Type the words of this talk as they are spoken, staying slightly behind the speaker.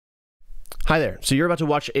Hi there. So you're about to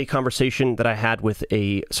watch a conversation that I had with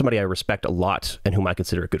somebody I respect a lot and whom I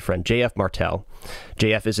consider a good friend, J.F. Martel.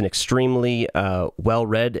 J.F. is an extremely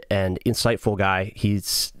well-read and insightful guy.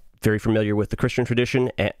 He's very familiar with the Christian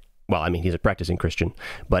tradition. And, well, I mean, he's a practicing Christian,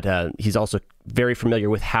 but he's also very familiar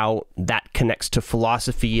with how that connects to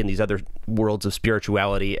philosophy and these other worlds of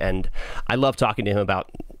spirituality. And I love talking to him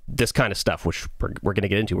about this kind of stuff, which we're going to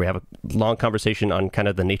get into. We have a long conversation on kind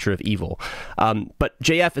of the nature of evil. But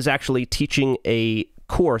JF is actually teaching a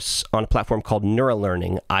course on a platform called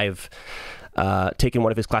Neurolearning. I've taken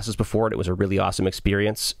one of his classes before, and it was a really awesome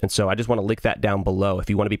experience. And so I just want to link that down below. If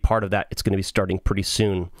you want to be part of that, it's going to be starting pretty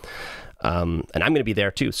soon. And I'm going to be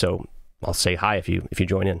there too. So I'll say hi if you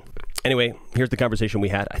join in. Anyway, here's the conversation we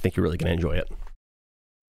had. I think you're really going to enjoy it.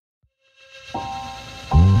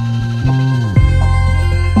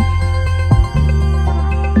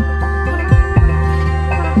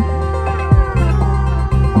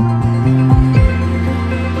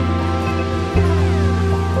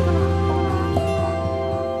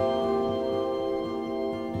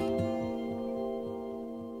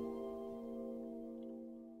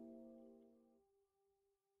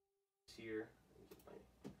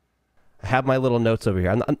 I have my little notes over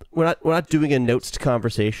here. We're not doing a notes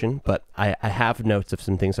conversation, but I have notes of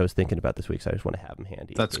some things I was thinking about this week, so I just want to have them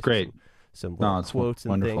handy. That's great. Some quotes and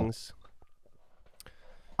wonderful things.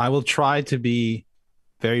 I will try to be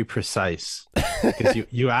very precise because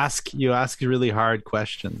you ask really hard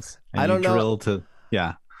questions. And I don't know.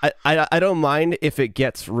 I don't mind if it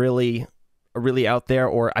gets really out there,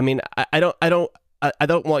 or I mean, I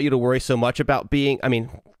don't want you to worry so much about being. I mean,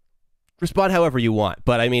 respond however you want,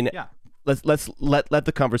 but I mean, yeah. Let's let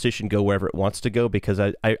the conversation go wherever it wants to go, because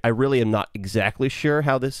I really am not exactly sure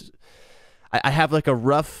how this. I have like a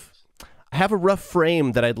rough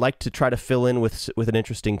frame that I'd like to try to fill in with an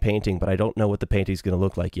interesting painting, but I don't know what the painting's going to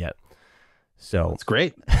look like yet. So that's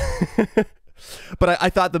great. But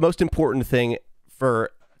I thought the most important thing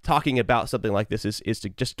for talking about something like this is to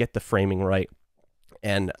just get the framing right,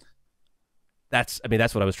 and that's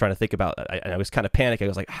what I was trying to think about. I was kind of panicking. I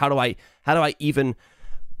was like, how do I even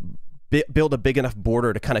build a big enough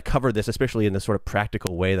border to kind of cover this, especially in the sort of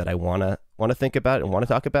practical way that I want to think about it and want to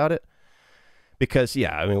talk about it? Because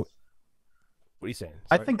yeah, I mean, what are you saying?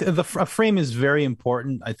 Sorry. I think a frame is very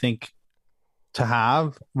important, I think, to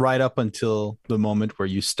have right up until the moment where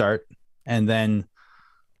you start, and then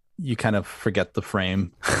you kind of forget the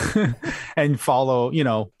frame and follow. You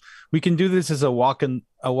know, we can do this as a walk in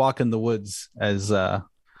the woods, as I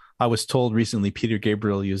was told recently. Peter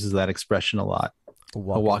Gabriel uses that expression a lot. A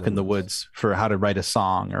walk in the woods for how to write a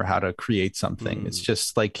song or how to create something. It's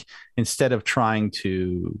just like, instead of trying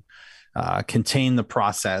to contain the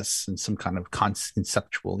process in some kind of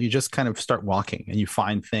conceptual, you just kind of start walking and you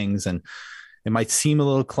find things, and it might seem a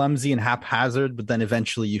little clumsy and haphazard, but then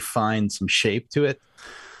eventually you find some shape to it.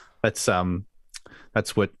 That's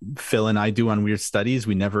what Phil and I do on Weird Studies.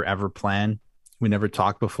 We never ever plan. We never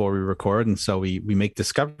talk before we record, and so we make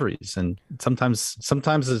discoveries. And sometimes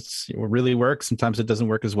it really works. Sometimes it doesn't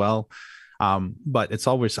work as well. But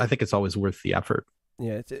I think it's always worth the effort.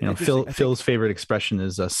 Yeah, Phil's favorite expression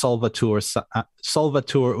is solvatur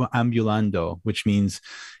ambulando, which means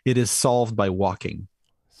it is solved by walking.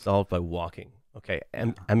 Solved by walking. Okay,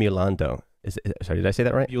 ambulando. Sorry, did I say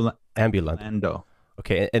that right? Ambulando.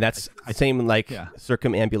 Okay, and that's the same like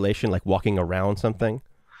circumambulation, like walking around something.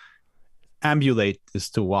 Ambulate is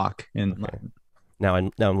to walk in Latin. Now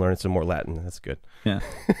I'm learning some more Latin. That's good. Yeah.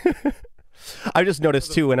 I just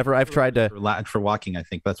noticed too, whenever I've tried to Latin for walking, I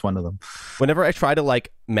think that's one of them. Whenever I try to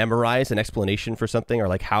like memorize an explanation for something, or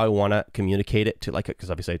like how I want to communicate it to, like, because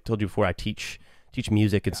obviously I told you before I teach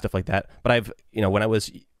music and stuff like that. But I've, when I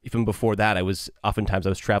was, even before that, I was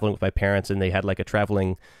traveling with my parents, and they had like a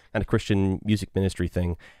traveling kind of Christian music ministry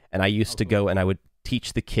thing. And I used to go and I would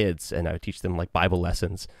teach the kids, and I would teach them like Bible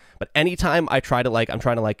lessons. But anytime I try to I'm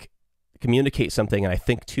trying to like communicate something and I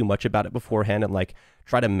think too much about it beforehand and like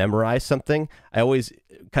try to memorize something, I always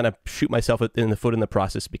kind of shoot myself in the foot in the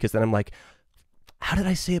process, because then I'm like, how did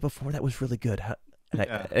I say it before? That was really good.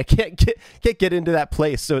 I can't get into that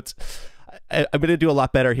place. So I'm going to do a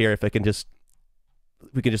lot better here if we can just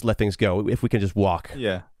let things go. If we can just walk.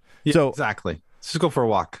 Yeah. So exactly. Let's just go for a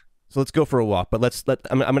walk. So let's go for a walk, but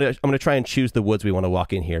I'm gonna try and choose the woods we want to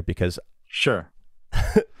walk in here, because sure.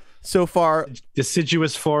 So far,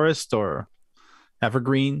 deciduous forest or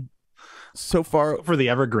evergreen. So far, let's go for the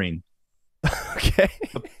evergreen. Okay.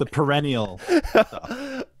 The perennial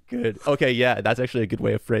stuff. Good. Okay, yeah, that's actually a good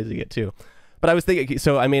way of phrasing it too. But I was thinking,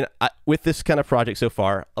 so I mean, with this kind of project so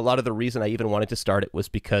far, a lot of the reason I even wanted to start it was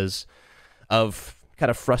because of kind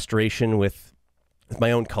of frustration with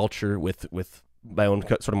my own culture, with my own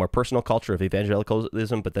sort of more personal culture of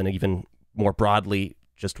evangelicalism, but then even more broadly,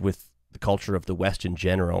 just with the culture of the West in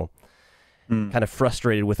general, kind of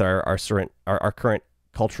frustrated with our current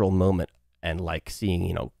cultural moment, and like seeing,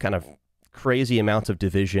 you know, kind of crazy amounts of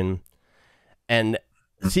division, and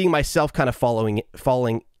seeing myself kind of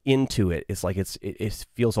falling into it. It's like it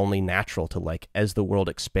feels only natural to, like, as the world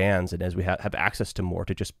expands and as we have access to more,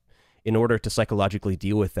 to just, in order to psychologically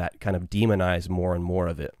deal with that, kind of demonize more and more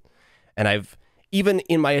of it. And I've, even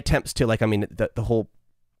in my attempts to, like, I mean, the whole,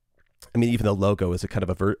 I mean, even the logo is a kind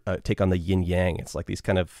of a take on the yin yang. It's like these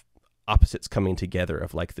kind of opposites coming together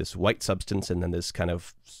of like this white substance and then this kind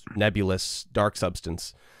of nebulous dark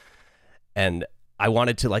substance. And I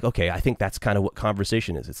wanted to, like, okay, I think that's kind of what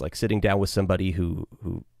conversation is. It's like sitting down with somebody who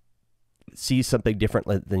sees something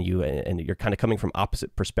different than you, and you're kind of coming from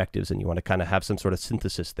opposite perspectives, and you want to kind of have some sort of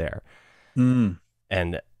synthesis there.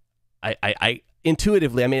 And I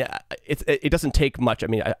intuitively, I mean, it doesn't take much. I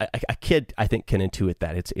mean, a kid, I think, can intuit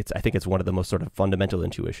that. I think it's one of the most sort of fundamental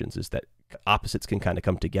intuitions, is that opposites can kind of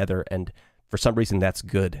come together, and for some reason that's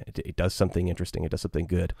good. It does something interesting. It does something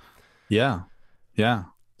good. Yeah.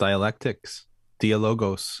 Dialectics,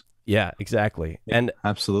 dialogos. Yeah, exactly. Yeah, and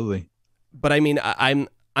absolutely. But I mean,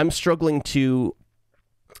 I'm struggling to.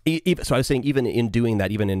 So I was saying, even in doing that,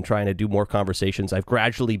 even in trying to do more conversations, I've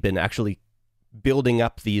gradually been actually building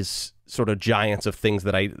up these sort of giants of things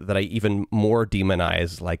that I even more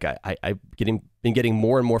demonize. Like I've been getting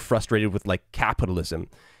more and more frustrated with, like, capitalism,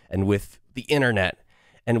 and with the internet,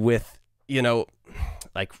 and with, you know,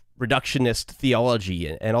 like reductionist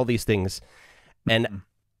theology and all these things. And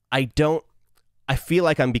I feel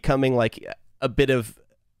like I'm becoming like a bit of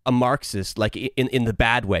a Marxist, like in the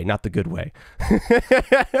bad way, not the good way.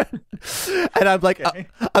 And I'm like, okay.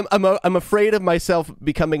 I'm afraid of myself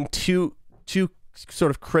becoming too sort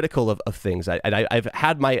of critical of things. I've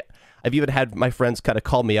even had my friends kind of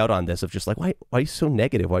call me out on this, of just like, why are you so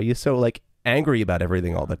negative? Why are you so, like, angry about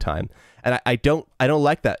everything all the time? And I don't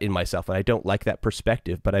like that in myself, and I don't like that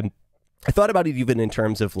perspective. But I thought about it even in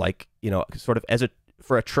terms of, like, you know, sort of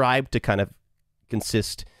for a tribe to kind of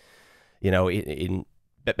consist, you know,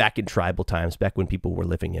 back in tribal times, back when people were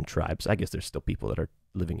living in tribes. I guess there's still people that are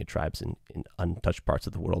living in tribes in untouched parts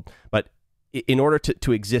of the world. But in order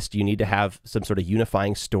to exist, you need to have some sort of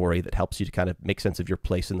unifying story that helps you to kind of make sense of your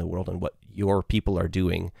place in the world and what your people are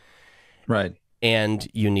doing. Right. And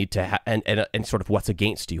you need to and sort of what's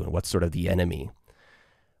against you and what's sort of the enemy.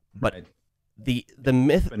 But right. the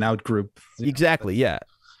myth, an out group. Exactly. Yeah.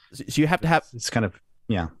 So you have to have, it's kind of,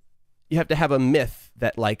 yeah. You have to have a myth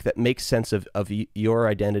that makes sense of your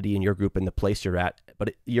identity and your group and the place you're at.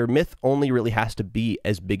 But your myth only really has to be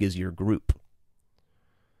as big as your group.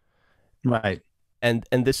 Right. And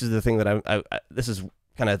this is the thing that this is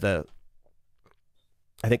kind of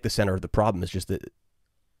I think the center of the problem is just that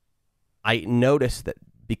I noticed that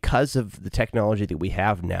because of the technology that we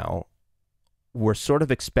have now, we're sort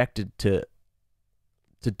of expected to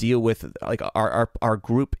deal with, like, our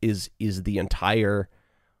group is the entire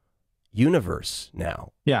universe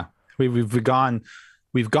now. Yeah. We've gone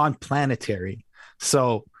planetary.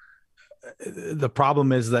 So the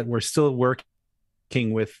problem is that we're still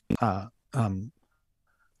working with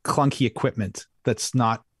clunky equipment that's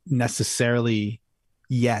not necessarily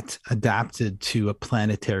yet adapted to a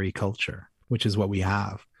planetary culture, which is what we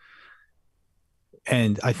have.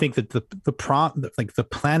 And I think that the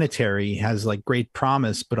planetary has, like, great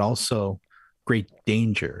promise, but also great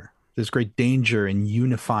danger. There's great danger in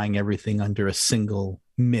unifying everything under a single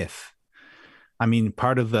myth. I mean,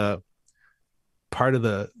 part of the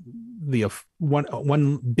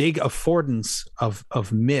one big affordance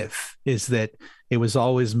of myth is that it was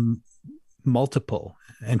always multiple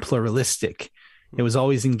and pluralistic. It was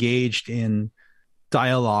always engaged in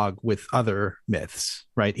dialogue with other myths,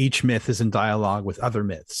 right? Each myth is in dialogue with other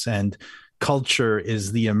myths, and culture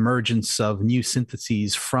is the emergence of new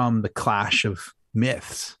syntheses from the clash of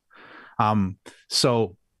myths.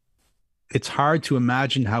 So it's hard to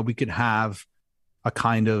imagine how we could have a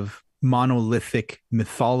kind of monolithic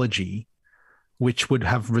mythology which would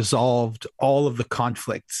have resolved all of the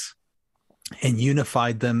conflicts and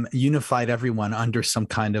unified everyone under some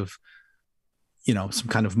kind of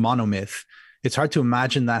monomyth. It's hard to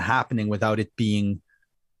imagine that happening without it being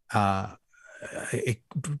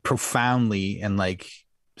profoundly and, like,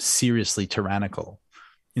 seriously tyrannical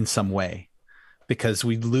in some way, because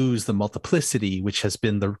we lose the multiplicity, which has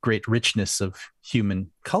been the great richness of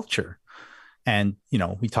human culture. And, you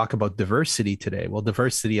know, we talk about diversity today. Well,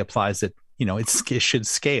 diversity applies that, you know, it should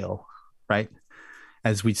scale, right?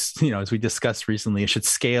 As we discussed recently, it should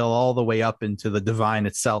scale all the way up into the divine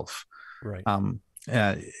itself. Right.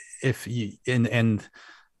 uh, if you and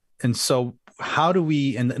so how do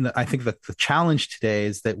we, and I think that the challenge today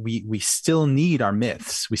is that we still need our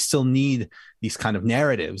myths. We still need these kind of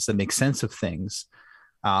narratives that make sense of things.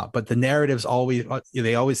 But the narratives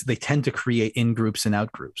they tend to create in groups and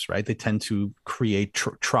out groups, right? They tend to create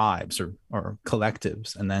tribes or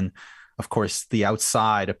collectives. And then of course the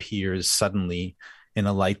outside appears suddenly in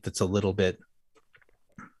a light that's a little bit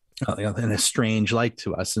in a strange light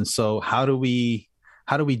to us. And so how do we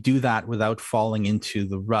do that without falling into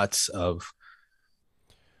the ruts of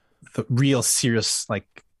the real serious like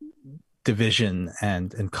division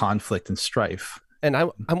and conflict and strife? And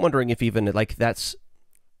I'm wondering if even like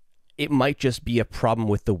it might just be a problem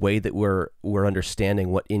with the way that we're understanding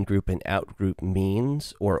what in-group and out-group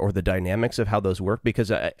means, or the dynamics of how those work,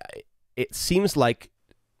 because it seems like,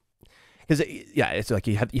 because it's like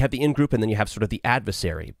you have the in-group and then you have sort of the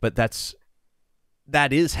adversary, but that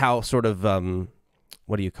is how sort of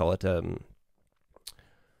what do you call it?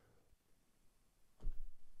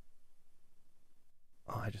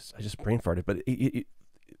 I just brain farted, but you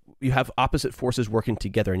have opposite forces working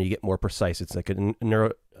together and you get more precise. It's like a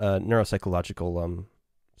neuropsychological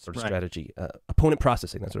sort of strategy. Opponent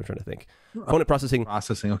processing, that's what I'm trying to think. Opponent processing.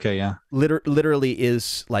 Okay, yeah. Literally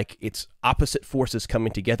is like it's opposite forces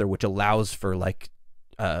coming together, which allows for like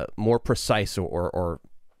more precise or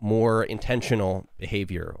more intentional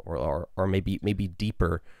behavior, or maybe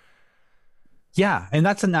deeper. Yeah, and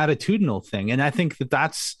that's an attitudinal thing. And I think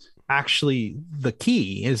that's actually the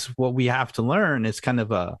key, is what we have to learn is kind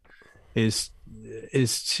of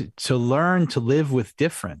to learn to live with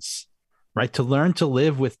difference, right? To learn to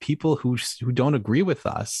live with people who don't agree with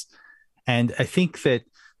us. And I think that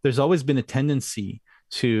there's always been a tendency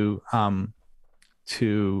to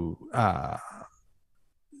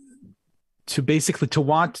basically to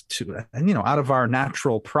want to, out of our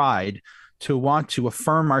natural pride, to want to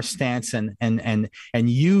affirm our stance and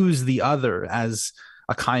use the other as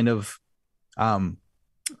a kind of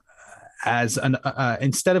as an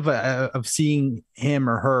instead of seeing him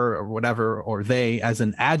or her or whatever or they as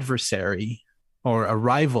an adversary or a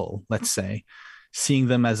rival, let's say, seeing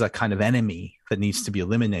them as a kind of enemy that needs to be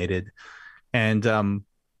eliminated. And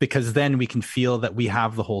because then we can feel that we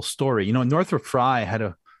have the whole story. Northrop Frye had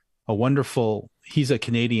a wonderful, he's a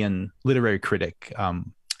Canadian literary critic.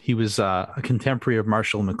 He was a contemporary of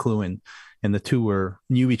Marshall McLuhan, and the two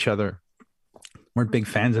knew each other, weren't big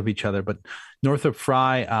fans of each other. But Northrop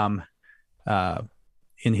Frye,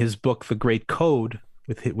 in his book The Great Code,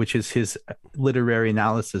 which is his literary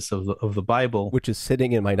analysis of the Bible, which is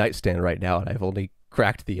sitting in my nightstand right now, and I've only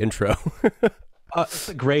cracked the intro. It's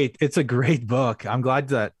a great book. I'm glad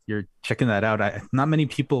that you're checking that out. Not many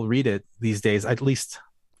people read it these days, at least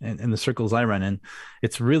in the circles I run in.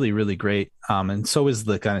 It's really, really great. And so is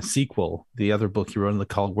the kind of sequel, the other book you wrote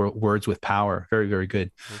called Words with Power. Very, very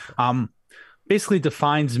good. Okay. Basically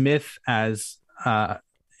defines myth as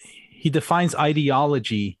he defines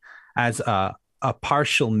ideology as a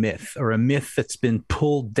partial myth, or a myth that's been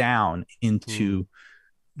pulled down into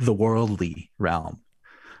the worldly realm,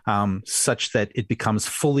 such that it becomes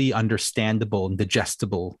fully understandable and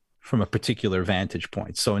digestible from a particular vantage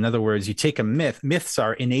point. So in other words, you take a myth. Myths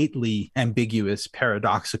are innately ambiguous,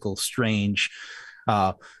 paradoxical, strange,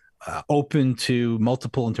 open to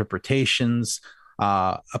multiple interpretations,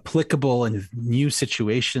 applicable in new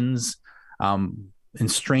situations, in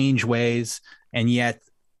strange ways. And yet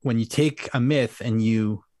when you take a myth and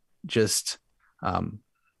you just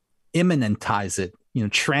immanentize it,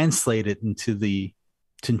 translate it into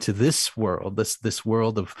this world, this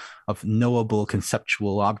world of knowable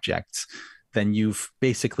conceptual objects, then you've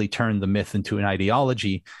basically turned the myth into an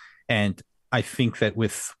ideology. And I think that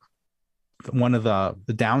with one of the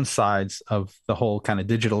downsides of the whole kind of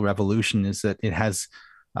digital revolution is that it has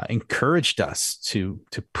encouraged us to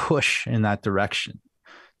push in that direction,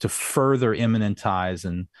 to further immanentize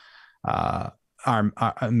and our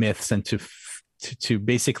myths, and to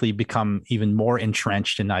basically become even more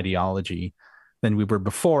entrenched in ideology than we were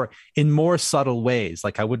before, in more subtle ways.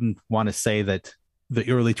 Like, I wouldn't want to say that the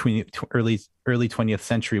early 20th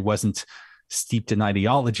century wasn't steeped in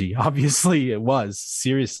ideology. Obviously it was,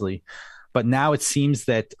 seriously. But now it seems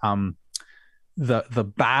that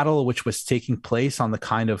the battle which was taking place on the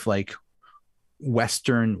kind of like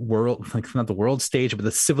Western world, like not the world stage, but the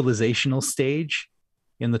civilizational stage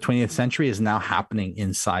in the 20th century, is now happening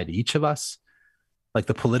inside each of us. Like,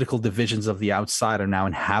 the political divisions of the outside are now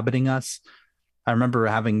inhabiting us. I remember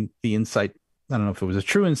having the insight, I don't know if it was a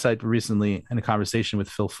true insight, recently in a conversation with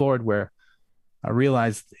Phil Ford, where I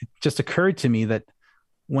realized, it just occurred to me that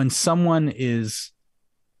when someone is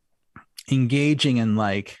engaging in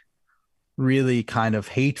like really kind of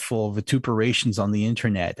hateful vituperations on the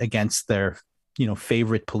internet against their,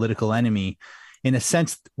 favorite political enemy. In a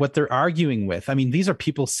sense, what they're arguing with, I mean, these are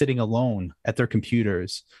people sitting alone at their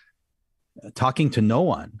computers, talking to no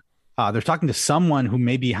one. They're talking to someone who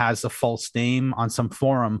maybe has a false name on some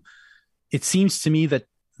forum. It seems to me that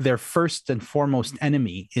their first and foremost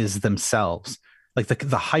enemy is themselves. Like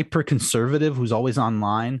the hyper conservative who's always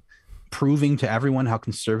online, proving to everyone how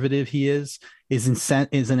conservative he is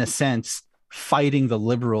in a sense fighting the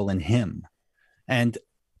liberal in him. And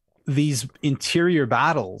these interior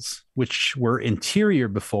battles, which were interior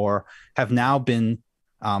before, have now been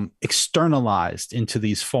externalized into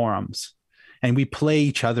these forums. And we play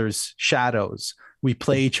each other's shadows. We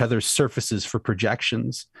play each other's surfaces for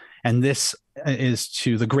projections. And this is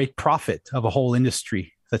to the great profit of a whole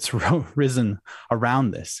industry that's risen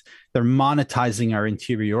around this. They're monetizing our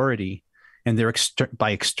interiority, and they're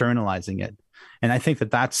by externalizing it. And I think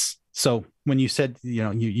that's so. When you said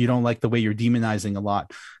you don't like the way you're demonizing a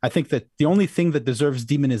lot, I think that the only thing that deserves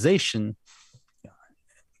demonization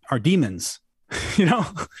are demons.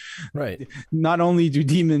 Right. Not only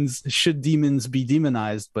should demons be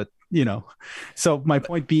demonized, but So my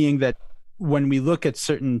point being that when we look at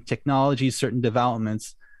certain technologies, certain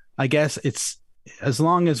developments, I guess it's, as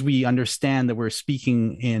long as we understand that we're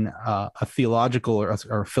speaking in a theological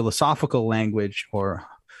or philosophical language, or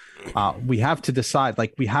we have to decide,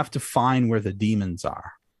 like, we have to find where the demons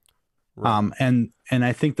are. Right. And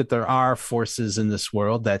I think that there are forces in this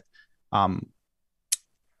world that are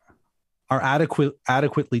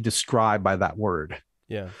adequately described by that word.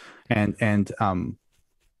 Yeah. And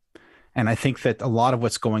I think that a lot of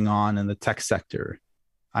what's going on in the tech sector,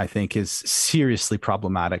 I think, is seriously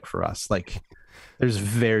problematic for us. Like, there's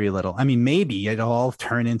very little. I mean, maybe it'll all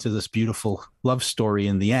turn into this beautiful love story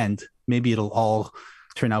in the end. Maybe it'll all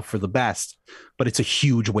turn out for the best, but it's a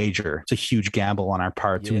huge wager. It's a huge gamble on our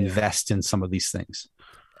part to invest in some of these things.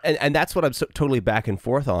 And that's what I'm totally back and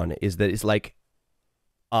forth on, is that it's like,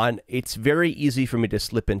 it's very easy for me to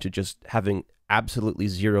slip into just having absolutely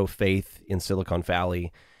zero faith in Silicon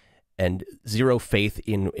Valley and zero faith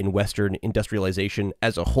in Western industrialization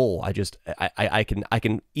as a whole. I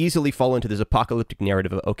can easily fall into this apocalyptic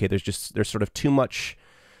narrative of, okay, there's sort of too much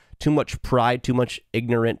pride, too much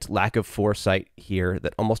ignorant lack of foresight here,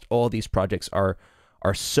 that almost all these projects are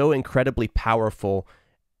so incredibly powerful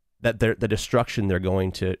that the destruction they're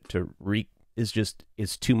going to wreak is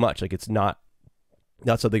too much. Like, it's not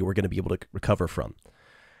something we're going to be able to recover from.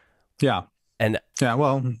 Yeah. And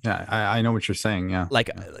I know what you're saying. Yeah.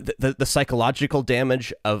 Like the psychological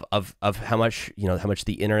damage of how much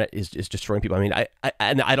the internet is destroying people. I mean,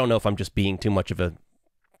 I don't know if I'm just being too much of a,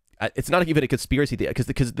 it's not even a conspiracy theory,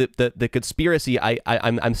 because the conspiracy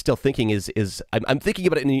I'm still thinking is I'm thinking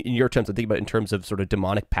about it in your terms. I'm thinking about it in terms of sort of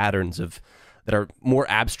demonic patterns that are more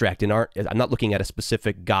abstract and aren't. I'm not looking at a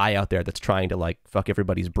specific guy out there that's trying to, like, fuck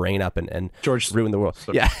everybody's brain up and ruin the world.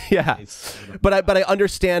 Yeah. But I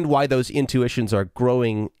understand why those intuitions are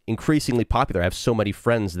growing increasingly popular. I have so many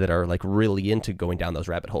friends that are, like, really into going down those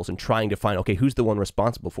rabbit holes and trying to find, okay, who's the one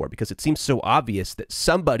responsible for it? Because it seems so obvious that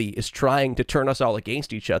somebody is trying to turn us all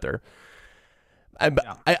against each other.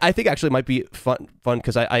 I think actually it might be fun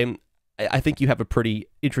because I think you have a pretty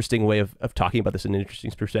interesting way of talking about this in an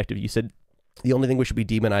interesting perspective. You said the only thing we should be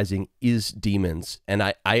demonizing is demons. And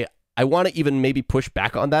I want to even maybe push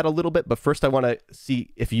back on that a little bit, but first I want to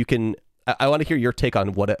see if you can, I want to hear your take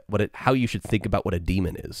on how you should think about what a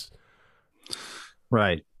demon is.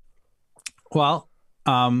 Right. Well,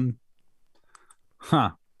 I've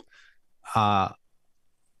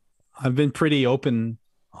been pretty open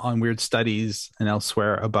on Weird Studies and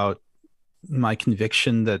elsewhere about my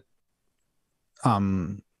conviction that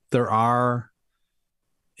there are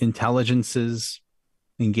intelligences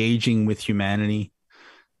engaging with humanity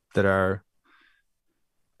that are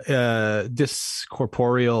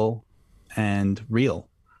discorporeal and real.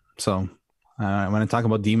 So when I talk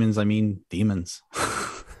about demons, I mean demons.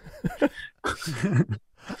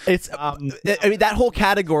 It's I mean, that whole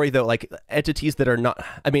category, though, like entities that are not,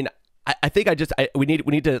 I mean, I think we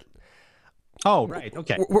need to. Oh, right.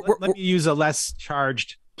 Okay. Let me use a less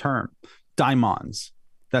charged term. Daimons.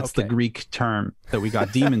 That's okay. The Greek term that we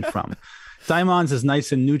got demon from. Daimons is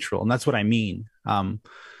nice and neutral, and that's what I mean. A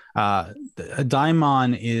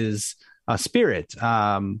daimon is a spirit,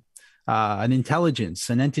 an intelligence,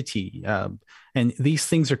 an entity, and these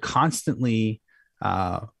things are constantly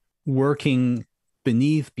working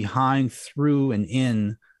beneath, behind, through, and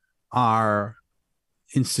in our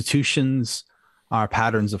institutions, our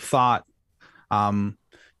patterns of thought.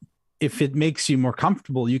 If it makes you more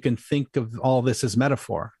comfortable, you can think of all this as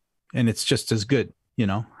metaphor, and it's just as good.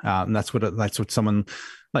 And that's what someone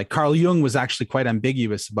like Carl Jung was actually quite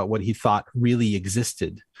ambiguous about what he thought really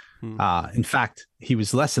existed. In fact, he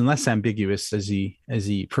was less and less ambiguous as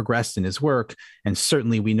he progressed in his work. And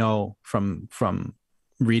certainly we know from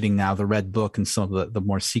reading now the Red Book and some of the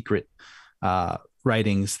more secret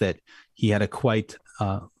writings that he had a quite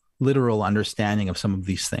literal understanding of some of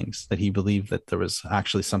these things, that he believed that there was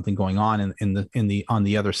actually something going on on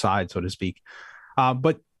the other side, so to speak.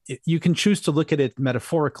 But you can choose to look at it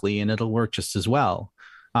metaphorically and it'll work just as well.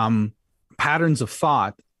 Patterns of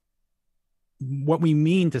thought, what we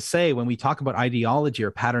mean to say when we talk about ideology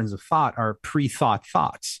or patterns of thought, are pre-thought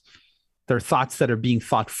thoughts. They're thoughts that are being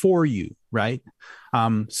thought for you, right?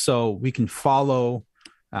 So we can follow,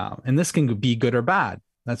 and this can be good or bad.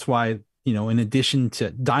 That's why, in addition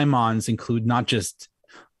to daimons include not just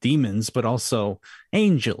demons, but also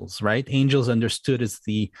angels, right? Angels understood as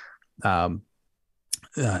the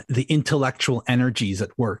intellectual energies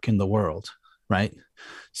at work in the world, right?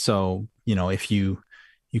 So, if you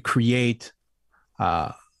create,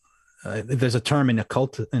 there's a term in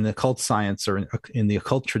occult science or in the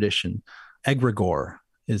occult tradition, egregore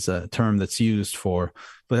is a term that's used for,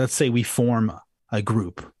 but let's say we form a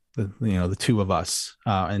group, the two of us,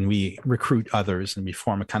 and we recruit others and we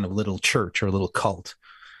form a kind of little church or a little cult,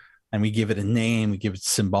 and we give it a name, we give it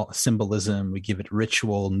symbolism, we give it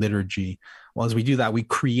ritual and liturgy. Well, as we do that, we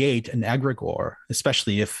create an egregore,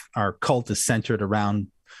 especially if our cult is centered around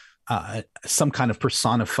some kind of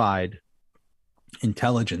personified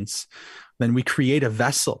intelligence. Then we create a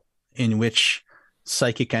vessel in which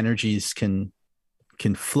psychic energies can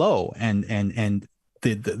flow, and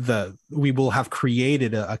we will have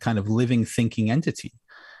created a kind of living, thinking entity.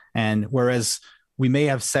 And whereas we may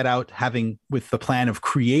have set out with the plan of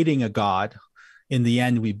creating a god, in the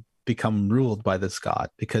end we become ruled by this god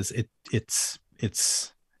because it's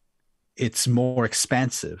more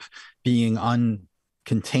expansive. Being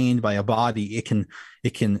uncontained by a body, it can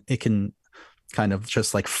kind of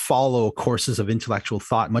just like follow courses of intellectual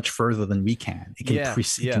thought much further than we can.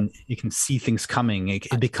 It can see things coming.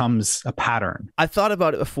 It becomes a pattern. I thought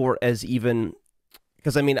about it before as even,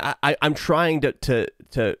 because I mean, I'm trying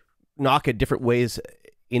to knock at different ways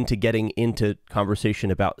into getting into conversation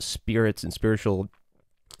about spirits and spiritual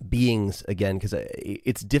beings again, because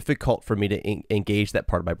it's difficult for me to engage that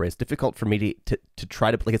part of my brain. It's difficult for me to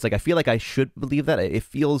try to, like, it's like I feel like I should believe that. It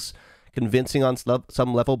feels convincing on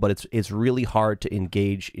some level, but it's really hard to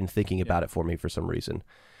engage in thinking about it for me for some reason.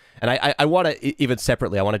 And I want to, even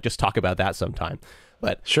separately, I want to just talk about that sometime.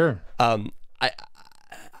 But sure.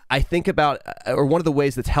 I think about, or one of the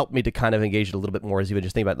ways that's helped me to kind of engage it a little bit more is even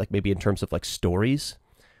just think about, like, maybe in terms of like stories,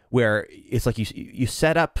 where it's like you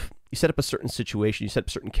set up a certain situation, you set up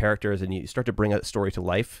certain characters, and you start to bring a story to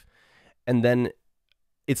life, and then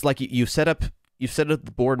it's like you set up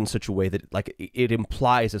the board in such a way that, like, it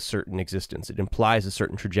implies a certain existence, it implies a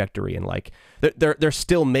certain trajectory, and like there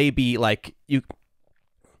still may be, like,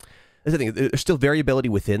 that's the thing, there's still variability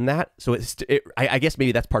within that. So I guess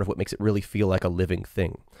maybe that's part of what makes it really feel like a living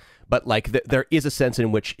thing. But like there is a sense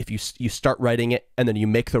in which if you start writing it and then you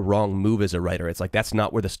make the wrong move as a writer, it's like that's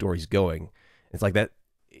not where the story's going. It's like that.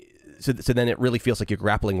 So then it really feels like you're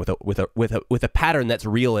grappling with a pattern that's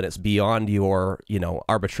real and it's beyond your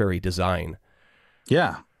arbitrary design.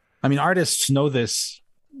 Yeah, I mean, artists know this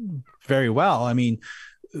very well. I mean,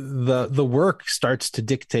 the work starts to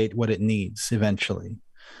dictate what it needs eventually,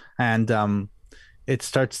 and it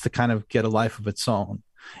starts to kind of get a life of its own.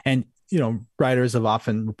 And writers have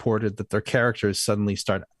often reported that their characters suddenly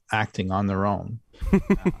start acting on their own,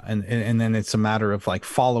 and then it's a matter of like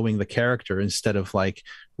following the character instead of like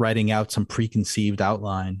writing out some preconceived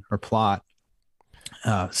outline or plot.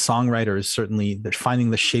 Songwriters, certainly, they're finding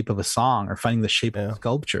the shape of a song or finding the shape of a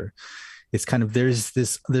sculpture. It's kind of there's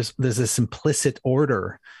this implicit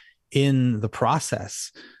order in the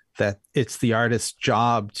process that it's the artist's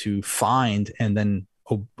job to find and then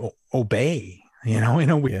obey, in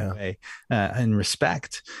a weird way, and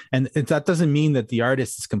respect. And that doesn't mean that the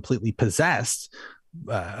artist is completely possessed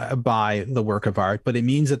by the work of art, but it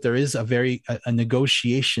means that there is a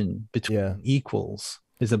negotiation between equals.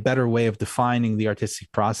 Is a better way of defining the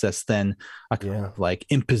artistic process than a kind of like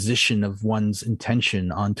imposition of one's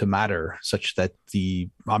intention onto matter, such that the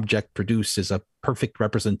object produced is a perfect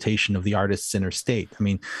representation of the artist's inner state. I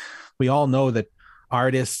mean, we all know that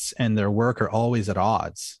artists and their work are always at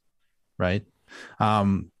odds, right?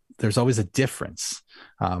 There's always a difference.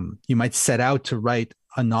 You might set out to write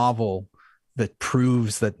a novel that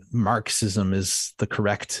proves that Marxism is the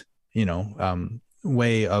correct,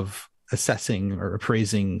 way of assessing or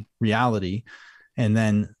appraising reality. And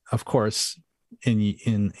then, of course,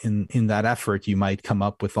 in that effort, you might come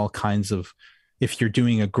up with all kinds of, if you're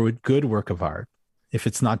doing a good work of art, if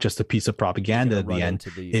it's not just a piece of propaganda at the end,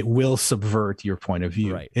 it will subvert your point of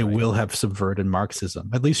view. It will have subverted Marxism,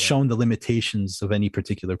 at least shown the limitations of any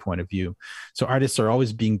particular point of view. So artists are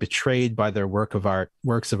always being betrayed by their works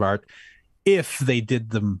of art, if they did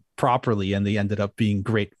them properly and they ended up being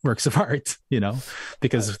great works of art,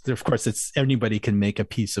 because of course anybody can make a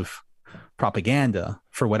piece of propaganda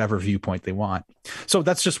for whatever viewpoint they want. So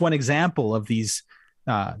that's just one example of these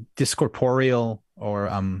discorporeal or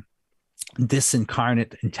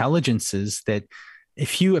disincarnate intelligences that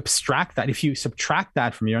if you abstract that, if you subtract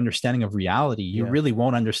that from your understanding of reality, you really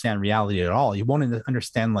won't understand reality at all. You won't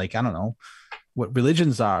understand, like, I don't know, what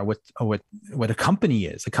religions are, what a company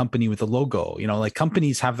is, a company with a logo. Like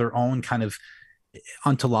companies have their own kind of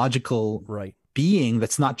ontological being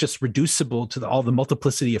that's not just reducible to all the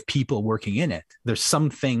multiplicity of people working in it. There's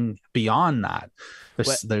something beyond that.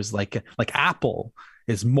 There's like Apple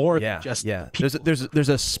is more than just people. There's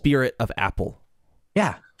a spirit of Apple.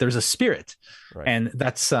 Yeah, there's a spirit, and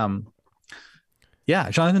that's Jonathan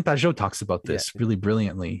Pajot talks about this really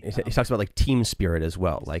brilliantly. He talks about like team spirit as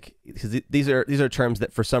well, like, because these are terms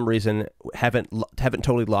that for some reason haven't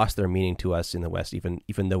totally lost their meaning to us in the West,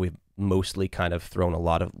 even though we've mostly kind of thrown a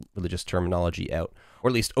lot of religious terminology out, or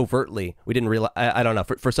at least overtly. We didn't realize. I don't know.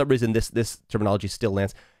 For some reason, this terminology still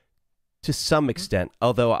lands to some extent.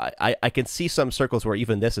 Although I can see some circles where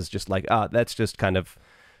even this is just like, that's just kind of.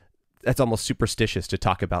 That's almost superstitious to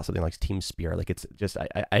talk about something like team spirit. Like, it's just,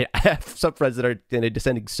 I have some friends that are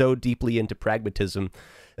descending so deeply into pragmatism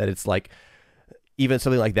that it's like, even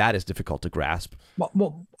something like that is difficult to grasp.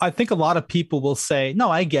 Well, I think a lot of people will say, no,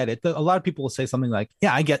 I get it. A lot of people will say something like,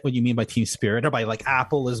 yeah, I get what you mean by team spirit, or by like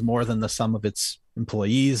Apple is more than the sum of its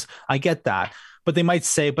employees. I get that. But they might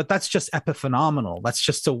say, but that's just epiphenomenal. That's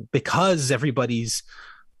just because everybody's,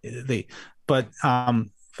 the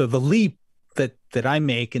leap that I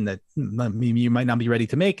make, and that you might not be ready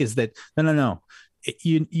to make, is that no.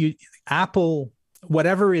 Apple,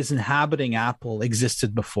 whatever is inhabiting Apple,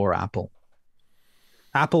 existed before Apple.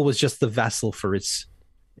 Apple was just the vessel for its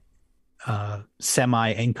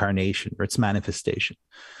semi-incarnation or its manifestation.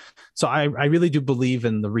 So I really do believe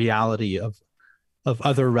in the reality of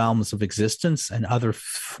other realms of existence and other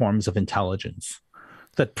forms of intelligence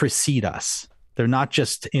that precede us. They're not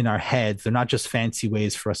just in our heads. They're not just fancy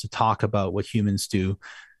ways for us to talk about what humans do.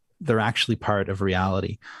 They're actually part of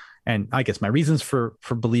reality. And I guess my reasons for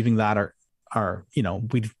believing that are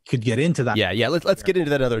we could get into that. Yeah. Let's get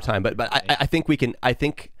into that another time. But I think we can. I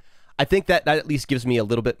think that at least gives me a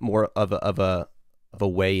little bit more of a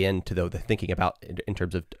way into the thinking about in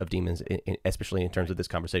terms of demons, especially in terms of this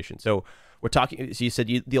conversation. So we're talking. So you said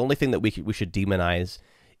the only thing that we should demonize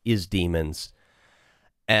is demons,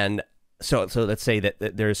 and so let's say that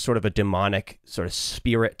there's sort of a demonic sort of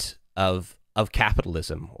spirit of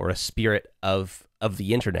capitalism, or a spirit of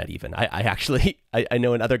the internet. Even I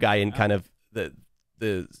know another guy in kind of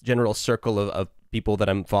the general circle of people that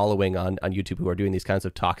I'm following on YouTube who are doing these kinds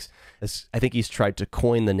of talks. I think he's tried to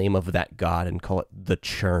coin the name of that god and call it the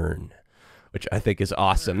churn, which I think is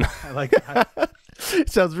awesome. I like that.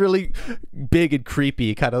 It sounds really big and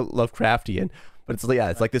creepy, kind of Lovecraftian. But it's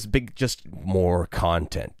like this big, just more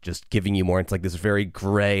content, just giving you more. It's like this very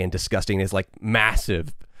gray and disgusting. It's like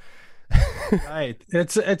massive. Right.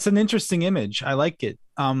 It's an interesting image. I like it.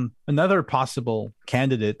 Another possible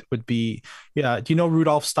candidate would be, do you know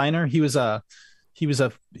Rudolf Steiner? He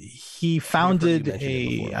founded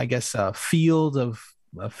a field of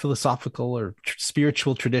a philosophical or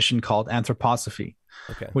spiritual tradition called anthroposophy,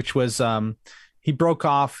 which was, he broke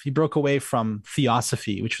away from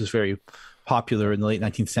theosophy, which was very popular in the late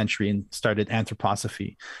 19th century, and started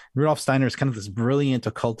anthroposophy. Rudolf Steiner is kind of this brilliant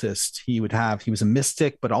occultist. He was a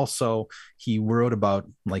mystic, but also he wrote about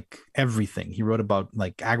like everything. He wrote about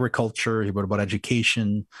like agriculture. He wrote about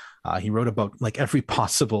education. He wrote about like every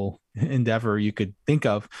possible endeavor you could think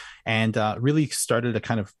of, and really started a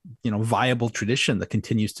kind of viable tradition that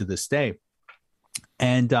continues to this day.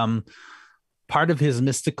 And part of his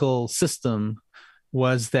mystical system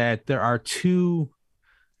was that there are two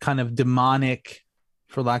kind of demonic,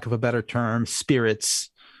 for lack of a better term, spirits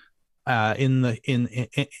in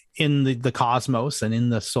the cosmos and in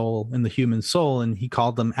the soul, in the human soul, and he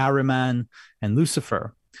called them Ahriman and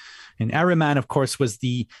Lucifer. And Ahriman, of course, was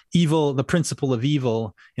the principle of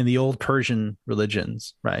evil in the old Persian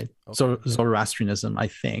religions, right? So Zoroastrianism, I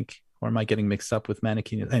think, or am I getting mixed up with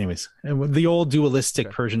Manichaeism? Anyways, the old dualistic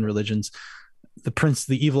Persian religions. The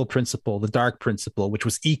evil principle, the dark principle, which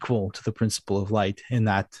was equal to the principle of light in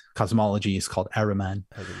that cosmology, is called Ahriman.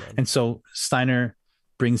 And so Steiner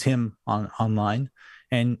brings him online,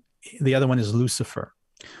 and the other one is Lucifer.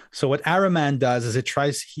 So what Araman does is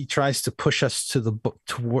he tries to push us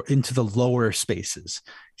into the lower spaces.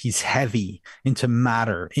 He's heavy into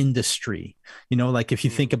matter, industry. Like if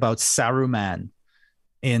you think about Saruman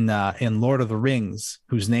in Lord of the Rings,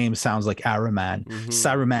 whose name sounds like Araman.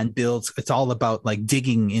 Saruman builds. It's all about like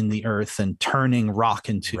digging in the earth and turning rock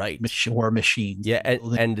into war machines. Yeah,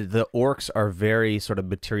 and the orcs are very sort of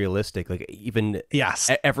materialistic. Like even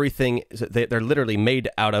everything they're literally made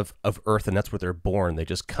out of earth, and that's where they're born. They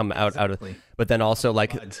just come out of. But then also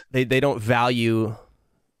like they don't value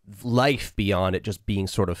life beyond it just being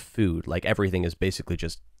sort of food. Like everything is basically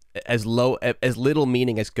just as little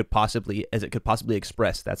meaning as it could possibly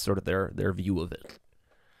express. That's sort of their view of it.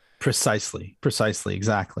 Precisely,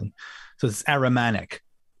 exactly. So it's Aramanic.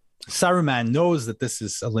 Saruman knows that this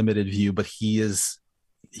is a limited view, but he's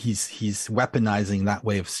weaponizing that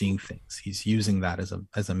way of seeing things. He's using that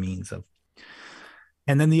as a means of.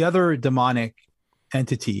 And then the other demonic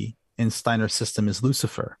entity in Steiner's system is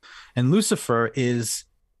Lucifer, and Lucifer is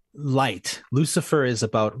light. Lucifer is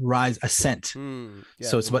about ascent.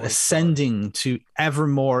 So it's about ascending to ever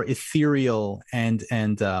more ethereal and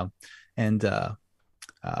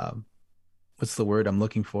what's the word I'm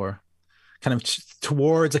looking for? Kind of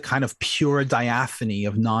towards a kind of pure diaphany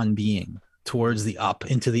of non-being, towards the up,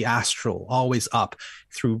 into the astral, always up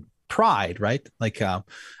through pride, right? Like,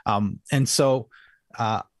 and so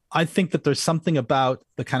I think that there's something about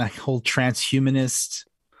the kind of whole transhumanist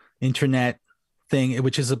internet thing,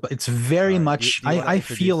 which is it's very much I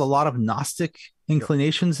feel a lot of Gnostic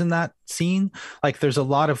inclinations in that scene. Like there's a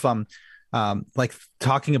lot of like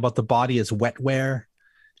talking about the body as wetware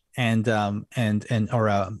and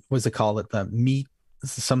what's it called, the meat,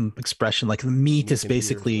 some expression like the meat is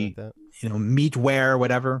basically meatware,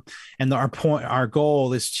 whatever, and our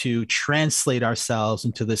goal is to translate ourselves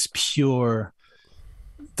into this pure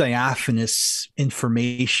diaphanous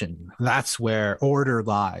information. That's where order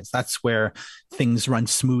lies. That's where things run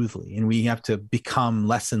smoothly, and we have to become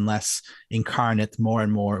less and less incarnate, more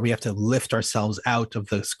and more. We have to lift ourselves out of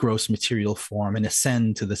this gross material form and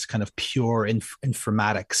ascend to this kind of pure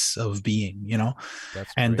informatics of being,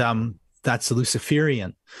 that's the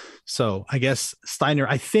Luciferian. So I guess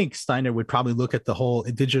I think Steiner would probably look at the whole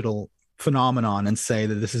digital phenomenon and say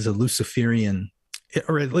that this is a Luciferian,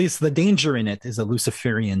 or at least the danger in it is a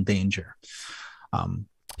Luciferian danger.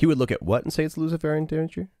 He would look at what and say it's Luciferian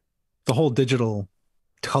danger? The whole digital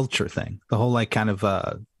culture thing, the whole like kind of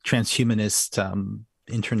transhumanist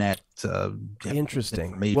internet.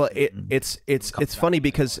 Interesting. Well, it's funny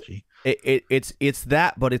because it's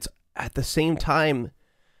that, but it's at the same time.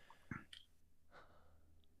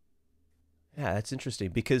 Yeah, that's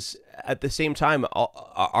interesting because at the same time,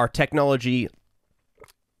 our technology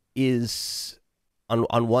is.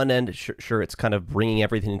 On one end, sure, it's kind of bringing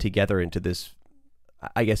everything together into this.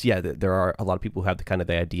 I guess, yeah, there are a lot of people who have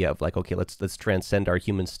the idea of like, okay, let's transcend our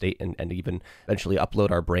human state and even eventually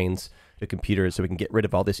upload our brains to computers so we can get rid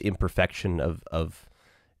of all this imperfection of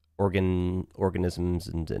organisms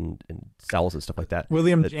and cells and stuff like that.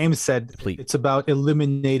 William James said it's about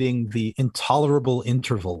eliminating the intolerable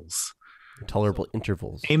intervals.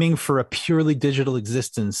 Aiming for a purely digital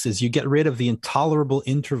existence is you get rid of the intolerable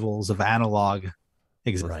intervals of analog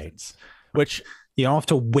existence, which you don't have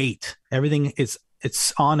to wait. Everything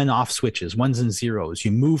it's on and off switches, ones and zeros. You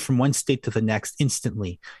move from one state to the next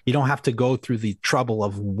instantly. You don't have to go through the trouble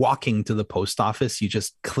of walking to the post office. You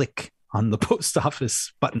just click on the post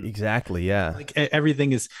office button. Exactly. Yeah. Like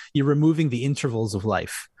everything you're removing the intervals of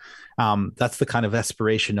life. That's the kind of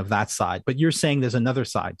aspiration of that side. But you're saying there's another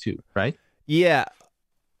side too, right? Yeah.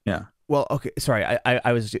 Yeah. Well, okay. Sorry,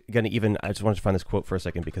 I was gonna I just wanted to find this quote for a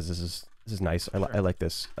second because this is nice. I like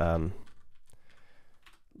this.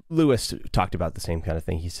 Lewis talked about the same kind of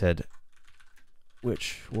thing. He said,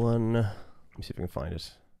 which one? Let me see if I can find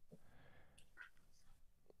it.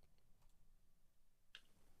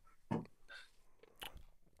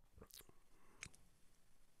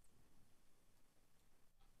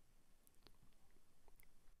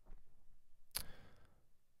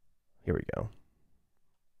 Here we go.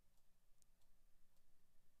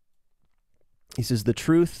 He says, the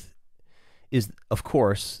truth is, of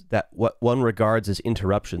course, that what one regards as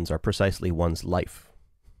interruptions are precisely one's life.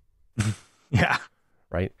 Yeah.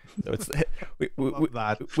 Right? So it's,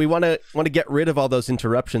 we want to get rid of all those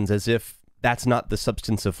interruptions as if that's not the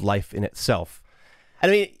substance of life in itself.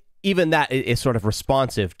 And I mean, even that is sort of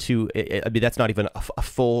responsive to, I mean, that's not even a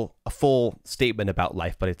full statement about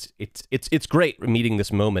life, but it's great meeting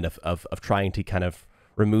this moment of trying to kind of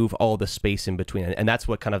remove all the space in between. And that's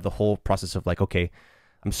what kind of the whole process of like, okay,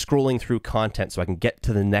 I'm scrolling through content so I can get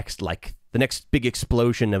to the next big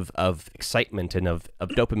explosion of excitement and of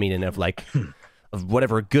dopamine and of of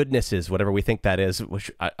whatever goodness is, whatever we think that is,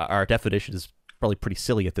 which our definition is probably pretty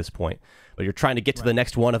silly at this point. But you're trying to get to the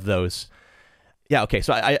next one of those. Yeah, okay.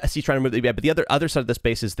 So I see trying to move. Yeah, but the other side of the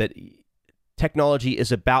space is that technology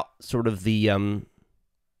is about sort of the.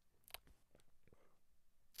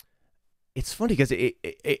 It's funny because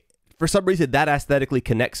it for some reason that aesthetically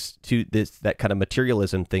connects to that kind of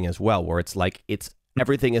materialism thing as well, where it's like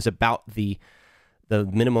everything is about the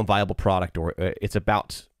minimum viable product, or it's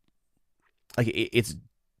about it's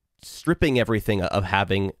stripping everything of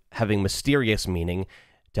having mysterious meaning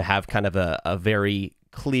to have kind of a very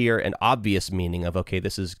clear and obvious meaning of, okay,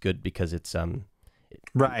 this is good because it's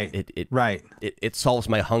it solves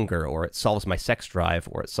my hunger, or it solves my sex drive,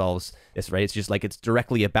 or it solves this, right? It's just like it's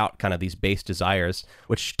directly about kind of these base desires,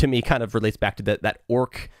 which to me kind of relates back to that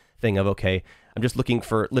orc thing of, okay, I'm just looking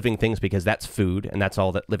for living things because that's food and that's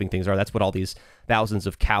all that living things are. That's what all these thousands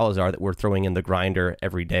of cows are that we're throwing in the grinder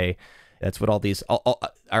every day. That's what all these,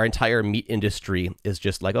 our entire meat industry is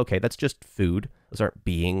just like, okay, that's just food. Those aren't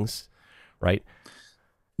beings, right?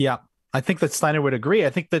 Yeah, I think that Steiner would agree.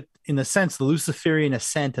 I think that in a sense, the Luciferian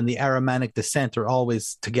ascent and the Ahrimanic descent are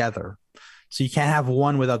always together. So you can't have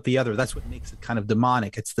one without the other. That's what makes it kind of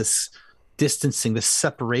demonic. It's this distancing, this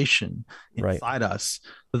separation inside us.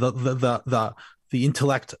 The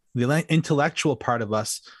intellectual part of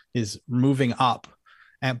us is moving up,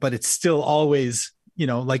 but it's still always,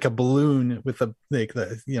 like a balloon with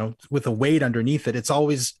with a weight underneath it. It's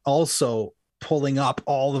always also pulling up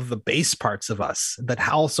all of the base parts of us that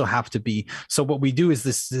also have to be. So what we do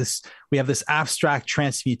is we have this abstract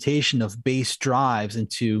transmutation of base drives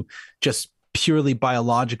into just purely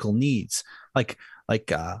biological needs, like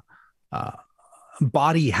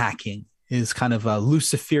body hacking is kind of a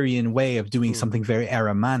Luciferian way of doing something very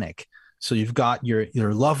Ahrimanic. So you've got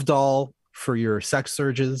your love doll for your sex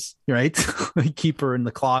urges, right? Keep her in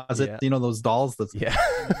the closet. Yeah. Those dolls.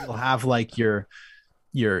 You'll have like your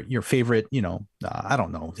favorite, I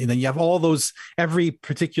don't know. And then you have all those. Every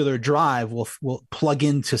particular drive will plug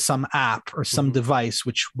into some app or some device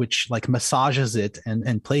which like massages it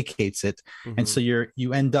and placates it, and so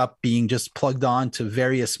you end up being just plugged on to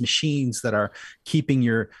various machines that are keeping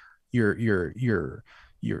your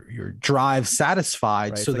drive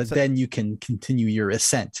satisfied, right, so that then you can continue your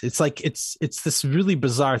ascent. It's like it's this really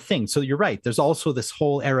bizarre thing. So you're right. There's also this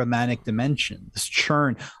whole Ahrimanic dimension, this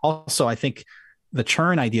churn. Also, I think the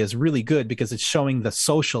churn idea is really good because it's showing the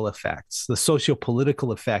social effects, the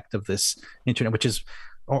socio-political effect of this internet, which is,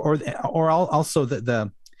 or also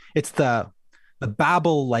it's the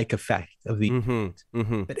Babel-like effect of the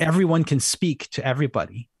that everyone can speak to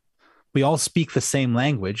everybody. We all speak the same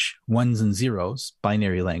language, ones and zeros,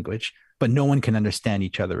 binary language, but no one can understand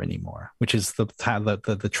each other anymore, which is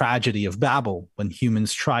the tragedy of Babel, when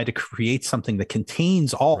humans try to create something that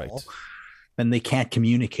contains all. Right. And they can't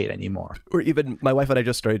communicate anymore. Or even my wife and I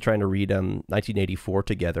just started trying to read 1984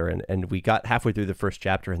 together, and we got halfway through the first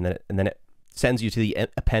chapter, and then it sends you to the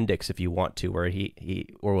appendix if you want to, where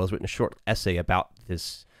Orwell's written a short essay about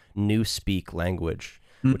this new speak language,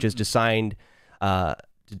 which is designed to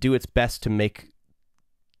do its best to make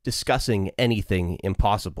discussing anything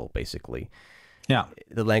impossible, basically. Yeah.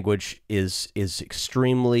 The language is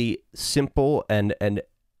extremely simple, and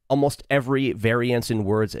almost every variance in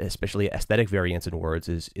words, especially aesthetic variance in words,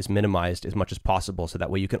 is minimized as much as possible, so that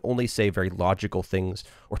way you can only say very logical things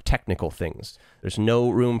or technical things. There's no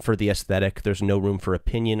room for the aesthetic, there's no room for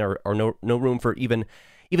opinion, or no room for even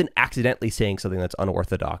accidentally saying something that's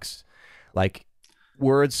unorthodox. Like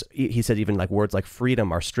words, he said, even like words like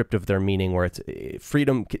freedom are stripped of their meaning, where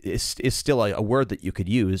freedom is still a word that you could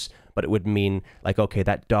use, but it would mean like, okay,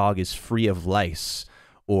 that dog is free of lice.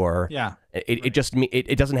 Or it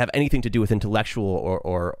doesn't have anything to do with intellectual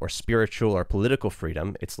or spiritual or political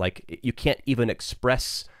freedom. It's like you can't even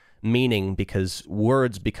express meaning because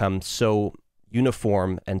words become so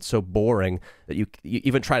uniform and so boring that you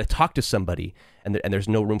even try to talk to somebody and there's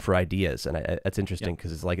no room for ideas. And that's interesting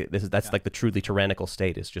because it's like that's like the truly tyrannical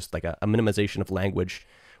state, is just like a minimization of language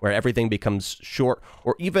where everything becomes short,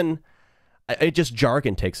 or even it just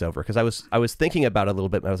jargon takes over. Because I was thinking about it a little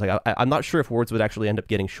bit, and I was like, I'm not sure if words would actually end up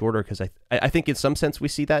getting shorter, because I think in some sense we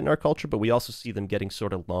see that in our culture, but we also see them getting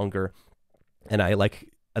sort of longer. And I like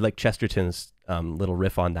Chesterton's little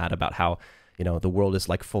riff on that, about how, you know, the world is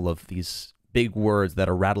like full of these big words that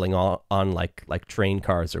are rattling on like train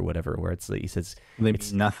cars or whatever, where he says they mean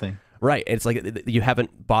nothing. Right. It's like you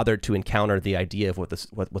haven't bothered to encounter the idea of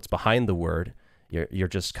what's behind the word. You're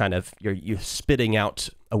just kind of you're spitting out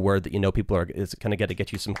a word that you know people is kind of going to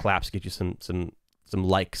get you some claps, get you some some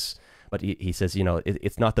likes. But he says, you know,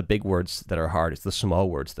 it's not the big words that are hard, it's the small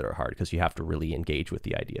words that are hard, because you have to really engage with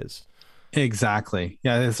the ideas. Exactly.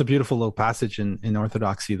 Yeah, it's a beautiful little passage in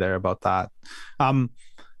Orthodoxy there about that.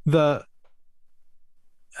 The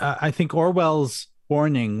I think Orwell's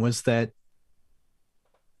warning was that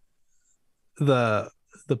the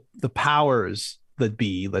powers that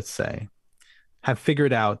be, let's say, have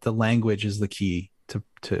figured out the language is the key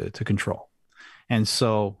to control. And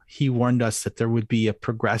so he warned us that there would be a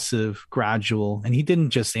progressive, gradual, and he didn't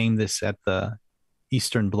just aim this at the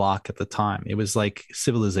Eastern Bloc at the time. It was like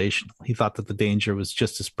civilizational. He thought that the danger was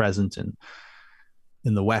just as present in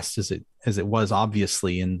the West as it was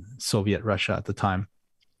obviously in Soviet Russia at the time.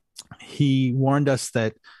 He warned us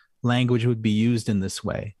that language would be used in this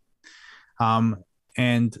way.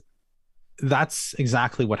 And that's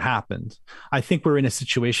exactly what happened. I think we're in a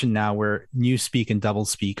situation now where newspeak and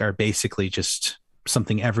doublespeak are basically just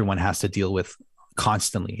something everyone has to deal with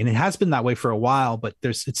constantly. And it has been that way for a while, but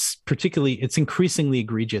it's increasingly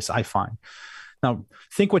egregious, I find. Now,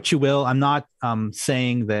 think what you will. I'm not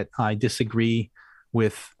saying that I disagree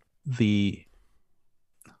with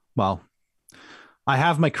I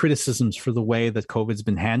have my criticisms for the way that COVID's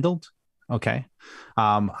been handled. Okay.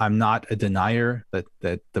 I'm not a denier that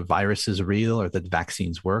the virus is real or that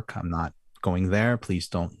vaccines work. I'm not going there. Please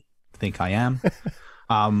don't think I am.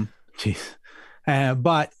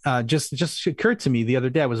 But just occurred to me the other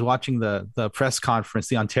day, I was watching the press conference,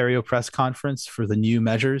 the Ontario press conference for the new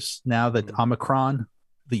measures now that Omicron,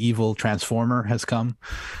 the evil transformer, has come.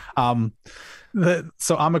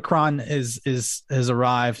 So Omicron has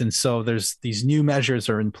arrived, and so there's these new measures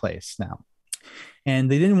are in place now.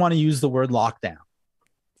 And they didn't want to use the word lockdown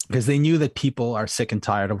because they knew that people are sick and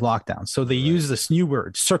tired of lockdown. So they used this new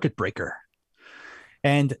word, circuit breaker.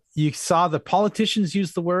 And you saw the politicians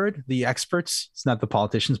use the word, the experts, it's not the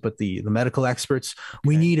politicians, but the medical experts. Okay.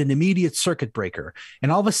 We need an immediate circuit breaker.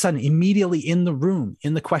 And all of a sudden, immediately in the room,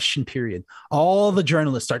 in the question period, all the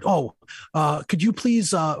journalists start, could you please,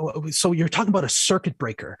 so you're talking about a circuit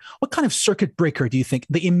breaker. What kind of circuit breaker do you think?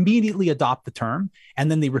 They immediately adopt the term and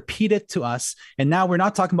then they repeat it to us. And now we're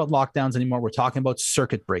not talking about lockdowns anymore. We're talking about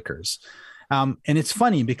circuit breakers. And it's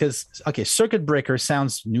funny because, okay, circuit breaker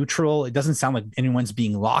sounds neutral. It doesn't sound like anyone's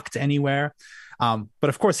being locked anywhere. But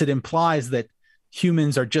of course, it implies that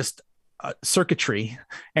humans are just circuitry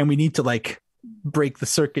and we need to like break the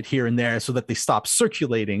circuit here and there so that they stop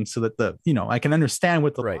circulating so that I can understand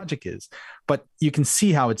what the logic is. But you can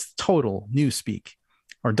see how it's total newspeak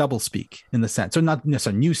or doublespeak in the sense, or not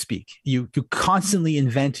necessarily newspeak. You constantly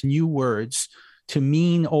invent new words to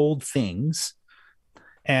mean old things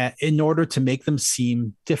in order to make them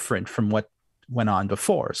seem different from what went on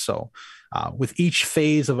before. So with each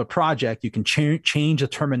phase of a project, you can change the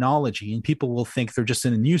terminology and people will think they're just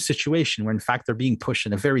in a new situation where in fact they're being pushed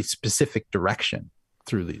in a very specific direction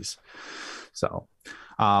through these. So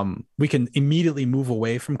we can immediately move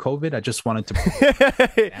away from COVID. I just wanted to...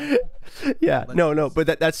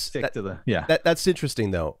 but that's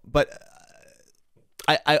interesting though. But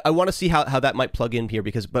I want to see how that might plug in here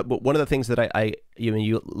because one of the things that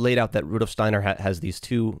you laid out that Rudolf Steiner has these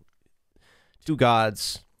two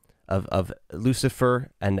gods of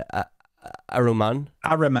Lucifer and Ahriman.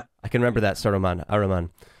 I can remember that,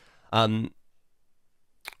 Ahriman.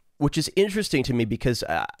 Which is interesting to me because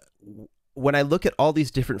when I look at all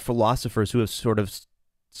these different philosophers who have sort of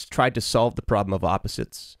tried to solve the problem of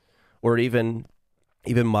opposites, or even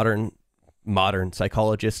modern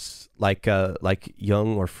psychologists like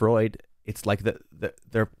Jung or Freud, it's like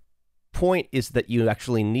their point is that you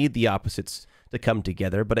actually need the opposites to come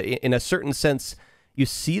together. But in a certain sense, you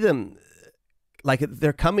see them like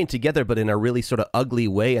they're coming together, but in a really sort of ugly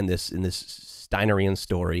way in this Steinerian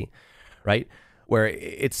story, right? Where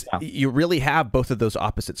you really have both of those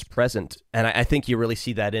opposites present, and I think you really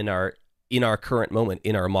see that in our current moment,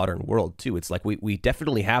 in our modern world too. It's like we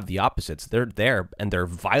definitely have the opposites. They're there and they're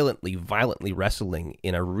violently wrestling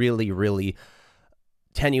in a really, really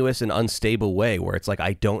tenuous and unstable way where it's like,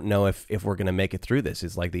 I don't know if we're going to make it through this.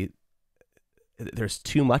 It's like there's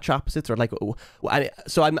too much opposites or like,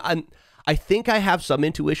 I think I have some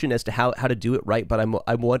intuition as to how to do it right, but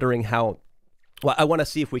I'm wondering how. Well, I want to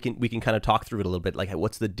see if we can kind of talk through it a little bit. Like,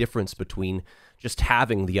 what's the difference between just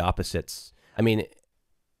having the opposites? I mean,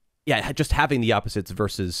 yeah, just having the opposites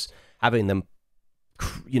versus having them,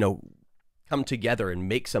 come together and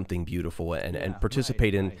make something beautiful and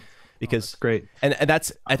participate in, because great. And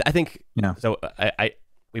that's I think So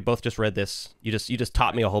we both just read this. You just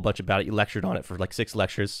taught me a whole bunch about it. You lectured on it for like 6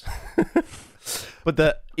 lectures.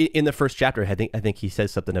 But in the first chapter, I think he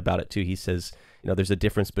says something about it too. He says, there's a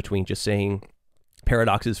difference between just saying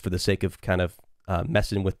paradoxes for the sake of kind of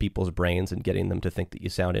messing with people's brains and getting them to think that you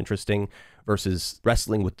sound interesting versus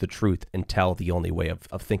wrestling with the truth until the only way of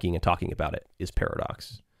thinking and talking about it is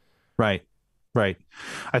paradox. Right. Right.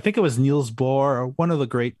 I think it was Niels Bohr, or one of the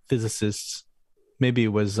great physicists, maybe it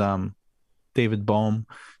was David Bohm,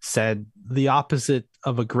 said the opposite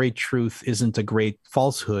of a great truth isn't a great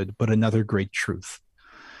falsehood, but another great truth.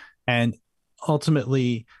 And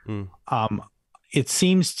ultimately, it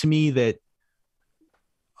seems to me that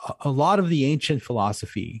a lot of the ancient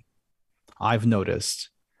philosophy, I've noticed,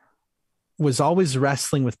 was always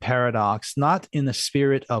wrestling with paradox, not in the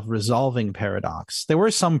spirit of resolving paradox. There were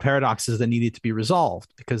some paradoxes that needed to be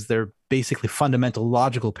resolved because they're basically fundamental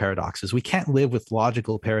logical paradoxes. We can't live with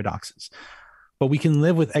logical paradoxes, but we can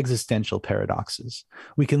live with existential paradoxes.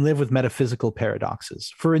 We can live with metaphysical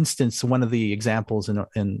paradoxes. For instance, one of the examples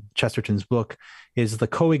in Chesterton's book is the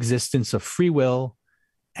coexistence of free will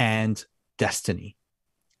and destiny.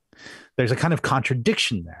 There's a kind of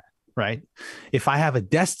contradiction there, right? If I have a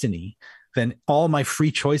destiny, then all my free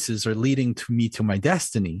choices are leading to me to my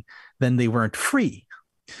destiny, then they weren't free.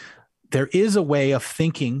 There is a way of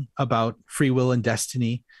thinking about free will and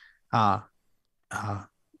destiny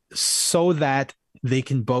so that they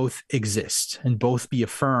can both exist and both be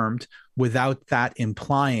affirmed without that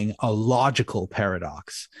implying a logical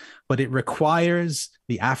paradox. But it requires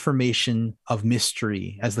the affirmation of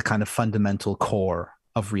mystery as the kind of fundamental core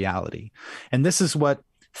of reality. And this is what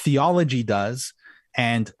theology does.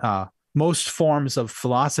 And most forms of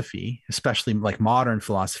philosophy, especially like modern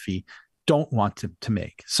philosophy, don't want to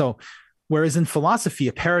make. So whereas in philosophy,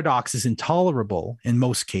 a paradox is intolerable in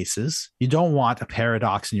most cases, you don't want a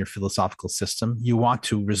paradox in your philosophical system. You want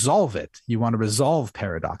to resolve it. You want to resolve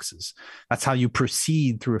paradoxes. That's how you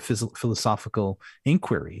proceed through a philosophical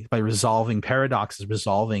inquiry, by resolving paradoxes,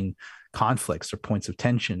 resolving conflicts or points of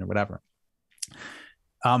tension or whatever.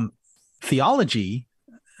 Theology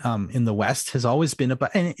in the West has always been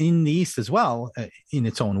about, and in the East as well, in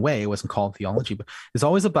its own way, it wasn't called theology, but it's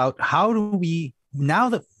always about how do we, now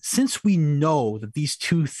that, since we know that these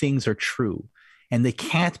two things are true and they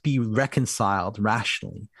can't be reconciled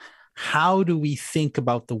rationally, how do we think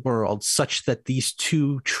about the world such that these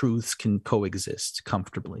two truths can coexist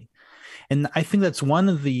comfortably? And I think that's one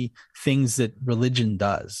of the things that religion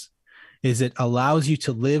does, is it allows you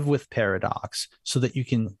to live with paradox so that you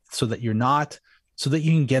can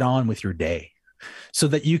get on with your day, so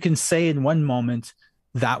that you can say in one moment,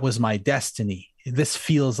 that was my destiny. This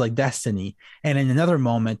feels like destiny. And in another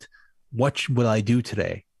moment, what will I do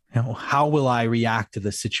today? How will I react to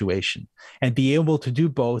the situation? And be able to do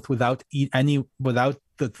both without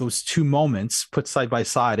those two moments put side by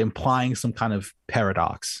side, implying some kind of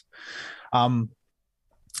paradox. And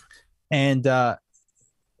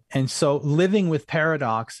so living with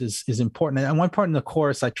paradox is important. And at one part in the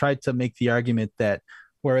course, I tried to make the argument that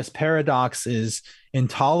whereas paradox is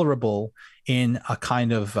intolerable in a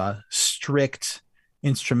kind of strict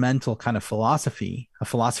instrumental kind of philosophy, a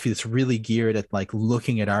philosophy that's really geared at like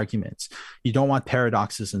looking at arguments, you don't want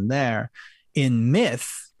paradoxes in there. In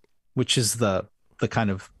myth, which is the kind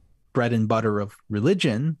of bread and butter of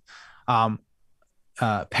religion,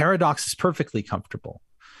 paradox is perfectly comfortable.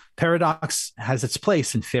 Paradox has its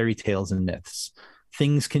place in fairy tales and myths.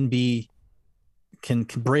 Things can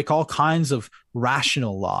break all kinds of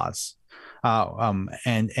rational laws,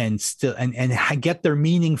 and still get their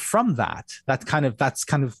meaning from that. That's kind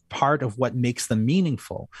of part of what makes them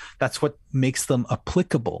meaningful. That's what makes them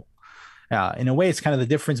applicable. In a way, it's kind of the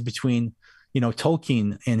difference between,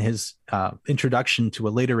 Tolkien in his introduction to a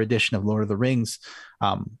later edition of Lord of the Rings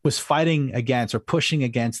was fighting against or pushing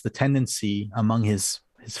against the tendency among his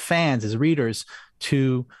fans, his readers,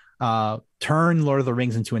 to turn Lord of the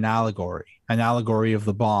Rings into an allegory of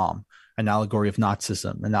the bomb, an allegory of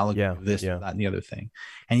Nazism, an allegory of this, that, and the other thing.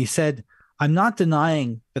 And he said, I'm not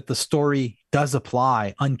denying that the story does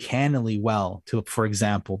apply uncannily well to, for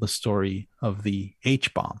example, the story of the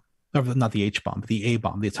H-bomb, or not the H-bomb, but the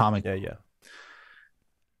A-bomb, the atomic bomb.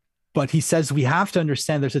 But he says we have to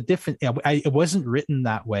understand there's a different, it wasn't written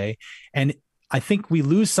that way. And I think we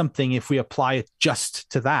lose something if we apply it just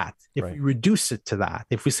to that. If we reduce it to that,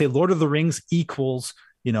 if we say Lord of the Rings equals,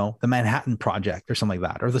 the Manhattan Project or something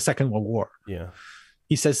like that, or the Second World War.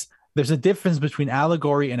 He says there's a difference between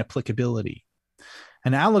allegory and applicability.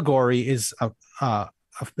 An allegory is an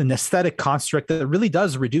aesthetic construct that really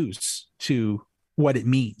does reduce to what it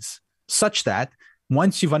means, such that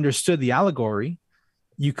once you've understood the allegory,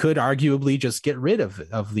 you could arguably just get rid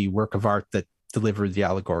of the work of art that delivered the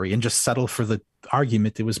allegory and just settle for the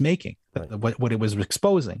argument it was making, what it was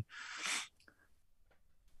exposing.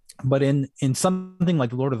 But in something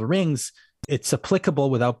like Lord of the Rings, it's applicable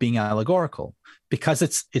without being allegorical because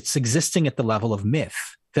it's existing at the level of myth.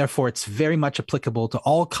 Therefore, it's very much applicable to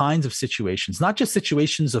all kinds of situations, not just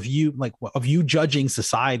situations of you, like of you judging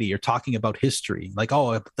society or talking about history, like,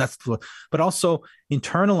 oh, but also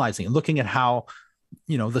internalizing, looking at how,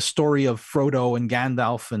 the story of Frodo and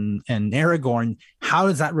Gandalf and Aragorn, how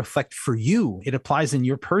does that reflect for you? It applies in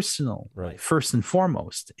your personal life, first and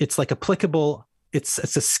foremost. It's like applicable. It's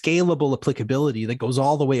a scalable applicability that goes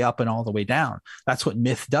all the way up and all the way down. That's what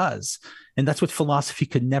myth does. And that's what philosophy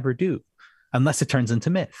could never do unless it turns into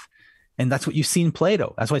myth. And that's what you see in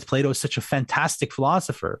Plato. That's why Plato is such a fantastic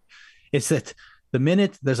philosopher. It's that the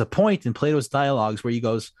minute there's a point in Plato's dialogues where he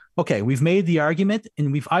goes, okay, we've made the argument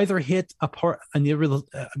and we've either hit a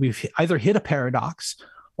paradox,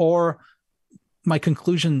 or my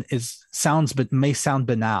conclusion may sound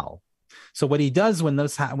banal. So what he does when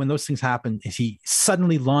those things happen is he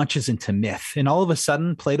suddenly launches into myth, and all of a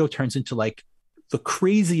sudden Plato turns into like the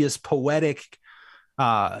craziest poetic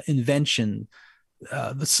invention,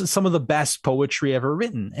 some of the best poetry ever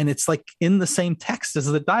written, and it's like in the same text as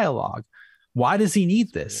the dialogue. Why does he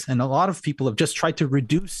need this? And a lot of people have just tried to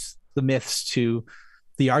reduce the myths to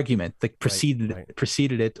the argument that preceded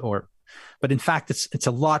it, but in fact, it's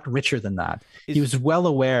a lot richer than that. He was well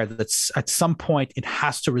aware that at some point it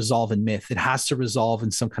has to resolve in myth. It has to resolve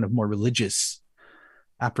in some kind of more religious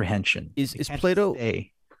apprehension. Is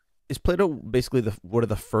Plato basically one of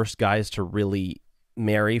the first guys to really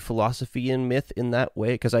marry philosophy and myth in that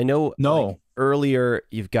way? Because I know earlier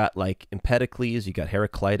you've got like Empedocles, you got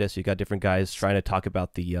Heraclitus, you got different guys trying to talk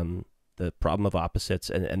about the problem of opposites,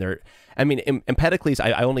 and they're, I mean, Empedocles,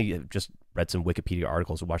 I only just read some Wikipedia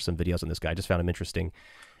articles and watched some videos on this guy. I just found him interesting.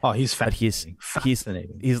 Oh, he's fascinating.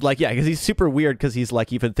 He's like, yeah, because he's super weird, because he's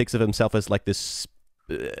like, even thinks of himself as like this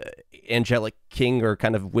angelic king or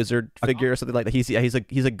kind of wizard figure or something like that. He's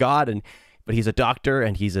a god, but he's a doctor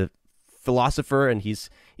and he's a philosopher and he's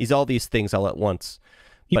all these things all at once.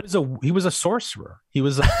 He was a sorcerer. He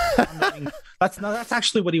was that's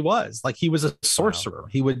actually what he was. Like, he was a sorcerer. Wow.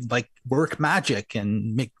 He would like work magic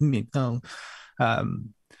and make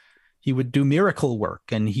he would do miracle work,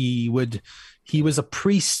 and he was a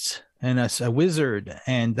priest and a wizard,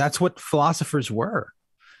 and that's what philosophers were.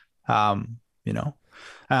 But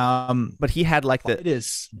he had like it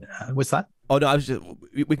is. What's that? Oh no,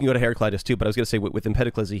 we can go to Heraclitus too, but I was going to say with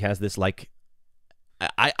Empedocles, he has this like.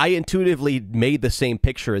 I intuitively made the same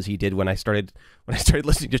picture as he did when I started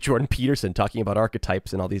listening to Jordan Peterson talking about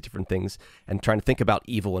archetypes and all these different things, and trying to think about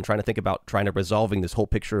evil and trying to resolving this whole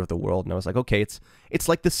picture of the world. And I was like, okay, it's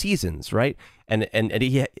like the seasons, right? And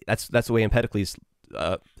that's the way Empedocles,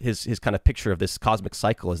 his kind of picture of this cosmic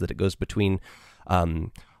cycle is that it goes between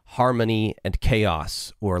harmony and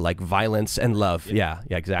chaos, or like violence and love. Yeah,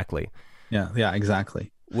 exactly. Yeah,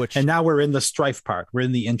 exactly. And now we're in the strife part. We're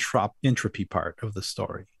in the entropy part of the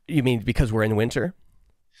story. You mean because we're in winter?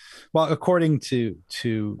 Well, according to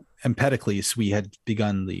Empedocles, we had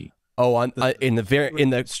begun the in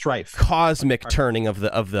the strife, cosmic turning of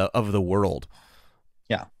the world.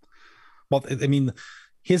 Yeah. Well, I mean,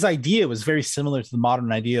 his idea was very similar to the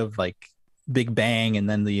modern idea of like Big Bang, and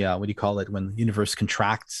then the what do you call it when the universe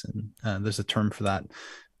contracts? And there's a term for that.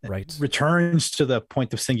 Right. Returns to the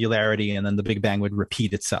point of singularity, and then the Big Bang would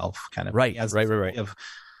repeat itself, kind of. Right. Of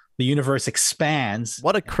the universe expands.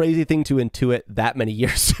 What a crazy thing to intuit that many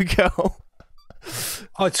years ago.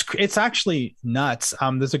 Oh, it's actually nuts.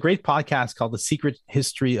 There's a great podcast called The Secret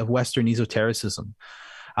History of Western Esotericism.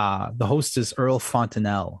 The host is Earl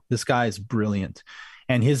Fontenelle. This guy is brilliant.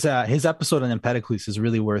 And his episode on Empedocles is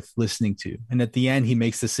really worth listening to. And at the end, he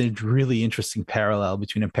makes this really interesting parallel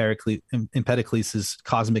between Empedocles'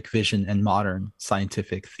 cosmic vision and modern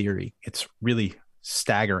scientific theory. It's really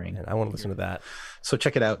staggering. And I want to listen to that. So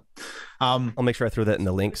check it out. I'll make sure I throw that in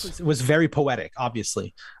the links. It was very poetic,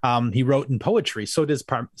 obviously. He wrote in poetry. So did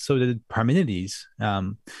Parmenides.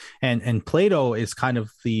 And Plato is kind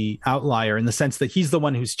of the outlier in the sense that he's the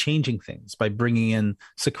one who's changing things by bringing in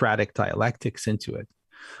Socratic dialectics into it.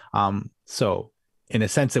 So in a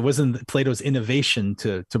sense, it wasn't Plato's innovation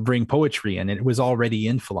to bring poetry in. It was already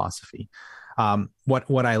in philosophy.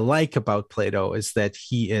 What I like about Plato is that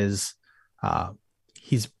he's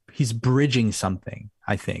bridging something.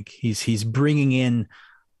 I think he's bringing in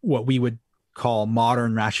what we would call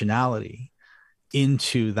modern rationality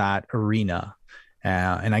into that arena.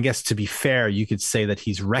 And I guess to be fair, you could say that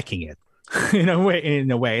he's wrecking it in a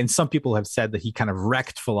way. And some people have said that he kind of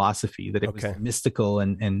wrecked philosophy, that it was mystical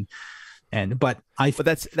but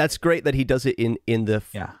that's great that he does it in the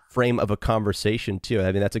frame of a conversation too.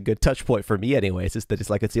 I mean, that's a good touch point for me anyway. It's just that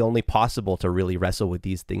it's the only possible to really wrestle with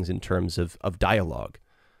these things in terms of dialogue.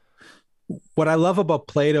 what I love about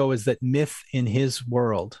Plato is that myth in his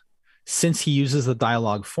world, since he uses the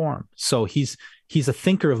dialogue form, so he's a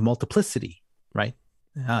thinker of multiplicity, right?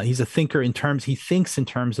 He's a thinker in terms, he thinks in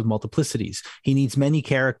terms of multiplicities. He needs many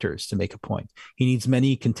characters to make a point. He needs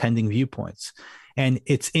many contending viewpoints. And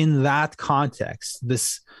it's in that context,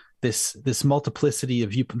 this multiplicity of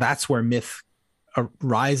viewpoints, that's where myth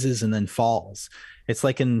rises and then falls. It's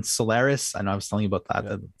like in Solaris. I know I was telling you about that.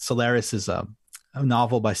 Yeah. Solaris is a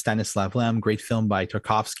novel by Stanislav Lem, great film by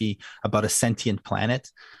Tarkovsky about a sentient planet.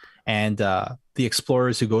 And the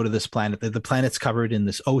explorers who go to this planet, the planet's covered in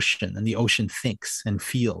this ocean, and the ocean thinks and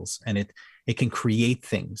feels, and it can create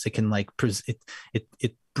things. It can like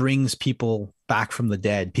it brings people back from the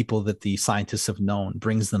dead, people that the scientists have known,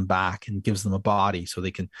 brings them back and gives them a body so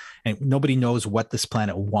they can. And nobody knows what this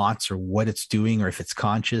planet wants or what it's doing or if it's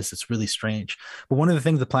conscious. It's really strange. But one of the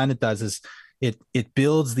things the planet does is it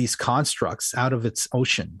builds these constructs out of its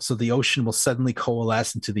ocean. So the ocean will suddenly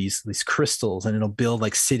coalesce into these crystals, and it'll build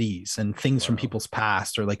like cities and things from people's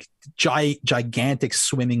past, or like gigantic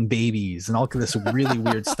swimming babies and all of this really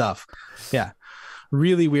weird stuff. Yeah,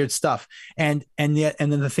 really weird stuff. And then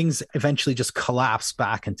the things eventually just collapse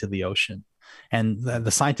back into the ocean. And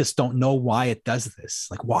the scientists don't know why it does this.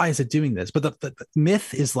 Like, why is it doing this? But the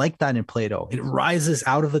myth is like that in Plato. It rises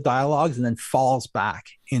out of the dialogues and then falls back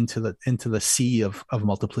into the sea of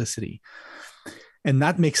multiplicity. And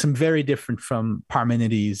that makes him very different from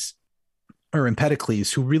Parmenides or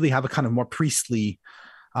Empedocles, who really have a kind of more priestly,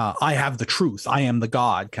 I have the truth, I am the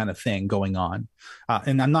God kind of thing going on.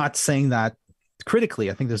 And I'm not saying that critically.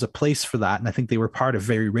 I think there's a place for that. And I think they were part of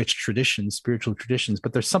very rich traditions, spiritual traditions,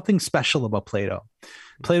 but there's something special about Plato.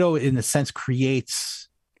 Plato, in a sense,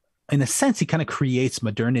 he kind of creates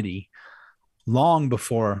modernity long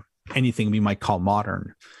before anything we might call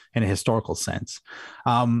modern in a historical sense.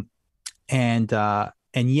 And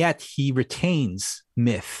yet he retains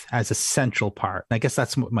myth as a central part. And I guess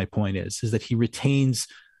that's what my point is that he retains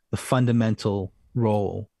the fundamental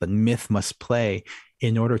role that myth must play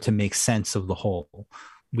in order to make sense of the whole.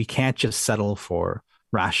 We can't just settle for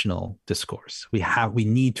rational discourse. We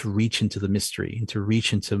need to reach into the mystery and to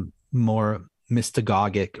reach into more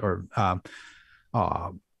mystagogic or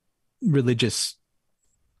religious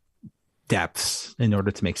depths in order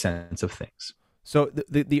to make sense of things. So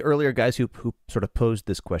the earlier guys who sort of posed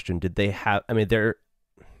this question, did they have,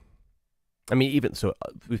 even so,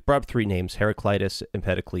 we've brought up three names: Heraclitus,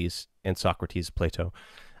 Empedocles, and Socrates, Plato.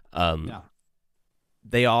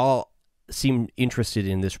 They all seem interested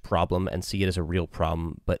in this problem and see it as a real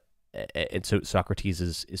problem, and so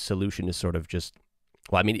Socrates' solution is sort of just,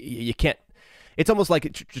 you can't, it's almost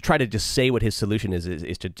like to try to just say what his solution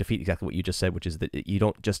is to defeat exactly what you just said, which is that you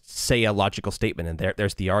don't just say a logical statement and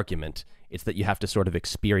there's the argument. It's that you have to sort of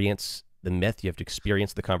experience the myth, you have to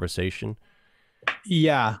experience the conversation.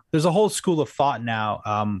 Yeah, there's a whole school of thought now,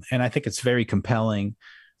 and I think it's very compelling,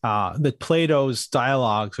 that Plato's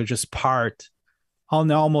dialogues are just part on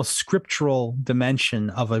the almost scriptural dimension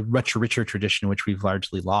of a much richer tradition, which we've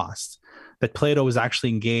largely lost. That Plato was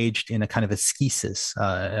actually engaged in a kind of ascesis,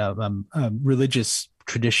 a religious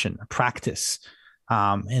tradition, a practice,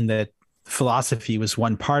 and that philosophy was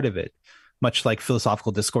one part of it, much like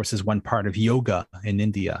philosophical discourse is one part of yoga in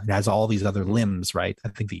India. It has all these other limbs, right? I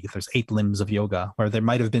think there's 8 limbs of yoga, or there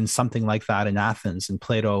might have been something like that in Athens. And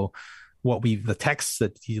Plato, the texts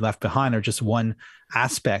that he left behind are just one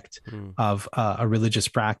aspect of a religious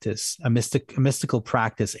practice, a mystical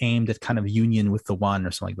practice aimed at kind of union with the one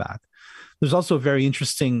or something like that. There's also a very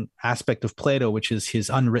interesting aspect of Plato, which is his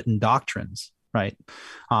unwritten doctrines, right?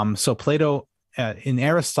 So Plato, in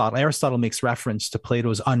Aristotle makes reference to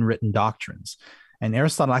Plato's unwritten doctrines. And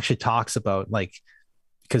Aristotle actually talks about,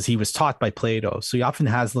 because he was taught by Plato. So he often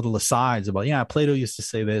has little asides about, Plato used to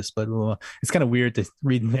say this, but it's kind of weird to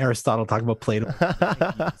read Aristotle talk about Plato.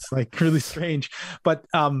 It's like really strange. But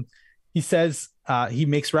he says, he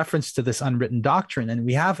makes reference to this unwritten doctrine. And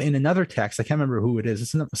we have in another text, I can't remember who it is,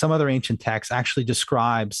 it's some other ancient text actually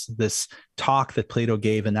describes this talk that Plato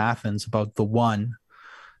gave in Athens about the one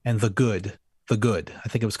and the good. I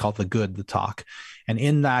think it was called the talk. And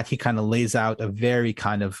in that, he kind of lays out a very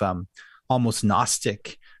kind of almost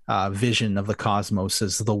Gnostic vision of the cosmos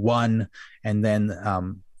as the one, and then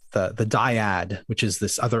the dyad, which is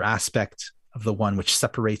this other aspect of the one which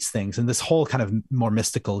separates things, and this whole kind of more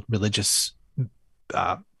mystical religious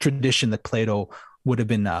tradition that Plato would have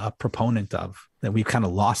been a proponent of, that we've kind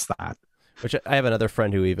of lost that. Which I have another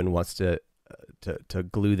friend who even wants to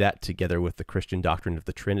glue that together with the Christian doctrine of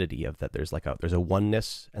the Trinity, of that there's a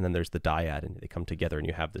oneness and then there's the dyad, and they come together and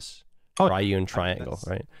you have this triune triangle,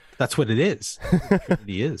 right? That's what it is.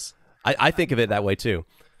 Trinity is. I think of it that way too.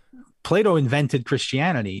 Plato invented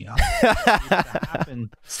Christianity.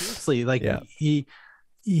 Happen. Seriously, like Yeah.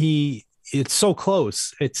 he it's so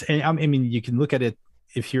close. I mean, you can look at it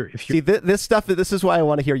if you're See, this stuff, this is why I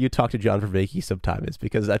want to hear you talk to John Vervaeke sometime, is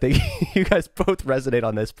because I think you guys both resonate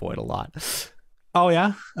on this point a lot. Oh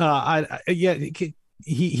yeah, yeah.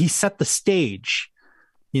 He set the stage,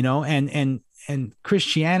 you know, and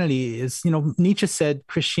Christianity is, you know, Nietzsche said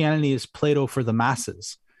Christianity is Plato for the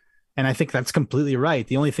masses. And I think that's completely right.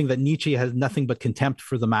 The only thing that Nietzsche has nothing but contempt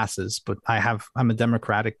for the masses, but I'm a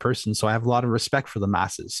democratic person, so I have a lot of respect for the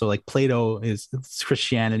masses. So like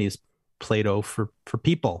Christianity is Plato for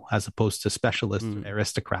people as opposed to specialists,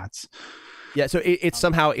 aristocrats. Yeah. So it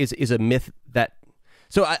somehow is a myth that,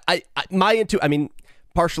 so I mean,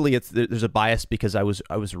 partially there's a bias because I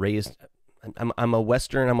was raised, I'm a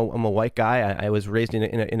Western, I'm a white guy. I was raised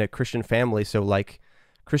in a Christian family. So like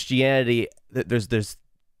Christianity, there's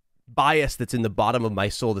bias that's in the bottom of my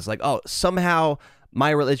soul that's like, oh, somehow my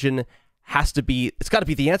religion it's got to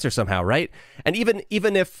be the answer somehow, right? And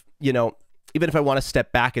even if, you know, even if I want to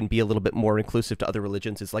step back and be a little bit more inclusive to other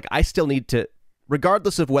religions, it's like I still need to,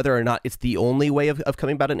 regardless of whether or not it's the only way of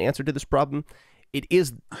coming about an answer to this problem,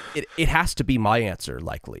 it has to be my answer.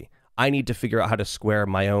 Likely I need to figure out how to square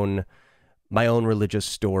my own religious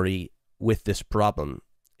story with this problem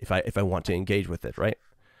if I want to engage with it, right?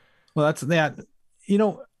 Well, that's that. You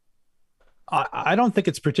know, I don't think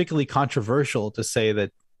it's particularly controversial to say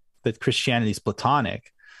that Christianity is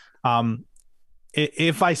Platonic.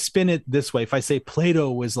 If I spin it this way, if I say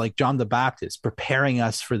Plato was like John the Baptist preparing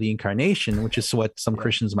us for the incarnation, which is what some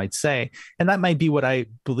Christians might say, and that might be what I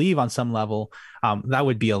believe on some level, that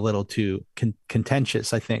would be a little too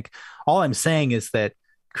contentious, I think. All I'm saying is that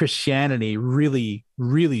Christianity really,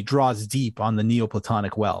 really draws deep on the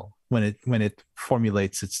Neoplatonic well when it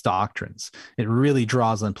formulates its doctrines. It really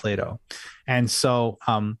draws on Plato. And so,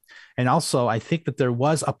 and also I think that there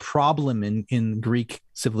was a problem in Greek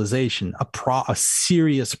civilization, a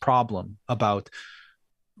serious problem about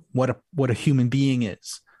what a human being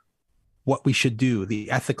is, what we should do, the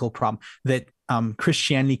ethical problem that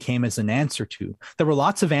Christianity came as an answer to. There were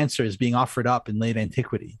lots of answers being offered up in late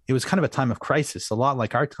antiquity. It was kind of a time of crisis, a lot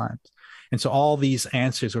like our times. And so all these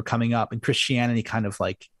answers were coming up, and Christianity kind of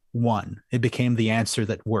like won. It became the answer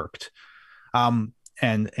that worked.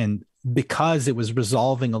 And because it was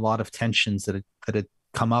resolving a lot of tensions that had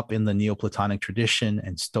come up in the Neoplatonic tradition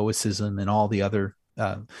and Stoicism and all the other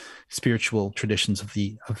spiritual traditions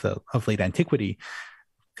of late antiquity,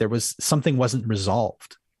 there was something wasn't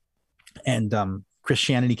resolved, and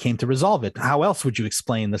Christianity came to resolve it. How else would you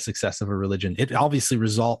explain the success of a religion? It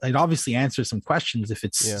obviously answers some questions if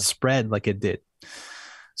it's spread like it did.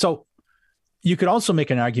 So you could also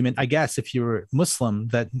make an argument, I guess, if you're Muslim,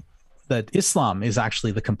 that Islam is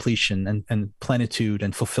actually the completion and plenitude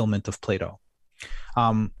and fulfillment of Plato.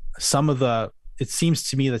 It seems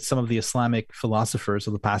to me that some of the Islamic philosophers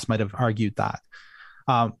of the past might have argued that.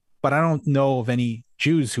 But I don't know of any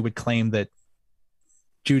Jews who would claim that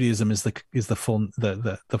Judaism is the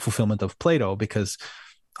fulfillment of Plato, because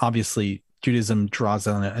obviously Judaism draws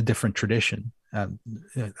on a different tradition. And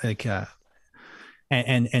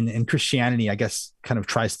Christianity, I guess, kind of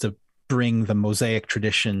tries to bring the Mosaic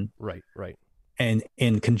tradition, right, and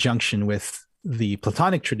in conjunction with the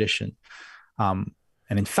Platonic tradition. And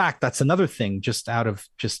in fact, that's another thing. Just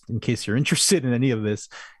in case you're interested in any of this,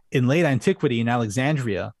 in late antiquity in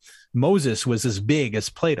Alexandria, Moses was as big as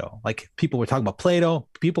Plato. Like, people were talking about Plato,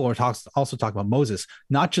 people were also talking about Moses.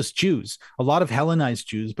 Not just Jews, a lot of Hellenized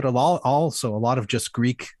Jews, but also a lot of just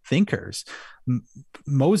Greek thinkers.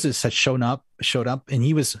 Moses had showed up, and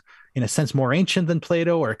he was, in a sense, more ancient than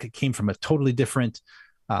Plato, or came from a totally different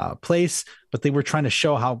place. But they were trying to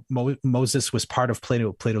show how Moses was part of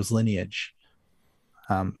Plato's lineage,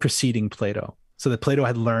 preceding Plato, so that Plato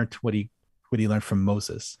had learned what he learned from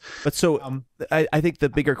Moses. But so I think the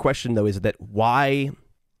bigger question, though, is that why.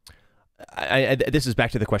 This is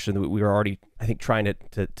back to the question that we were already, I think, trying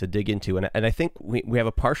to dig into, and I think we have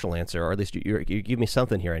a partial answer, or at least you give me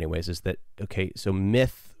something here, anyways. Is that okay? So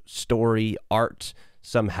myth, story, art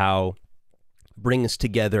somehow brings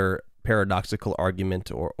together paradoxical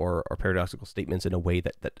argument or paradoxical statements in a way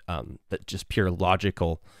that just pure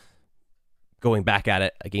logical going back at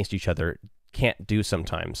it against each other can't do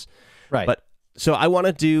sometimes. Right. But so I want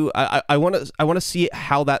to do I want to see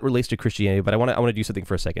how that relates to Christianity, but I want to do something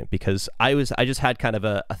for a second, because I just had kind of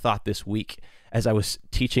a thought this week as I was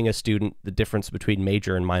teaching a student the difference between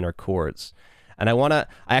major and minor chords. And I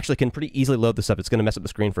actually can pretty easily load this up. It's going to mess up the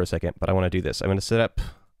screen for a second, but I want to do this. I'm going to set up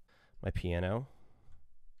my piano.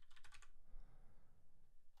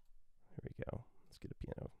 Here we go. Let's get a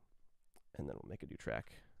piano, and then we'll make a new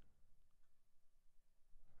track.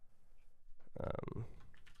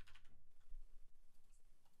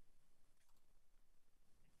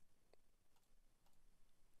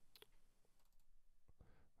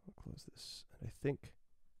 pause this. I think.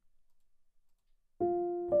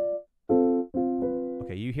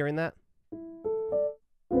 Okay, you hearing that?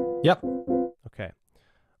 Yep. Okay.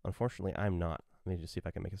 Unfortunately, I'm not. Let me just see if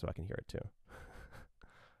I can make it so I can hear it too.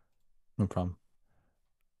 No problem.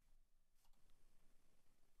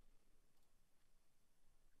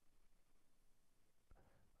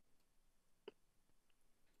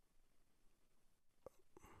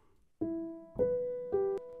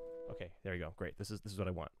 Okay, there you go. Great. This is what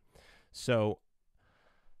I want. So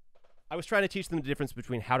I was trying to teach them the difference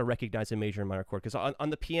between how to recognize a major and minor chord, because on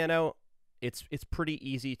the piano, it's pretty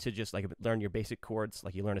easy to just like learn your basic chords.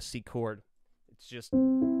 Like you learn a C chord. It's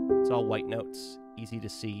all white notes, easy to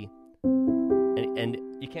see, and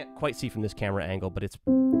you can't quite see from this camera angle, but it's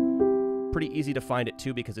pretty easy to find it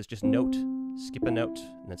too, because it's just note, skip a note,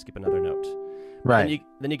 and then skip another note. Right.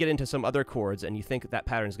 Then you get into some other chords, and you think that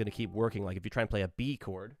pattern is going to keep working. Like if you try and play a B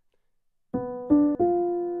chord,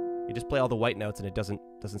 you just play all the white notes, and it doesn't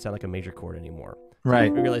sound like a major chord anymore. Right.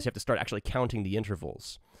 So you realize you have to start actually counting the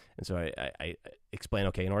intervals. And so I explain,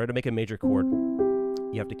 okay, in order to make a major chord,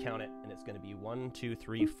 you have to count it, and it's going to be 1, 2,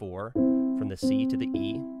 3, 4 from the C to the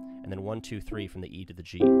E, and then 1, 2, 3 from the E to the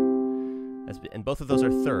G. And both of those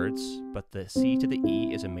are thirds, but the C to the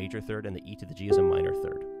E is a major third, and the E to the G is a minor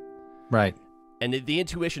third. Right. And the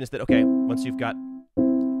intuition is that, okay, once you've got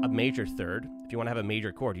a major third, if you want to have a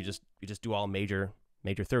major chord, you just do all major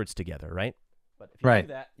thirds together, right? But if you do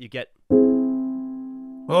that, you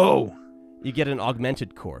get an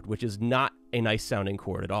augmented chord, which is not a nice sounding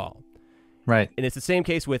chord at all. Right. And it's the same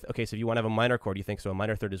case with, okay, so if you want to have a minor chord, you think, so a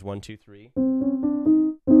minor third is 1, 2, 3,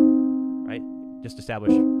 right? Just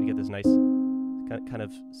establish, you get this nice, kind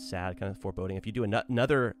of sad, kind of foreboding. If you do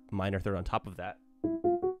another minor third on top of that,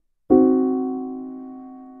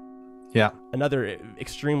 yeah, another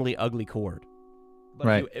extremely ugly chord. But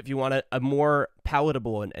right. if you want a more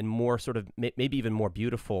palatable and more sort of, maybe even more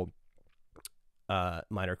beautiful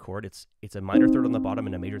minor chord, it's a minor third on the bottom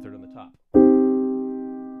and a major third on the top.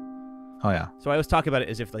 Oh yeah. So I always talk about it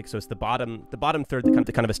as if, like, so it's the bottom third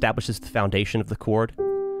that kind of establishes the foundation of the chord,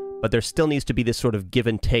 but there still needs to be this sort of give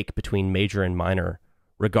and take between major and minor,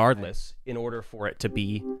 regardless, in order for it to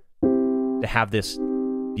have this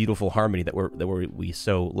beautiful harmony that we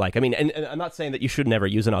so like. I mean, and I'm not saying that you should never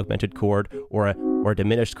use an augmented chord or a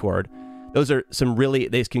diminished chord. Those are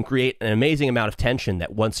they can create an amazing amount of tension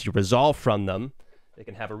that once you resolve from them, they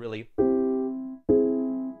can have a really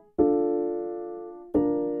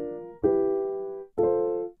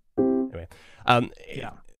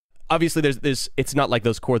obviously there's it's not like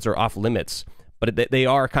those chords are off limits, but they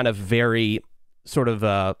are kind of very sort of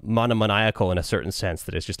monomaniacal in a certain sense,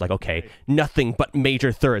 that it's just like, okay, nothing but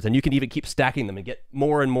major thirds, and you can even keep stacking them and get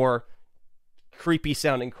more and more creepy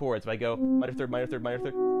sounding chords. If I go minor third, minor third, minor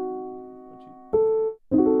third,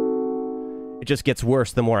 it just gets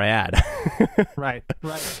worse the more I add. Right.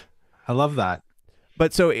 I love that.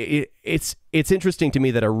 But so it's interesting to me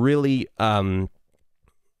that a really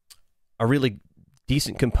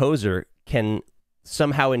decent composer can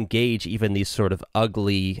somehow engage even these sort of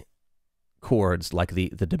ugly chords, like the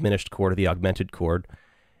diminished chord or the augmented chord,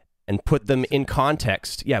 and put them in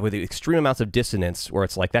context, with extreme amounts of dissonance, where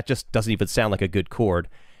it's like, that just doesn't even sound like a good chord,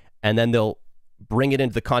 and then they'll bring it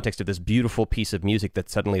into the context of this beautiful piece of music that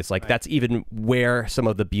suddenly it's like, that's even where some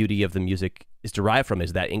of the beauty of the music is derived from,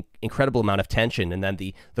 is that incredible amount of tension, and then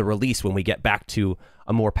the release when we get back to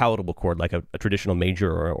a more palatable chord, like a traditional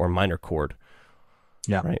major or minor chord.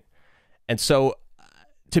 Yeah. Right. And so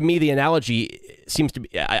to me, the analogy seems to be,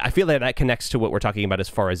 I feel that connects to what we're talking about as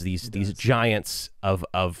far as these giants of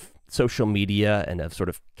social media and of sort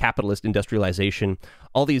of capitalist industrialization,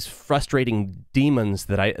 all these frustrating demons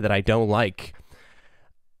that I don't like.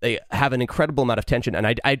 They have an incredible amount of tension,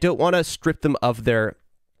 and I don't want to strip them of their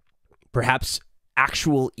perhaps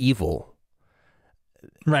actual evil.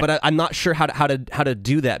 Right. But I'm not sure how to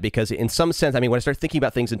do that, because in some sense, I mean, when I start thinking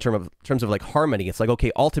about things in terms of like harmony, it's like,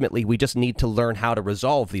 okay, ultimately we just need to learn how to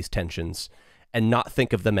resolve these tensions and not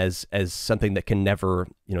think of them as something that can never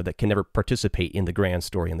participate in the grand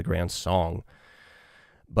story and the grand song.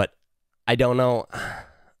 But I don't know.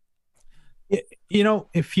 You know,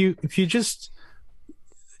 if you just,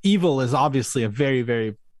 evil is obviously a very,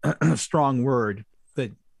 very strong word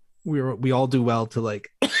that we all do well to, like,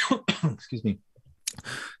 excuse me,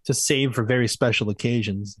 to save for very special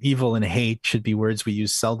occasions. Evil and hate should be words we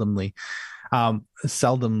use seldomly.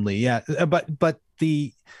 Yeah. But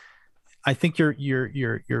I think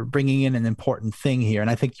you're bringing in an important thing here, and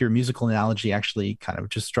I think your musical analogy actually kind of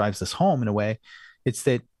just drives this home in a way. It's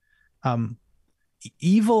that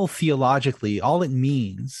evil theologically, all it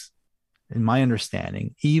means, in my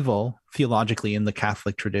understanding, evil theologically in the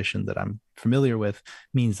Catholic tradition that I'm familiar with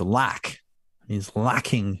means lack, means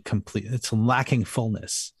lacking complete. It's lacking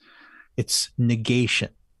fullness. It's negation.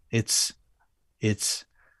 It's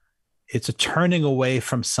a turning away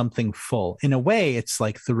from something full. In a way, it's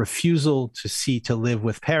like the refusal to live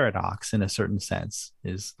with paradox in a certain sense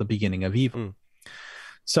is the beginning of evil. Mm.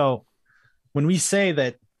 So when we say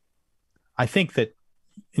that, I think that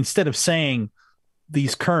instead of saying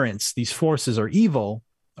these currents, these forces are evil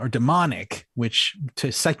or demonic, which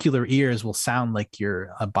to secular ears will sound like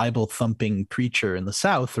you're a Bible thumping preacher in the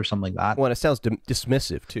South or something like that. Well, it sounds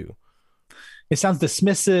dismissive too. It sounds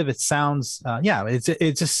dismissive. It sounds,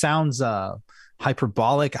 it just sounds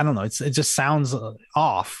hyperbolic. I don't know. It just sounds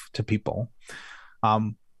off to people.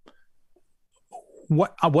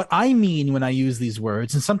 What I mean when I use these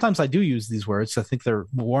words, and sometimes I do use these words, I think they're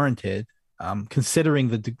warranted,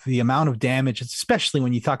 considering the amount of damage, especially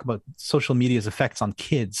when you talk about social media's effects on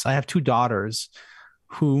kids. I have 2 daughters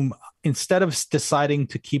whom, instead of deciding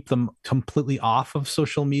to keep them completely off of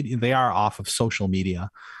social media, they are off of social media.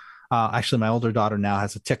 Actually, my older daughter now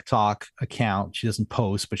has a TikTok account. She doesn't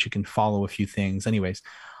post, but she can follow a few things. Anyways,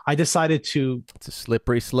 I decided to... It's a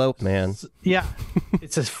slippery slope, man. Yeah,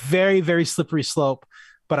 it's a very, very slippery slope.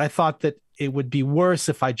 But I thought that it would be worse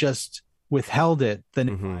if I just withheld it than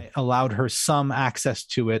if I allowed her some access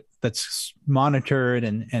to it that's monitored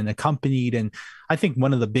and accompanied. And I think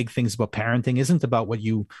one of the big things about parenting isn't about what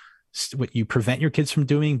you prevent your kids from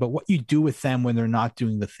doing, but what you do with them when they're not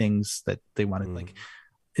doing the things that they want to like.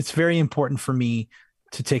 It's very important for me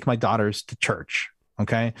to take my daughters to church.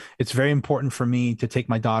 Okay. It's very important for me to take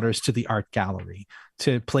my daughters to the art gallery,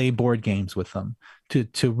 to play board games with them,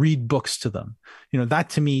 to read books to them. That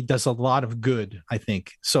to me does a lot of good, I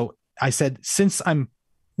think. So I said, since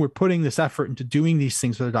we're putting this effort into doing these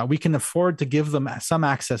things with our daughter, we can afford to give them some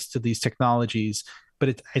access to these technologies,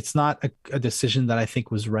 but it's not a decision that I think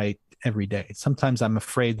was right every day. Sometimes I'm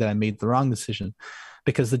afraid that I made the wrong decision,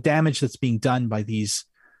 because the damage that's being done by these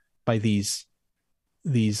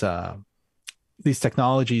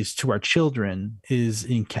technologies to our children is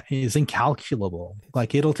incalculable.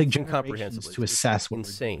 Like, it'll take generations to assess what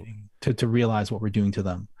we're doing, to realize what we're doing to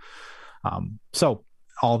them. So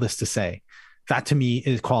all this to say, that to me,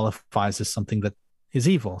 it qualifies as something that is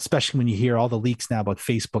evil, especially when you hear all the leaks now about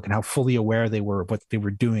Facebook and how fully aware they were of what they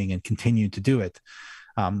were doing and continued to do it.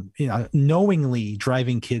 Knowingly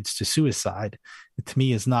driving kids to suicide, to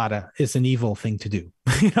me, is an evil thing to do.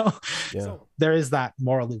 Yeah. So there is that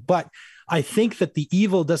morally, but I think that the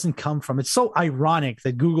evil doesn't come from. It's so ironic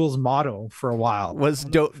that Google's motto for a while was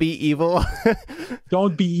 "Don't be evil."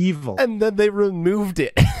 Don't be evil, and then they removed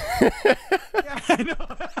it. Yeah, I know.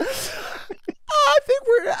 I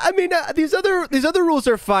think these other rules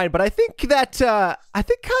are fine, but I think that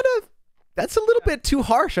that's a little bit too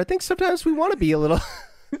harsh. I think sometimes we want to be a little.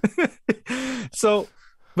 So,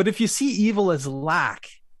 but if you see evil as lack,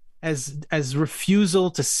 as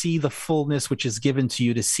refusal to see the fullness which is given to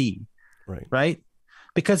you to see, right?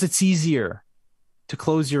 Because it's easier to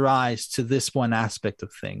close your eyes to this one aspect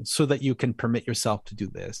of things so that you can permit yourself to do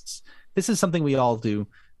this. This is something we all do.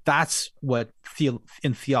 That's what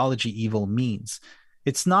in theology evil means.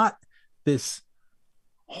 It's not this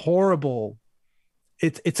horrible.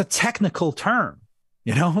 It's a technical term,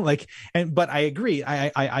 but I agree.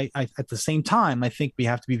 I at the same time, I think we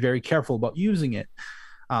have to be very careful about using it.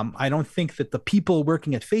 I don't think that the people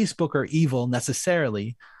working at Facebook are evil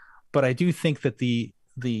necessarily, but I do think that the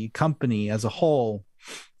company as a whole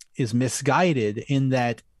is misguided in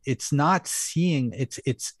that it's not seeing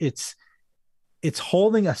it's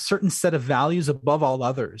holding a certain set of values above all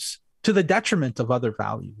others to the detriment of other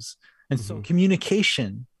values. And so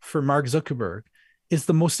communication for Mark Zuckerberg is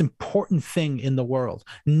the most important thing in the world.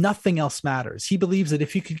 Nothing else matters. He believes that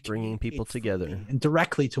if you could bringing people together and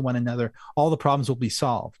directly to one another, all the problems would be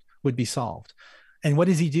solved. And what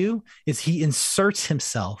does he do? Is he inserts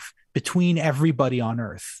himself between everybody on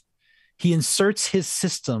earth. He inserts his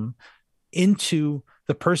system into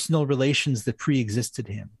the personal relations that pre-existed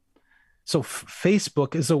him. So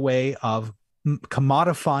Facebook is a way of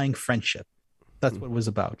commodifying friendship. That's what it was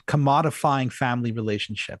about. Commodifying family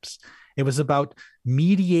relationships. It was about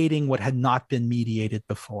mediating what had not been mediated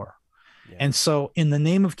before. Yeah. And so in the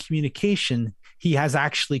name of communication, he has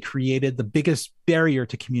actually created the biggest barrier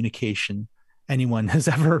to communication anyone has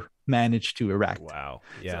ever managed to erect. Wow.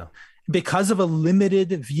 Yeah. So, because of a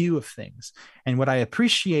limited view of things. And what I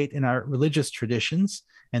appreciate in our religious traditions,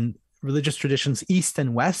 and religious traditions East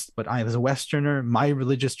and West, but I, as a Westerner, my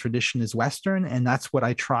religious tradition is Western. And that's what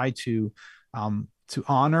I try to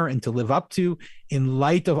honor and to live up to, in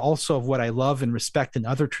light of also of what I love and respect in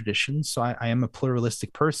other traditions. So I am a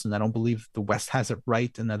pluralistic person. I don't believe the West has it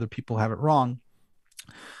right and other people have it wrong.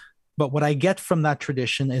 But what I get from that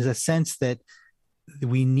tradition is a sense that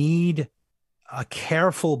we need a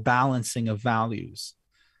careful balancing of values.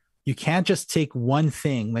 You can't just take one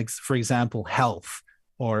thing, like, for example, health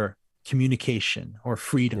or communication or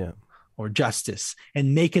freedom or justice,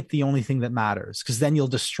 and make it the only thing that matters, because then you'll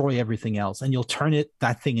destroy everything else and you'll turn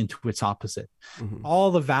that thing into its opposite.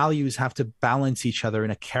 All the values have to balance each other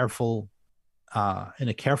in a careful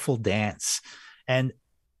dance. And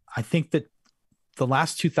I think that the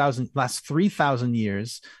last 3,000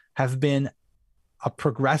 years have been a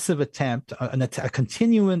progressive attempt, a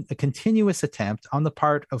continuous attempt on the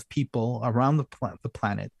part of people around the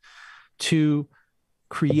planet to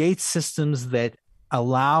create systems that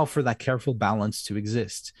allow for that careful balance to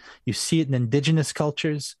exist. You see it in indigenous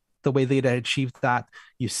cultures, the way they had achieved that.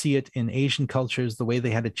 You see it in Asian cultures, the way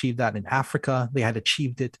they had achieved that. In Africa, they had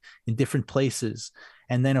achieved it in different places.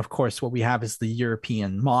 And then, of course, what we have is the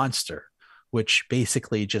European monster, which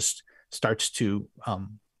basically just starts to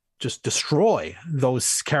just destroy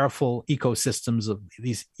those careful ecosystems of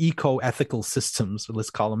these eco-ethical systems,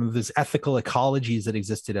 let's call them, these ethical ecologies that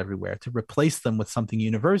existed everywhere, to replace them with something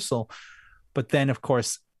universal. But then, of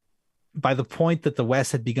course, by the point that the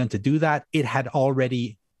West had begun to do that, it had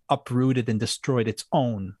already uprooted and destroyed its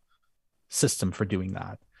own system for doing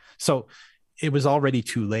that. So it was already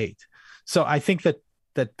too late. So I think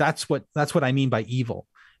that's what I mean by evil.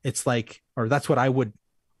 It's like, or that's what I would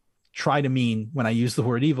try to mean when I use the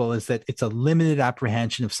word evil, is that it's a limited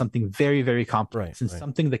apprehension of something very, very complex,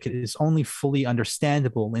 something that is only fully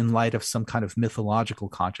understandable in light of some kind of mythological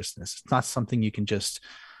consciousness. It's not something you can just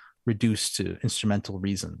reduce to instrumental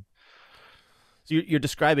reason. So you're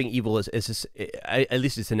describing evil as this, at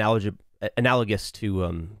least it's analogous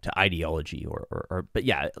to ideology or but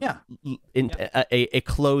a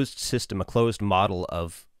closed system, a closed model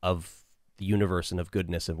of the universe and of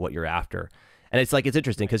goodness and what you're after. And it's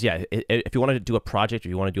interesting because, if you want to do a project or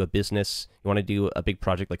you want to do a business, you want to do a big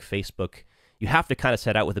project like Facebook, you have to kind of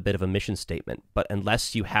set out with a bit of a mission statement. But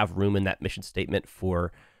unless you have room in that mission statement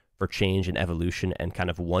for change and evolution and kind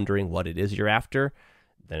of wondering what it is you're after,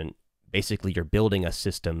 then basically you're building a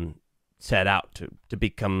system set out to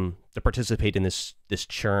participate in this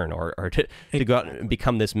churn or to go out and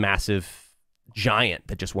become this massive giant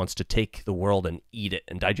that just wants to take the world and eat it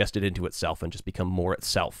and digest it into itself and just become more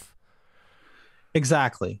itself.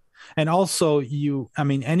 Exactly. And also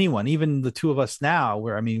anyone, even the two of us now,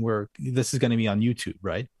 this is going to be on YouTube,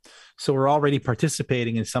 right? So we're already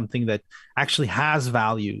participating in something that actually has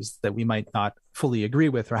values that we might not fully agree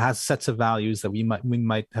with, or has sets of values that we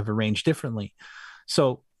might have arranged differently.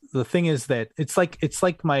 So the thing is that it's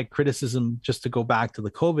like my criticism, just to go back to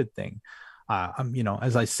the COVID thing.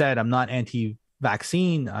 As I said, I'm not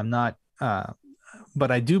anti-vaccine. I'm not,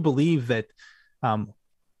 but I do believe that,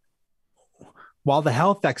 while the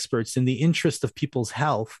health experts, in the interest of people's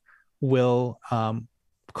health, will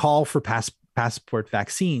call for passport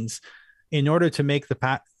vaccines in order to make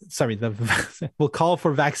will call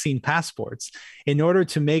for vaccine passports in order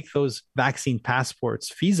to make those vaccine passports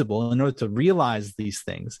feasible. In order to realize these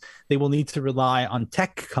things, they will need to rely on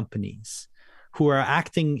tech companies who are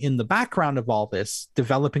acting in the background of all this,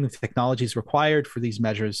 developing the technologies required for these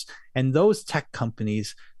measures. And those tech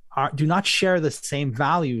companies do not share the same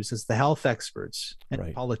values as the health experts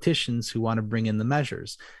and politicians who want to bring in the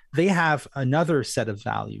measures. They have another set of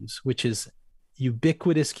values, which is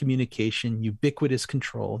ubiquitous communication, ubiquitous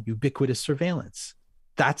control, ubiquitous surveillance.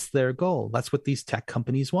 That's their goal. That's what these tech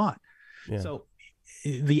companies want. Yeah. So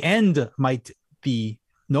the end might be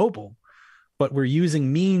noble, but we're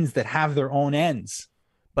using means that have their own ends.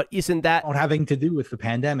 But isn't that having to do with the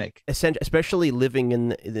pandemic? Especially living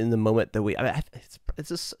in the moment that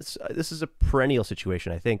this is a perennial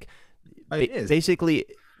situation. I think it is. Basically,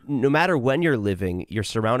 no matter when you're living, you're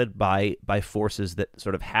surrounded by forces that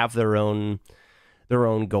sort of have their own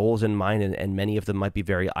goals in mind, and many of them might be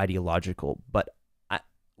very ideological. But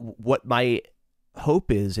what my hope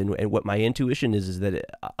is, and what my intuition is that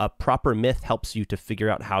a proper myth helps you to figure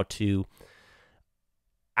out how to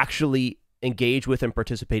actually engage with and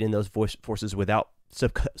participate in those forces without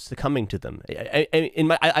succumbing to them.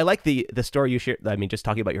 I like the story you shared. I mean, just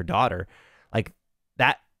talking about your daughter, like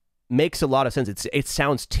that makes a lot of sense. It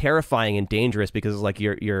sounds terrifying and dangerous because like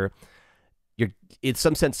you're in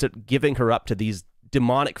some sense giving her up to these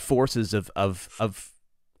demonic forces of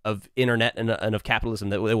internet and of capitalism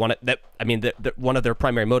that they want to, that one of their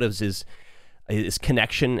primary motives is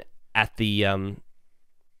connection at the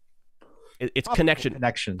It's connection,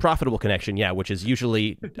 profitable connection, yeah, which is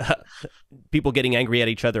usually people getting angry at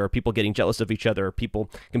each other, or people getting jealous of each other, or people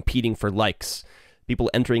competing for likes, people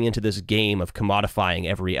entering into this game of commodifying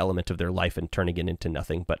every element of their life and turning it into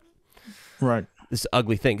nothing but this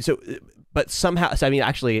ugly thing. So, but somehow, I mean,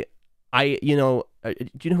 actually, do you know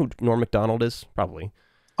who Norm Macdonald is? Probably.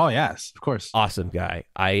 Oh yes, of course. Awesome guy.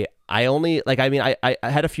 I only like, I mean, I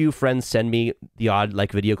had a few friends send me the odd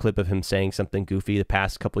like video clip of him saying something goofy the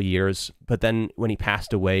past couple of years, but then when he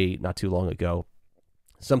passed away not too long ago,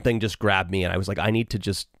 something just grabbed me and I was like, I need to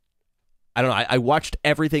just, I don't know. I watched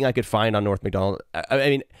everything I could find on Norm Macdonald. I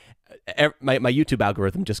mean, my YouTube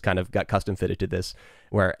algorithm just kind of got custom fitted to this,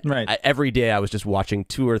 where every day I was just watching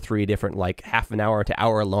 2 or 3 different like half an hour to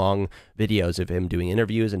hour long videos of him doing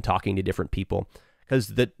interviews and talking to different people. Because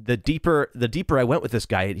the deeper I went with this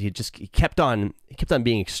guy, he kept on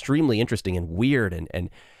being extremely interesting and weird, and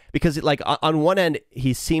because like on one end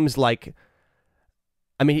he seems like,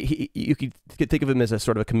 I mean, you could think of him as a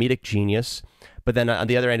sort of a comedic genius, but then on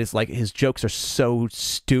the other end, it's like his jokes are so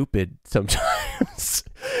stupid sometimes.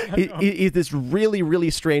 He's this really, really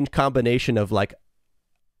strange combination of like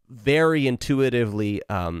very intuitively,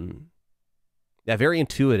 very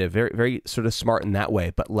intuitive, very, very sort of smart in that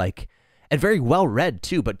way, but like, and very well read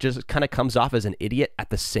too, but just kind of comes off as an idiot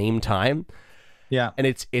at the same time. Yeah. And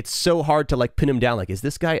it's so hard to like pin him down. Like, is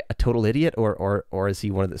this guy a total idiot, or is he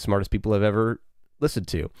one of the smartest people I've ever listened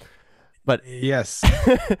to? But yes.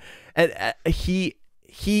 and he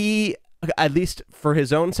at least for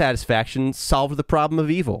his own satisfaction solved the problem of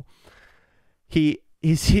evil. I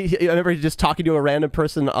remember just talking to a random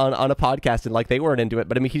person on a podcast, and like they weren't into it,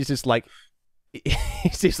 but I mean, he's just like, he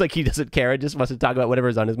seems like he doesn't care and just wants to talk about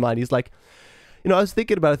whatever's on his mind. He's like, I was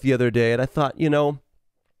thinking about it the other day, and I thought,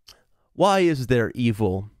 why is there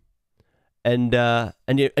evil? And you want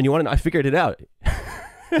to know, I figured it out.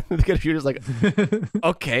 The computer's like,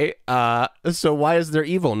 okay, so why is there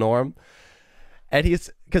evil, Norm? And he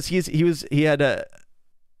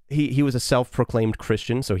was a self-proclaimed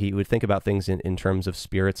Christian, so he would think about things in terms of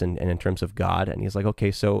spirits and in terms of God. And he's like,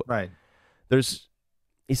 okay, so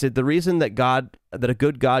he said the reason that a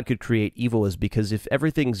good God could create evil is because if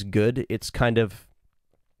everything's good, it's kind of,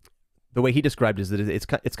 the way he described it is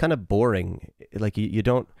that it's kind of boring. Like you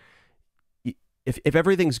don't, if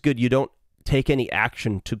everything's good, you don't take any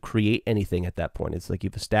action to create anything at that point. It's like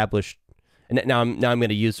you've established, and now I'm going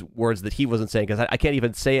to use words that he wasn't saying, because I can't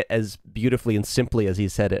even say it as beautifully and simply as he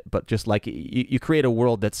said it, but just like you create a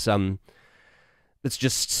world that's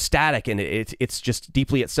just static, and it's just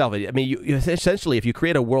deeply itself. I mean, you essentially, if you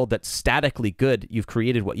create a world that's statically good, you've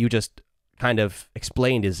created what you just kind of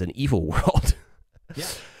explained is an evil world.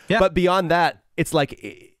 Yeah. But beyond that, it's like,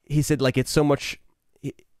 he said, like, it's so much,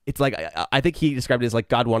 it's like, I think he described it as like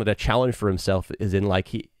God wanted a challenge for himself, as in like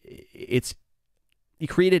he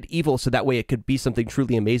created evil so that way it could be something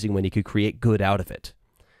truly amazing when he could create good out of it.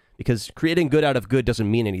 Because creating good out of good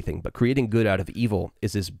doesn't mean anything, but creating good out of evil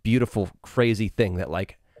is this beautiful, crazy thing that,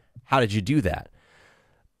 like, how did you do that?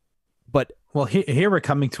 But well, here we're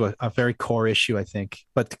coming to a very core issue, I think.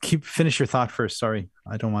 But finish your thought first. Sorry,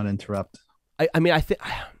 I don't want to interrupt. I mean, I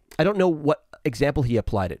don't know what example he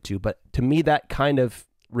applied it to, but to me that kind of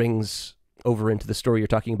rings over into the story you're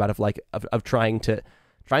talking about of trying to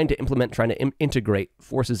implement, trying to integrate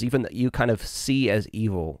forces even that you kind of see as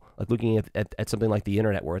evil, like looking at something like the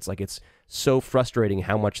internet, where it's like, it's so frustrating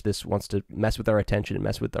how much this wants to mess with our attention and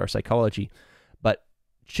mess with our psychology, but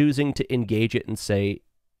choosing to engage it and say,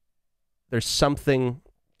 there's something,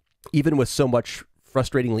 even with so much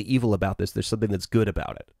frustratingly evil about this, there's something that's good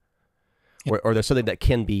about it, or there's something that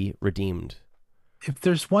can be redeemed. If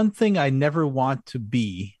there's one thing I never want to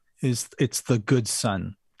be, it's the good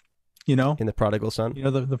son. In the prodigal son,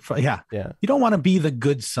 yeah. You don't want to be the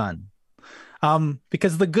good son,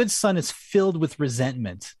 because the good son is filled with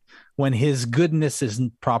resentment when his goodness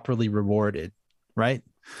isn't properly rewarded, right?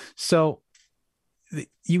 So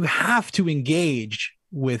you have to engage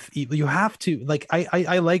with evil. You have to, like,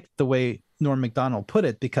 I like the way Norm Macdonald put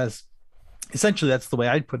it, because essentially that's the way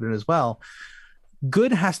I'd put it as well.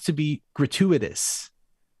 Good has to be gratuitous.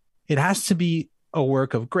 It has to be a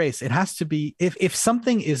work of grace. It has to be, if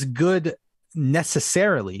something is good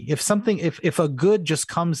necessarily, if a good just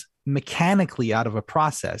comes mechanically out of a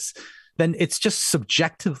process, then it's just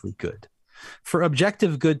subjectively good. For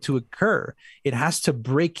objective good to occur, it has to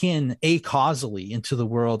break in acausally into the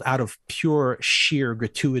world out of pure, sheer,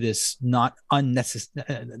 gratuitous,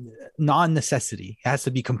 non-necessity. It has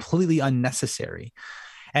to be completely unnecessary.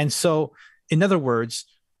 And so, in other words,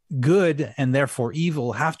 good and therefore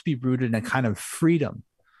evil have to be rooted in a kind of freedom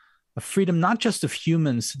a freedom not just of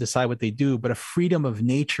humans to decide what they do, but a freedom of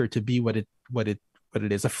nature to be what it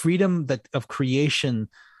is, a freedom that of creation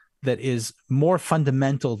that is more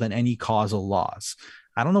fundamental than any causal laws.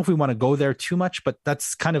 I don't know if we want to go there too much, but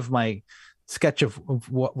that's kind of my sketch of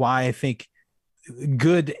why I think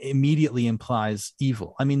good immediately implies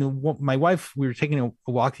evil. I mean, my wife, we were taking a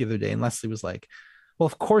walk the other day, and Leslie was like, well,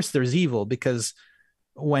 of course there's evil, because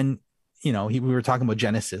when, you know, we were talking about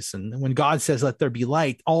Genesis, and when God says, let there be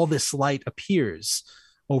light, all this light appears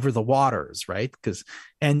over the waters, right? Because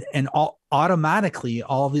and automatically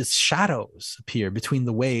all these shadows appear between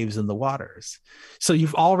the waves and the waters. So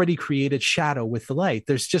you've already created shadow with the light.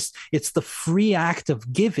 It's the free act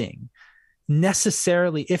of giving.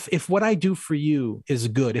 Necessarily, if what I do for you is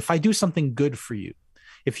good, if I do something good for you,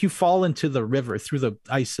 if you fall into the river, through the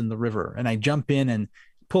ice in the river, and I jump in and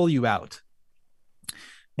pull you out,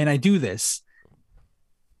 and I do this,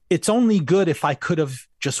 it's only good if I could have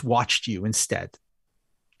just watched you instead.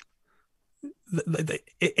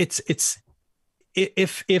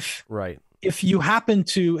 If right. If you happen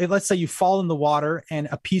to, let's say you fall in the water and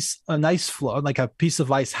an ice floe, like a piece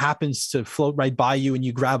of ice, happens to float right by you and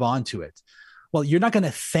you grab onto it. Well, you're not going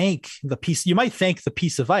to thank the piece. You might thank the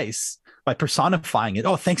piece of ice by personifying it.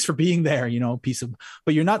 Oh, thanks for being there, you know,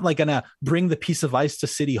 but you're not like going to bring the piece of ice to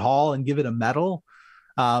City Hall and give it a medal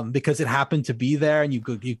because it happened to be there. And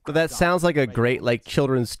but that sounds like a great, like,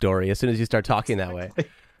 children's story as soon as you start talking that way.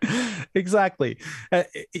 Exactly.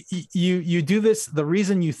 You do this. The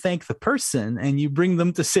reason you thank the person and you bring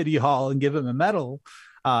them to City Hall and give them a medal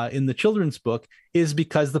in the children's book is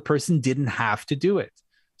because the person didn't have to do it.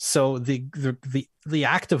 So the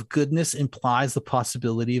act of goodness implies the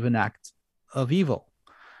possibility of an act of evil.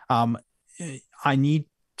 I need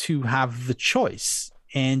to have the choice.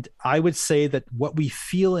 And I would say that what we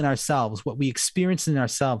feel in ourselves, what we experience in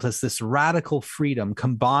ourselves, is this radical freedom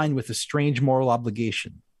combined with a strange moral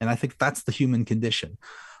obligation. And I think that's the human condition.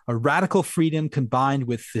 A radical freedom combined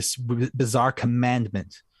with this bizarre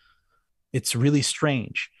commandment. It's really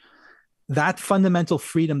strange. That fundamental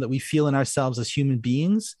freedom that we feel in ourselves as human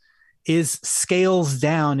beings scales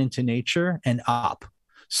down into nature and up.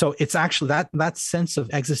 So it's actually that sense of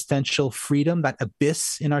existential freedom, that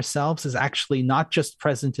abyss in ourselves, is actually not just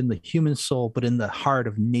present in the human soul, but in the heart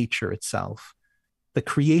of nature itself. The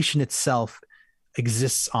creation itself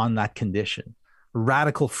exists on that condition.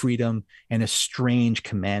 Radical freedom and a strange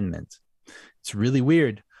commandment. It's really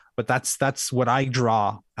weird, but that's what I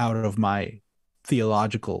draw out of my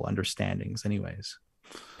theological understandings anyways.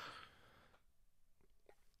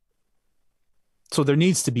 So there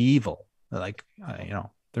needs to be evil, like,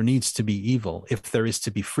 there needs to be evil if there is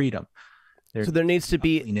to be freedom. So there needs to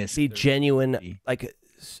be genuine, like,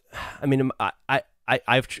 I mean, I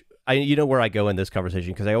you know where I go in this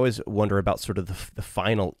conversation, because I always wonder about sort of the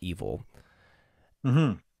final evil.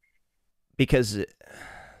 Mm-hmm. Because,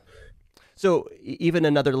 so even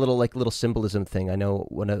another little symbolism thing. I know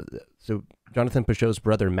so Jonathan Peugeot's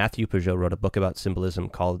brother Matthew Peugeot wrote a book about symbolism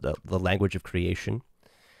called The Language of Creation.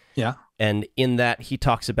 Yeah. And in that he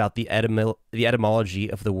talks about the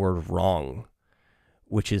etymology of the word wrong,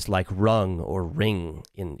 which is like rung or ring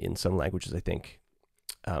in some languages, I think.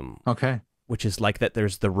 Okay. Which is like that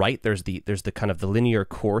there's the right, there's the kind of the linear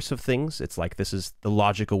course of things. It's like this is the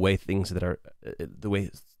logical way things the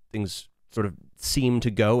way things sort of seem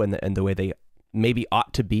to go and the way they maybe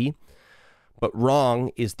ought to be. But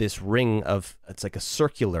wrong is this ring of, it's like a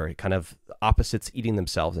circular kind of opposites eating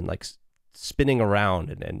themselves and like spinning around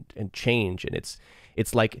and change. And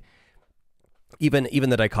it's like even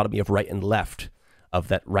the dichotomy of right and left, of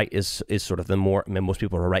that right is sort of the more, I mean, most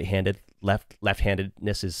people are right-handed,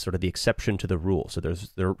 left-handedness is sort of the exception to the rule. So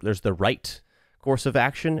there's the right course of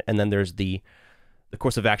action, and then there's the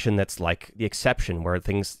course of action that's like the exception, where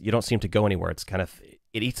things, you don't seem to go anywhere. It's kind of,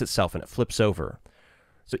 it eats itself and it flips over.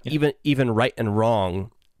 So yeah. even right and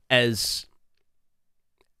wrong as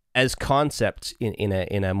concepts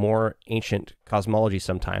in a more ancient cosmology,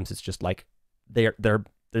 sometimes it's just like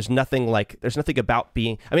there's nothing about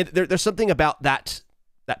being, I mean, there's something about that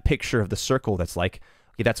picture of the circle that's like,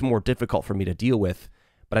 okay, that's more difficult for me to deal with,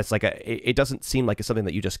 but it's like it doesn't seem like it's something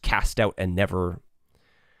that you just cast out and never,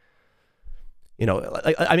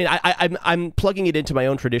 I mean, I'm plugging it into my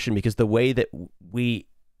own tradition, because the way that we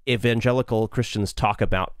evangelical Christians talk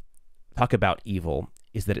about evil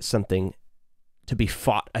is that it's something to be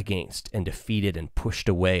fought against and defeated and pushed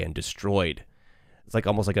away and destroyed. It's like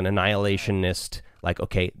almost like an annihilationist, like,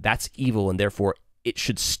 okay, that's evil and therefore it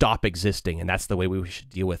should stop existing, and that's the way we should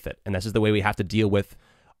deal with it. And this is the way we have to deal with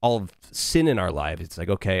all of sin in our lives. It's like,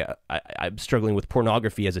 okay, I'm struggling with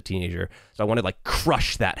pornography as a teenager, so I want to like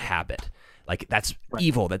crush that habit. Like that's Right.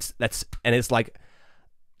 evil. And it's like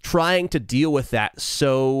trying to deal with that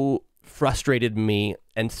so frustrated me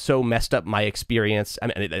and so messed up my experience. I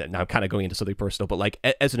mean, now I'm kind of going into something personal, but like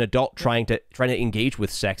as an adult trying to engage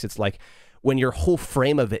with sex, it's like when your whole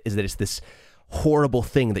frame of it is that it's this horrible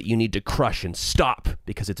thing that you need to crush and stop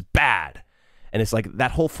because it's bad. And it's like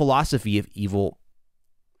that whole philosophy of evil.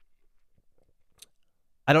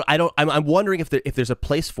 I'm wondering if there's a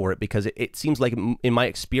place for it, because it seems like in my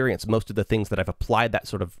experience, most of the things that I've applied that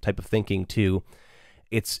sort of type of thinking to,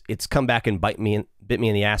 it's come back and bit me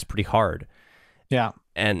in the ass pretty hard. Yeah.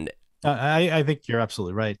 And I think you're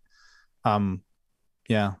absolutely right.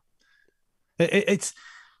 Yeah. It's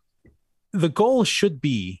the goal should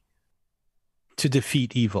be to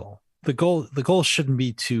defeat evil. The goal shouldn't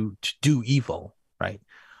be to do evil, right?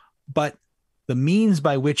 But the means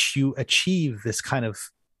by which you achieve this kind of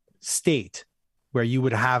state where you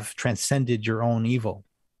would have transcended your own evil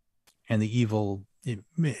and the evil,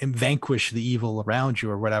 vanquish the evil around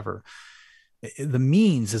you or whatever. The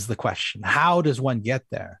means is the question. How does one get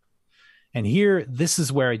there? And here, this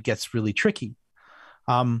is where it gets really tricky.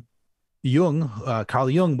 Carl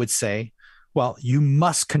Jung would say, well, you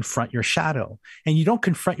must confront your shadow. And you don't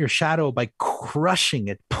confront your shadow by crushing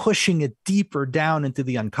it, pushing it deeper down into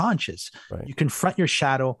the unconscious. Right. You confront your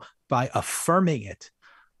shadow by affirming it,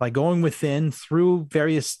 by going within through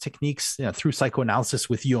various techniques, through psychoanalysis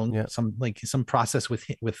with Jung, some process with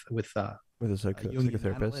a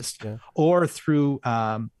psychotherapist, or through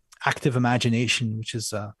active imagination, which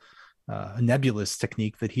is a nebulous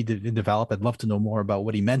technique that he did develop. I'd love to know more about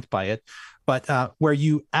what he meant by it. But where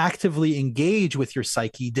you actively engage with your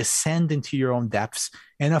psyche, descend into your own depths,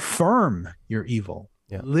 and affirm your evil.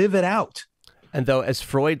 Yeah. Live it out. And though, as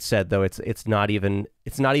Freud said, though, it's not even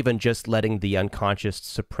just letting the unconscious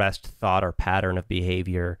suppressed thought or pattern of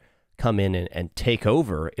behavior come in and take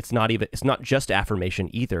over. It's not just affirmation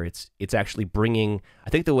either. It's actually bringing. I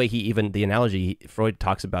think the analogy Freud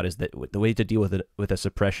talks about is that the way to deal with a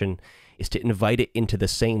suppression is to invite it into the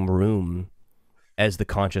same room as the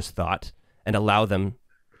conscious thought and allow them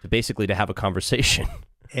to have a conversation.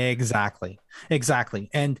 Exactly.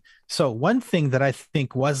 And so one thing that I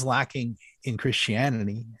think was lacking in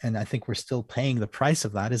Christianity, and I think we're still paying the price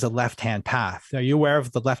of that, is a left-hand path. Are you aware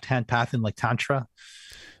of the left-hand path in like Tantra?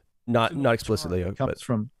 Not explicitly. It comes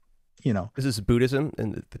from, Is this Buddhism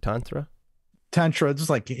and the Tantra? Tantra, just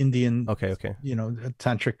like Indian, okay,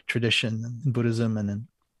 tantric tradition in Buddhism and in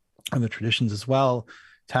other traditions as well.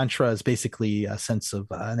 Tantra is basically a sense of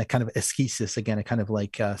a kind of ascesis, again, a kind of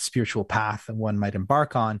like a spiritual path that one might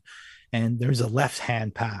embark on. And there's a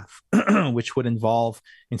left-hand path, which would involve,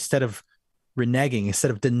 instead of reneging,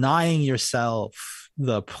 instead of denying yourself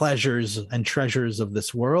the pleasures and treasures of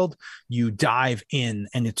this world, you dive in.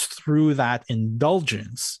 And it's through that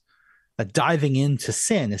indulgence, that diving into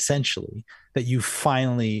sin, essentially, that you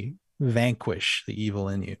finally vanquish the evil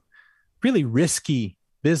in you. Really risky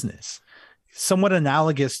business. Somewhat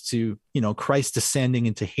analogous to, Christ descending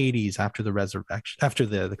into Hades after the resurrection, after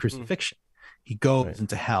the crucifixion. He goes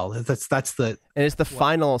into hell. That's and it's the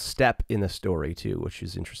final step in the story too, which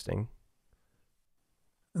is interesting.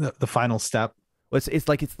 The final step. Well, it's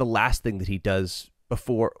like it's the last thing that he does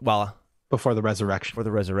before the resurrection. For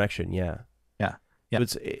the resurrection, yeah. Yeah.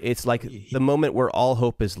 So it's like the moment where all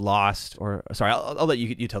hope is lost. Or sorry, I'll let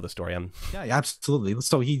you tell the story. Yeah, absolutely.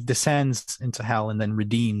 So he descends into hell and then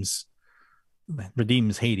redeems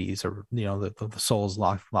Hades, or the soul's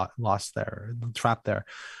lost there, trapped there.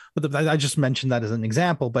 But I just mentioned that as an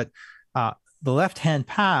example. But the left-hand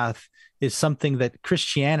path is something that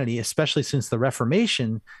Christianity, especially since the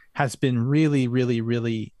Reformation, has been really, really,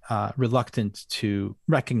 really reluctant to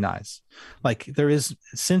recognize. Like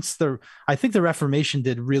I think the Reformation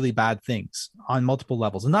did really bad things on multiple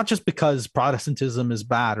levels, and not just because Protestantism is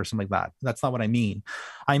bad or something like that. That's not what I mean.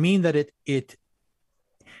 I mean that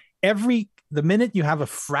the minute you have a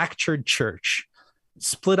fractured church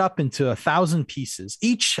split up into 1,000 pieces,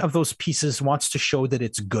 each of those pieces wants to show that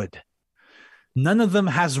it's good. None of them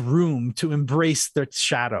has room to embrace their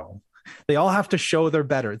shadow. They all have to show they're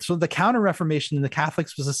better. So the Counter-Reformation in the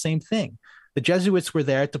Catholics was the same thing. The Jesuits were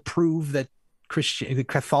there to prove that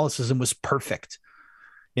Catholicism was perfect,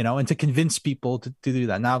 and to convince people to do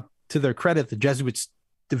that. Now, to their credit, the Jesuits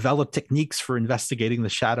developed techniques for investigating the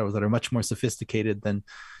shadows that are much more sophisticated than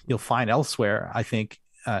you'll find elsewhere, I think,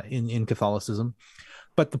 in Catholicism.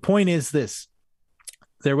 But the point is this: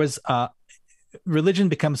 there was religion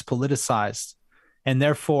becomes politicized, and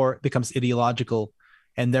therefore becomes ideological,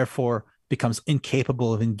 and therefore becomes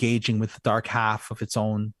incapable of engaging with the dark half of its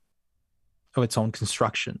own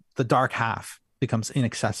construction. The dark half becomes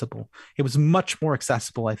inaccessible. It was much more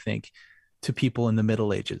accessible, I think, to people in the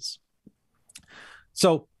Middle Ages.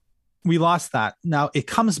 So we lost that. Now it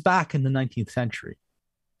comes back in the 19th century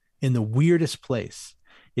in the weirdest place.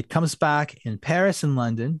 It comes back in Paris and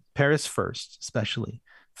London, Paris first, especially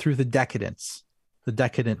through the decadent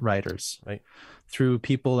writers, right, through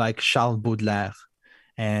people like Charles Baudelaire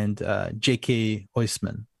and J.K.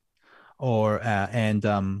 Huysmans, and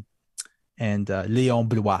Léon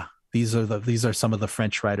Blois. These are some of the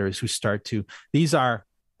French writers who start to. These are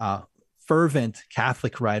fervent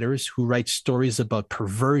Catholic writers who write stories about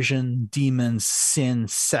perversion, demons, sin,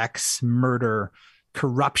 sex, murder,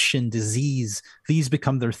 corruption, disease. These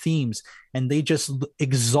become their themes, and they just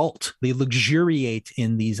exult. They luxuriate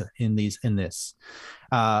in this.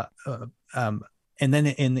 And then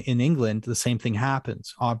in England, the same thing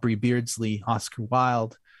happens. Aubrey Beardsley, Oscar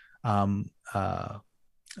Wilde, who's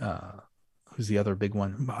the other big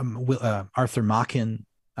one? Arthur Machen.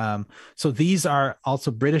 So these are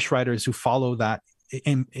also British writers who follow that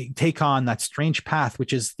and take on that strange path,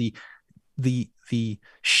 which is the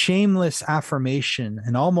shameless affirmation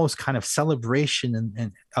and almost kind of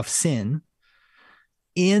celebration of sin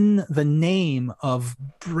in the name of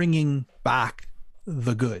bringing back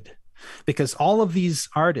the good. Because all of these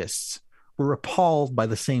artists were appalled by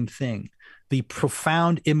the same thing, the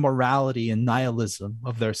profound immorality and nihilism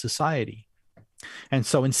of their society. And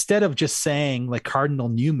so instead of just saying, like Cardinal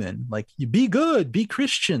Newman, like, you be good, be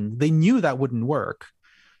Christian, they knew that wouldn't work.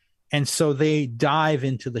 And so they dive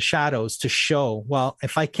into the shadows to show, well,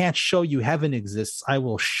 if I can't show you heaven exists, I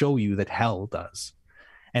will show you that hell does.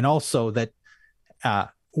 And also that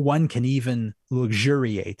one can even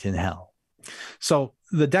luxuriate in hell. So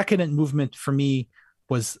the decadent movement for me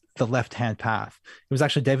was the left-hand path. It was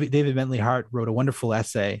actually David Bentley Hart wrote a wonderful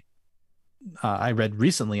essay I read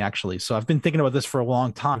recently, actually. So I've been thinking about this for a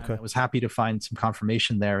long time. Okay. I was happy to find some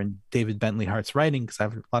confirmation there in David Bentley Hart's writing, because I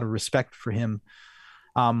have a lot of respect for him,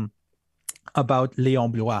 about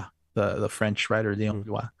Léon Blois, the French writer Léon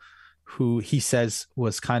Blois, who he says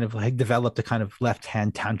was kind of like developed a kind of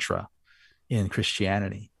left-hand tantra in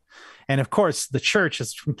Christianity. And of course, the church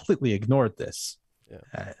has completely ignored this.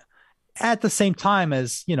 Yeah. At the same time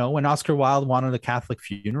as, when Oscar Wilde wanted a Catholic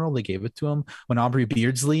funeral, they gave it to him. When Aubrey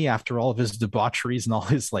Beardsley, after all of his debaucheries and all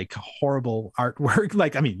his like horrible artwork,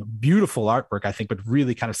 beautiful artwork, I think, but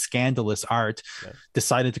really kind of scandalous art,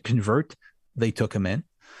 decided to convert, they took him in.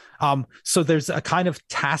 So there's a kind of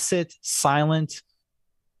tacit, silent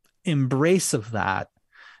embrace of that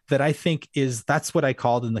I think that's what I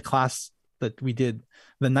called in the class that we did,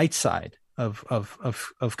 the night side of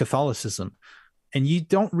Catholicism. And you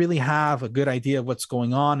don't really have a good idea of what's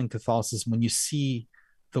going on in Catholicism when you see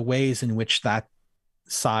the ways in which that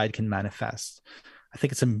side can manifest. I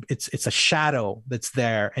think it's a shadow that's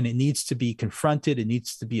there, and it needs to be confronted. It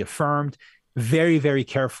needs to be affirmed very, very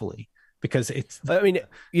carefully, because it's. I mean,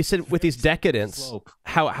 you said with these decadents,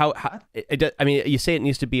 how you say it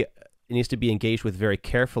needs to be engaged with very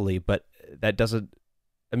carefully, but that doesn't.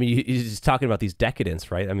 I mean, you're just talking about these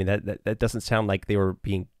decadents, right? I mean, that doesn't sound like they were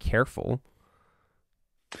being careful.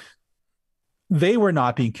 They were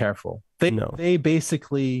not being careful. They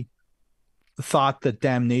basically thought that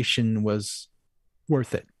damnation was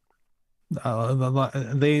worth it.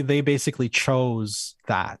 They basically chose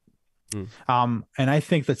that. And I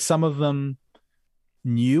think that some of them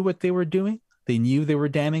knew what they were doing. They knew they were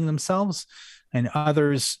damning themselves, and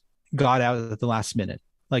others got out at the last minute.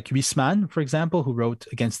 Like Huysmans, for example, who wrote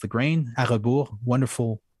Against the Grain, À Rebours,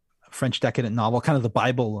 wonderful French decadent novel, kind of the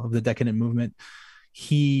Bible of the decadent movement.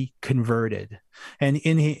 He converted, and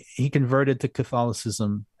he converted to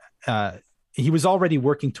Catholicism. He was already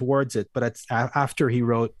working towards it, but after he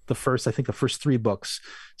wrote the first 3 books.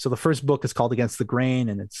 So the first book is called Against the Grain,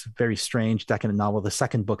 and it's a very strange decadent novel. The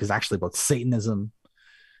second book is actually about Satanism,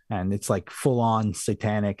 and it's like full on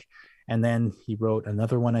satanic. And then he wrote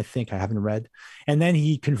another one, I think I haven't read, and then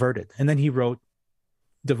he converted, and then he wrote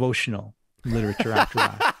devotional literature after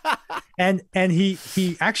that. And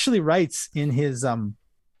he actually writes in his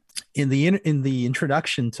in the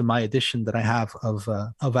introduction to my edition that I have of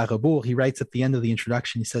À Rebours, he writes at the end of the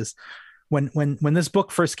introduction, he says, when this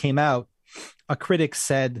book first came out, a critic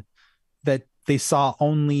said that they saw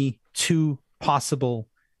only 2 possible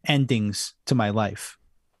endings to my life.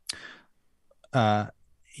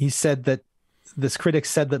 He said that this critic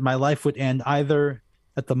said that my life would end either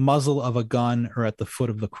at the muzzle of a gun or at the foot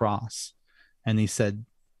of the cross. And he said,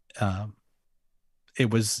 it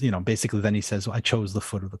was, basically then he says, well, I chose the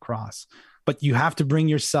foot of the cross. But you have to bring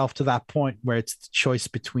yourself to that point where it's the choice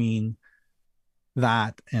between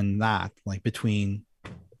that and that, like between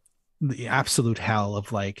the absolute hell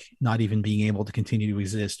of like not even being able to continue to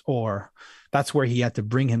exist, or that's where he had to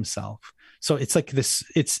bring himself So it's like this,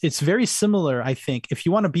 it's very similar, I think, if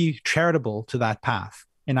you want to be charitable to that path,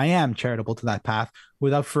 and I am charitable to that path,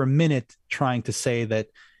 without for a minute trying to say that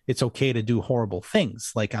it's okay to do horrible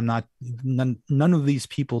things. Like I'm not, none of these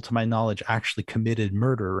people, to my knowledge, actually committed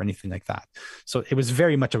murder or anything like that. So it was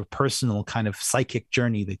very much of a personal kind of psychic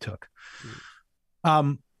journey they took.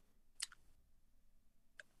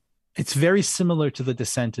 It's very similar to the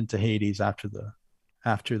descent into Hades after the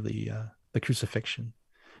crucifixion,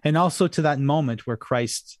 and also to that moment where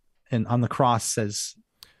Christ and on the cross says,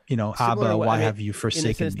 you know, Abba, why have you forsaken me?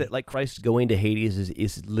 In the sense that like Christ going to Hades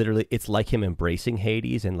is literally, it's like him embracing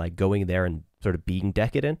Hades and like going there and sort of being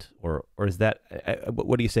decadent, or is that,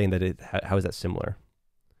 what are you saying that how is that similar?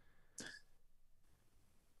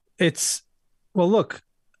 It's, well, look,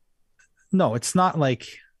 no, it's not like,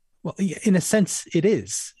 well, in a sense it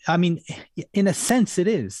is. I mean, in a sense it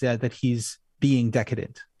is that he's being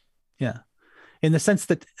decadent. Yeah. In the sense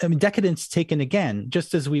that, I mean, decadence taken again,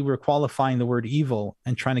 just as we were qualifying the word evil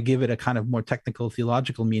and trying to give it a kind of more technical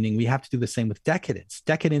theological meaning, we have to do the same with decadence.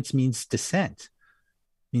 Decadence means descent,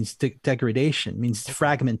 means degradation, means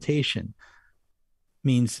fragmentation,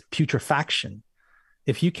 means putrefaction.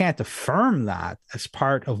 If you can't affirm that as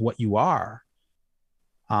part of what you are,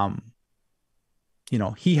 you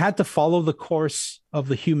know, he had to follow the course of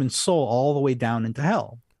the human soul all the way down into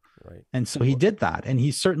hell. Right. And so he did that. And he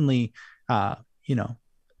certainly, you know,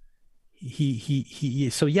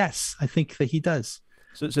 so yes, I think that he does.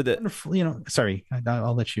 So that, you know, sorry,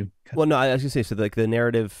 I'll let you. Well, no, I was gonna say, so like the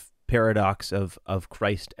narrative paradox of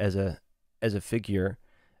Christ as a figure,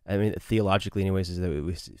 I mean, theologically anyways, is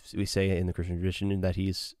that we say in the Christian tradition that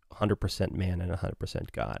he's 100% man and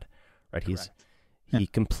 100% God, right? He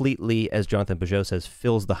completely, as Jonathan Peugeot says,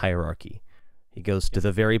 fills the hierarchy. He goes to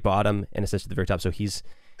the very bottom and essentially to the very top. So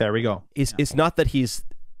there we go. It's not that he's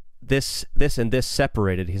this and this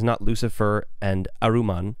separated. He's not Lucifer and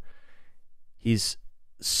Aruman. He's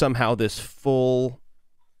somehow this full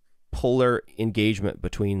polar engagement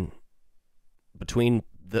between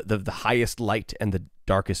the highest light and the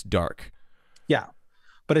darkest dark. Yeah.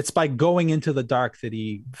 But it's by going into the dark that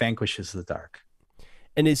he vanquishes the dark.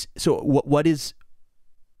 And what does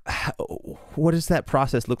that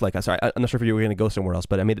process look like? I'm sorry, I'm not sure if you were going to go somewhere else,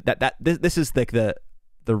 but I mean this is like the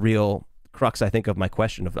real crux, I think, of my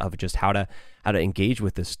question of just how to engage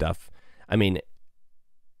with this stuff. I mean,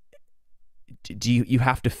 do you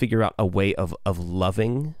have to figure out a way of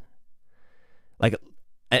loving, like,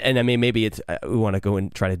 and I mean, maybe it's we want to go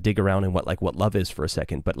and try to dig around in what love is for a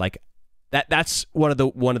second, but like that's one of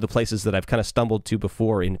the places that I've kind of stumbled to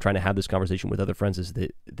before in trying to have this conversation with other friends, is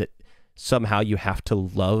that somehow you have to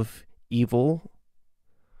love evil.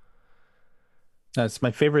 That's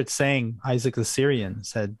my favorite saying. Isaac the Syrian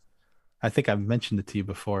said, I think I've mentioned it to you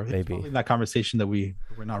before. Maybe. It's probably in that conversation that we're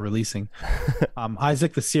not releasing.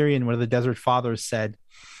 Isaac the Syrian, one of the Desert Fathers, said,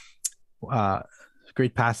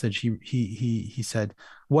 great passage. He said,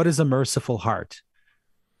 "What is a merciful heart?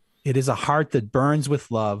 It is a heart that burns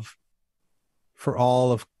with love for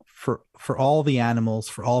all the animals,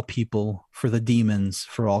 for all people, for the demons,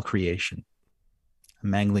 for all creation."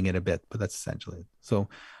 I'm mangling it a bit, but that's essentially it. So,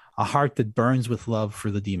 a heart that burns with love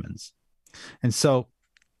for the demons. And so,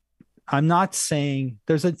 I'm not saying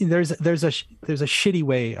there's a shitty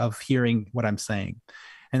way of hearing what I'm saying,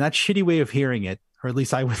 and that shitty way of hearing it, or at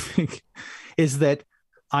least I would think, is that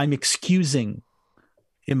I'm excusing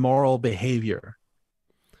immoral behavior,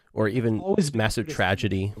 or even always massive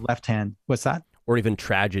tragedy. Left hand, what's that? Or even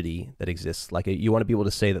tragedy that exists. Like you want to be able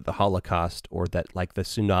to say that the Holocaust, or that like the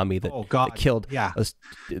tsunami that killed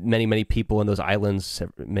many people in those islands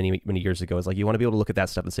many years ago, is like you want to be able to look at that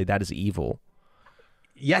stuff and say that is evil.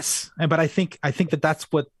 Yes, but I think that's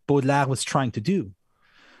what Baudelaire was trying to do.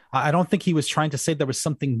 I don't think he was trying to say there was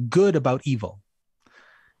something good about evil.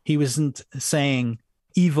 He wasn't saying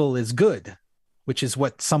evil is good, which is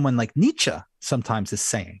what someone like Nietzsche sometimes is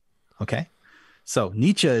saying. Okay, so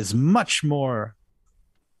Nietzsche is much more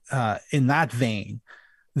in that vein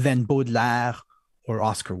than Baudelaire or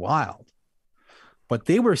Oscar Wilde. What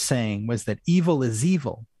they were saying was that evil is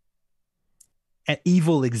evil, and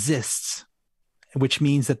evil exists, which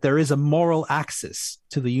means that there is a moral axis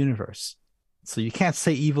to the universe. So you can't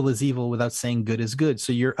say evil is evil without saying good is good.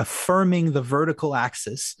 So you're affirming the vertical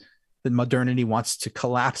axis that modernity wants to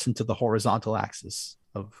collapse into the horizontal axis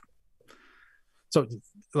of. So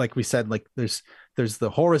like we said, like there's the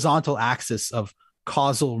horizontal axis of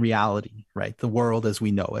causal reality, right? The world as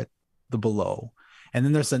we know it, the below. And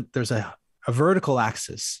then there's a vertical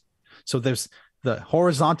axis. So there's the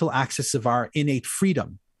horizontal axis of our innate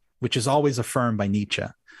freedom, which is always affirmed by Nietzsche.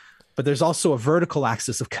 But there's also a vertical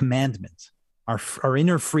axis of commandment, Our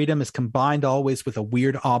inner freedom is combined always with a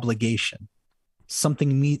weird obligation.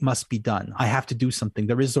 Something must be done. I have to do something.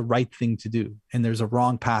 There is a right thing to do, and there's a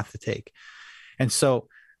wrong path to take. And so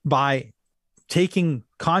by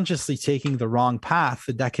consciously taking the wrong path,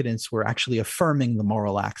 the decadents were actually affirming the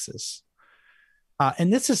moral axis.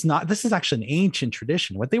 And this is actually an ancient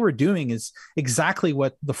tradition. What they were doing is exactly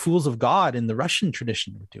what the fools of God in the Russian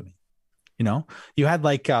tradition were doing. You know, you had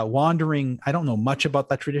like wandering, I don't know much about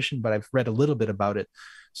that tradition, but I've read a little bit about it.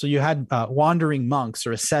 So you had wandering monks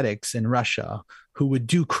or ascetics in Russia who would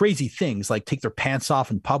do crazy things like take their pants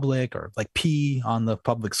off in public, or like pee on the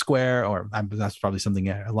public square, or that's probably something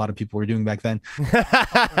a lot of people were doing back then,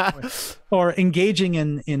 or engaging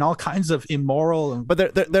in all kinds of immoral.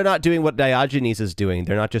 But they're not doing what Diogenes is doing.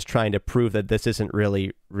 They're not just trying to prove that this isn't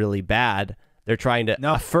really, really bad. They're trying to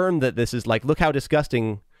affirm that this is like, look how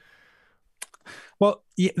disgusting. Well,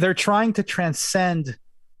 they're trying to transcend.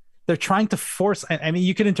 They're trying to force, I mean,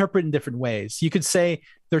 you could interpret it in different ways. You could say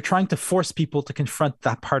they're trying to force people to confront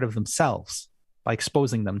that part of themselves by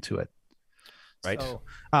exposing them to it. Right. So,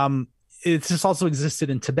 it's just also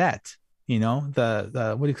existed in Tibet, you know,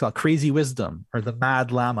 the what do you call it? Crazy wisdom, or the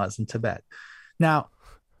mad lamas in Tibet. Now,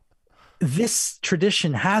 this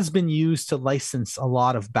tradition has been used to license a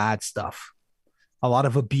lot of bad stuff. A lot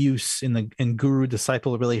of abuse in guru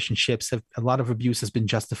disciple relationships. A lot of abuse has been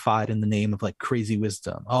justified in the name of like crazy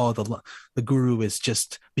wisdom. Oh, the guru is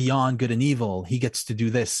just beyond good and evil. He gets to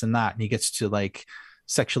do this and that, and he gets to like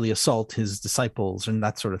sexually assault his disciples and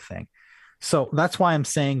that sort of thing. So that's why I'm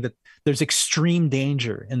saying that there's extreme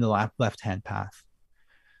danger in the left-hand path.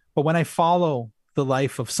 But when I follow the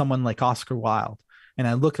life of someone like Oscar Wilde, and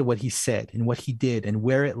I look at what he said and what he did and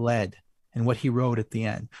where it led, and what he wrote at the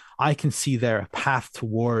end, I can see there a path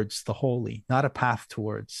towards the holy, not a path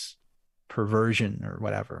towards perversion or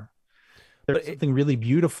whatever. There's something really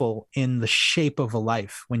beautiful in the shape of a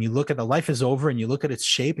life. When you look at a life is over and you look at its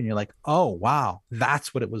shape and you're like, oh, wow,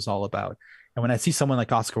 that's what it was all about. And when I see someone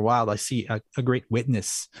like Oscar Wilde, I see a great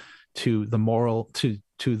witness to the moral, to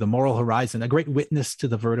the moral horizon, a great witness to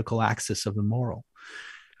the vertical axis of the moral.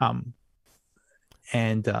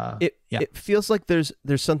 It feels like there's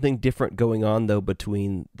something different going on though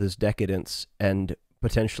between this decadence and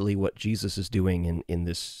potentially what Jesus is doing in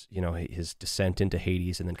this, you know, his descent into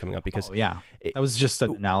Hades and then coming up, because that was just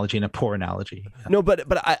an analogy, and a poor analogy. No, but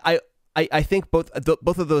I think both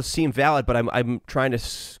of those seem valid, but I'm trying to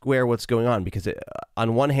square what's going on, because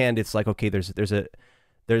on one hand it's like, okay, there's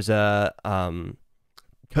a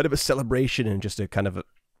kind of a celebration and just a kind of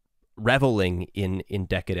reveling in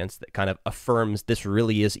decadence that kind of affirms this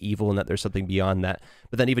really is evil and that there's something beyond that.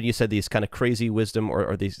 But then even you said these kind of crazy wisdom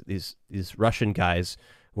or these Russian guys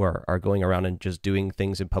who are going around and just doing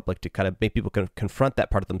things in public to kind of make people confront that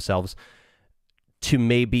part of themselves, to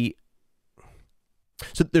maybe,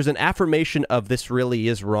 so there's an affirmation of this really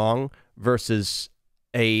is wrong versus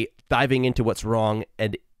a diving into what's wrong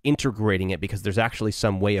and integrating it because there's actually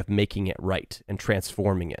some way of making it right and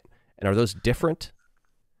transforming it. And are those different?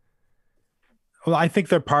 Well, I think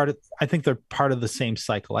they're part of the same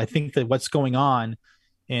cycle. I think that what's going on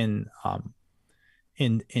in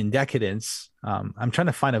decadence, I'm trying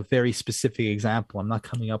to find a very specific example. I'm not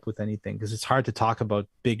coming up with anything because it's hard to talk about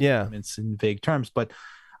big movements in vague terms. But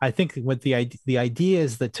I think what the idea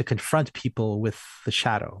is that to confront people with the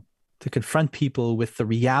shadow, to confront people with the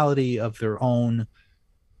reality of their own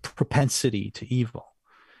propensity to evil,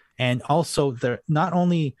 and also they're not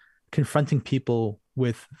only confronting people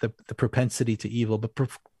with the propensity to evil, but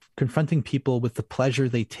confronting people with the pleasure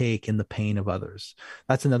they take in the pain of others.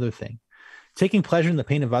 That's another thing. Taking pleasure in the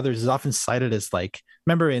pain of others is often cited as like,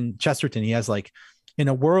 remember in Chesterton, he has like, in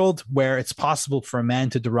a world where it's possible for a man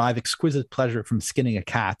to derive exquisite pleasure from skinning a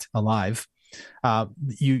cat alive,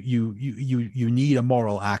 you need a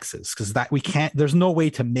moral axis, because that there's no way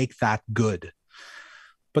to make that good.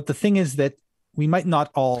 But the thing is that we might not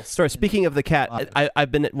all. Sorry, speaking of the cat, I've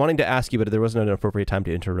been wanting to ask you, but there wasn't an appropriate time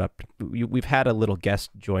to interrupt. We've had a little guest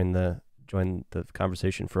join the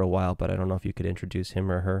conversation for a while, but I don't know if you could introduce him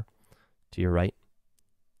or her to your right.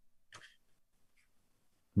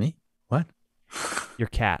 Me? What? Your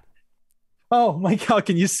cat. Oh my God,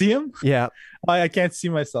 can you see him? Yeah. I can't see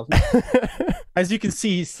myself. As you can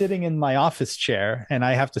see, he's sitting in my office chair and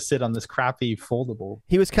I have to sit on this crappy foldable.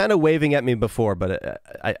 He was kind of waving at me before, but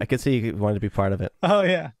I could see he wanted to be part of it. Oh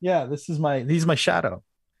yeah. Yeah. He's my shadow.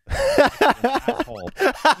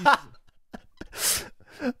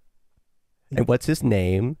 And what's his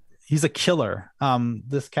name? He's a killer.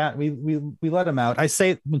 This cat, we let him out. I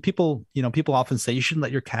say when people often say you shouldn't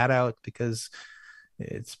let your cat out because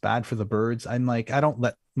it's bad for the birds. I'm like, I don't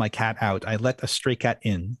let my cat out. I let a stray cat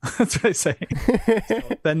in. That's what I say. So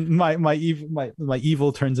then my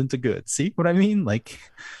evil turns into good. See what I mean? Like,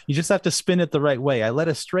 you just have to spin it the right way. I let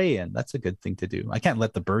a stray in. That's a good thing to do. I can't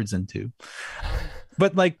let the birds in too.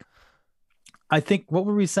 But like, I think, what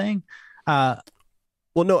were we saying? Well,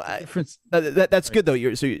 no, that's good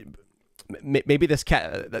though. Maybe this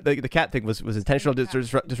cat, the cat thing was intentional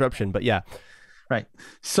disruption, but yeah. Right.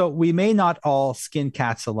 So we may not all skin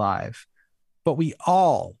cats alive, but we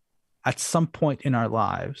all, at some point in our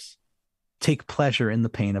lives, take pleasure in the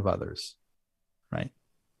pain of others. Right.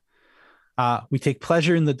 We take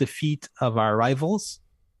pleasure in the defeat of our rivals.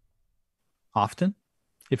 Often,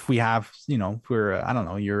 if we have, if we're, I don't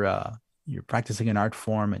know, you're practicing an art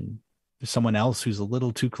form and there's someone else who's a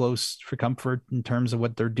little too close for comfort in terms of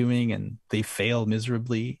what they're doing and they fail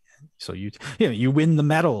miserably, so you win the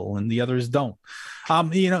medal and the others don't.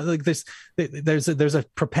 Like there's a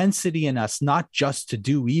propensity in us not just to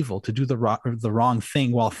do evil, to do the wrong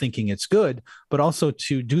thing while thinking it's good, but also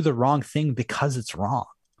to do the wrong thing because it's wrong,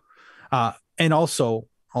 and also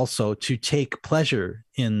to take pleasure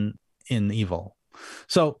in evil.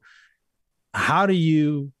 So how do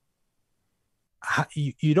you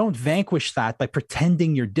don't vanquish that by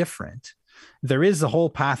pretending you're different. There is a whole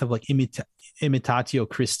path of like imitatio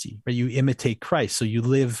Christi, where you imitate Christ. So you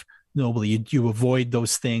live nobly, you avoid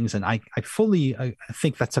those things. And I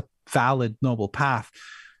think that's a valid, noble path.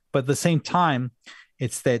 But at the same time,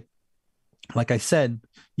 it's that, like I said,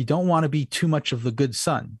 you don't want to be too much of the good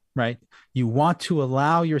son, right? You want to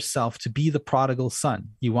allow yourself to be the prodigal son.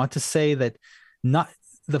 You want to say that not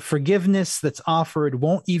the forgiveness that's offered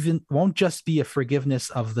won't just be a forgiveness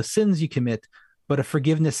of the sins you commit, but a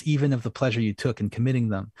forgiveness even of the pleasure you took in committing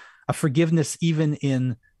them. A forgiveness even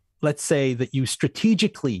in, let's say, that you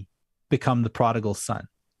strategically become the prodigal son.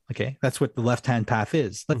 Okay, that's what the left-hand path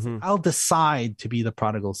is. I'll decide to be the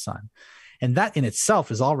prodigal son, and that in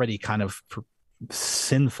itself is already kind of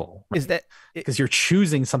sinful. Right? Is that because you're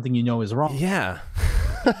choosing something you know is wrong? Yeah,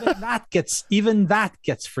 even that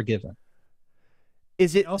gets forgiven.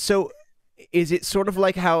 Is it so? Is it sort of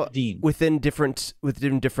like how within different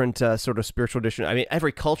sort of spiritual tradition? I mean,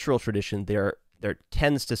 every cultural tradition there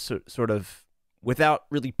tends to sort of, without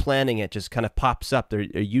really planning it, just kind of pops up. There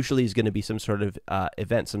usually is going to be some sort of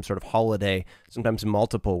event, some sort of holiday, sometimes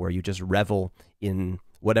multiple, where you just revel in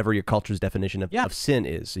whatever your culture's definition of sin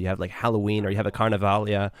is. So you have like Halloween, or you have a Carnival,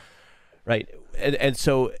 right? And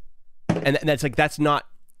so, and that's like, that's not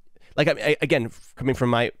like, I mean, again, coming from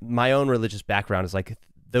my own religious background, is like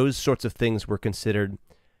those sorts of things were considered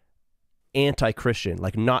anti-Christian,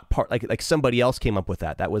 like not part, like somebody else came up with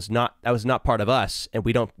that. That was not part of us, and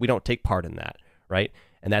we don't take part in that, right?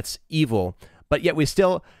 And that's evil. But yet we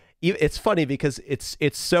still, it's funny because it's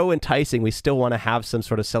so enticing. We still want to have some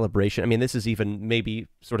sort of celebration. I mean, this is even maybe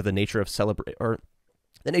sort of the nature of or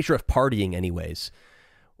the nature of partying, anyways.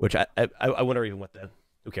 Which I wonder even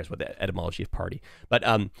who cares what the etymology of party, but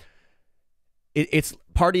it's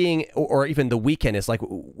partying, or even the weekend is like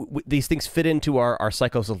these things fit into our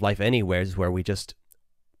cycles of life anyways, where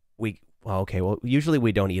usually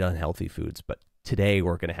we don't eat unhealthy foods, but today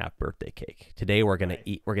we're going to have birthday cake. Today we're going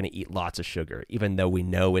to eat lots of sugar, even though we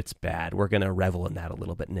know it's bad. We're going to revel in that a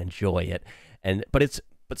little bit and enjoy it.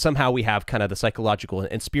 But somehow we have kind of the psychological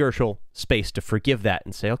and spiritual space to forgive that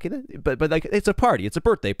and say, okay, but like, it's a party, it's a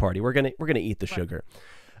birthday party. We're going to eat the sugar,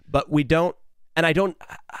 but we don't, and I don't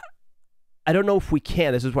know if we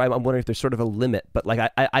can. This is why I'm wondering if there's sort of a limit, but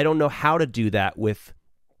like, I don't know how to do that with.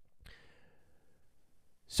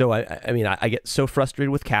 So I mean, I get so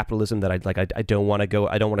frustrated with capitalism that I don't want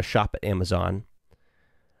to shop at Amazon.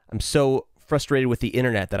 I'm so frustrated with the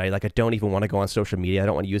internet that I don't even want to go on social media. I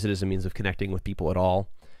don't want to use it as a means of connecting with people at all.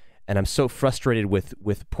 And I'm so frustrated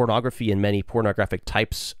with pornography and many pornographic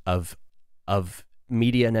types of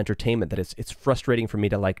media and entertainment that it's frustrating for me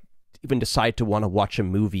to like even decide to want to watch a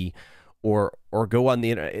movie or go on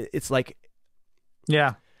the internet. It's like,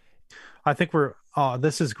 yeah, I think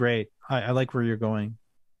this is great. I like where you're going.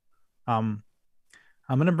 I'm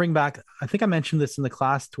going to bring back, I think I mentioned this in the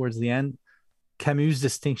class towards the end, Camus'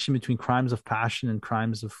 distinction between crimes of passion and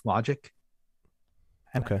crimes of logic.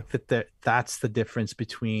 And okay. I think that's the difference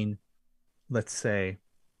between, let's say,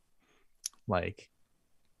 like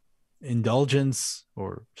indulgence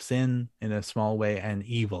or sin in a small way and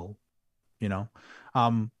evil,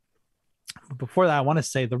 Before that, I want to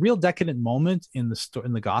say the real decadent moment in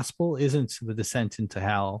the gospel isn't the descent into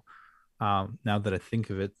hell, now that I think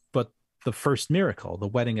of it, but the first miracle, the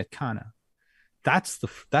wedding at Cana. That's the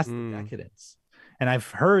decadence. And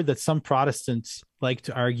I've heard that some Protestants like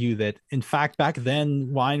to argue that, in fact, back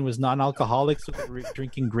then wine was non-alcoholic, so they were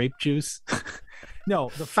drinking grape juice.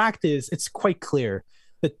 No, the fact is, it's quite clear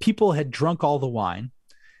that people had drunk all the wine,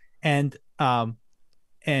 and the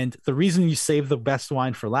reason you save the best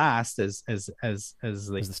wine for last, as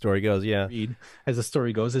the story goes, as the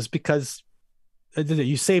story goes, is because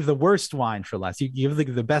you save the worst wine for last. You give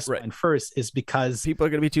the best wine first, is because people are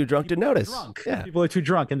going to be too drunk to notice. Yeah. People are too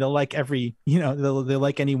drunk, and they'll like they'll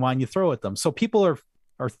like any wine you throw at them. So people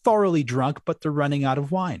are thoroughly drunk, but they're running out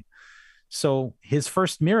of wine. So his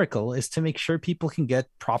first miracle is to make sure people can get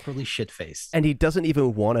properly shit-faced. And he doesn't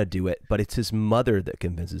even want to do it, but it's his mother that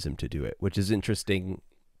convinces him to do it, which is interesting,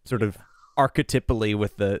 sort of archetypally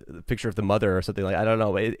with the picture of the mother or something like, I don't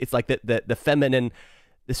know. It's like the feminine,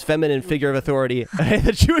 this feminine figure of authority.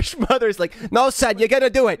 The Jewish mother is like, no, son, you're going to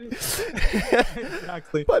do it.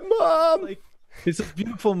 Exactly. But mom. Like, it's a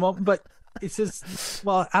beautiful moment, but it says,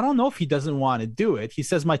 well, I don't know if he doesn't want to do it. He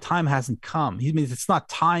says, my time hasn't come. He means it's not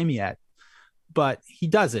time yet. But he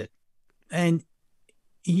does it, and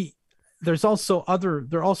there are also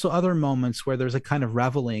other moments where there's a kind of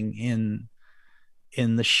reveling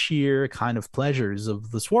in the sheer kind of pleasures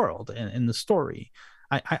of this world and in the story.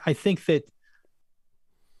 I think that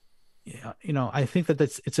I think that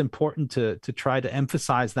it's important to try to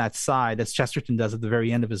emphasize that side, as Chesterton does at the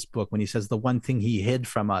very end of his book, when he says the one thing he hid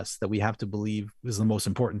from us that we have to believe was the most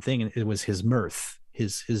important thing, and it was his mirth,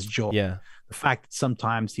 his joy. Yeah, the fact that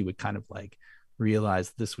sometimes he would kind of like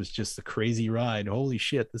realized this was just a crazy ride. Holy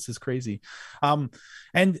shit, this is crazy. And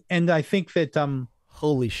I think that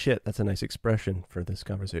holy shit, that's a nice expression for this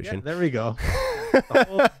conversation. Yeah, there we go.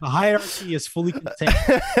 The hierarchy is fully contained.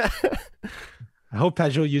 I hope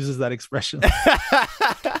Pajot uses that expression.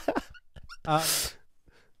 I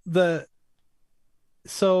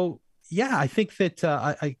think that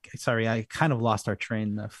I kind of lost our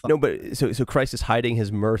train of thought. No, but so Christ is hiding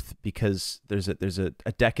his mirth because there's a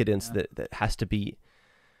decadence that has to be.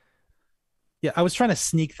 Yeah, I was trying to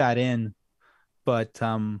sneak that in, but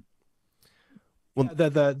I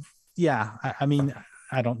mean,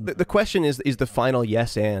 I don't know. The question is the final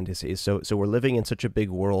yes and is so we're living in such a big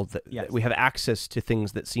world that we have access to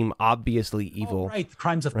things that seem obviously evil. Oh, right,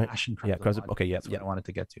 crimes of passion. That's what I wanted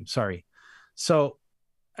to get to. Sorry. So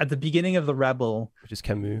at the beginning of The Rebel, which is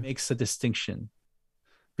Camus, makes a distinction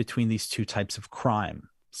between these two types of crime.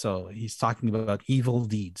 So he's talking about evil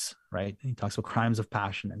deeds, right? He talks about crimes of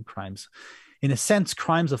passion and crimes. In a sense,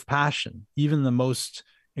 crimes of passion, even the most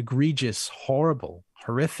egregious, horrible,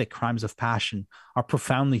 horrific crimes of passion, are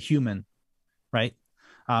profoundly human, right?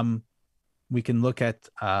 We can look at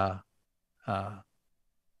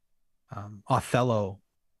Othello,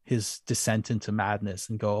 his descent into madness,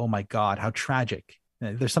 and go, oh my God, how tragic.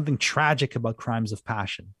 There's something tragic about crimes of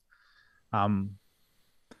passion.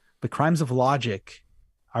 But crimes of logic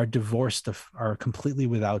are are completely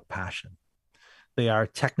without passion. They are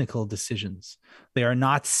technical decisions. They are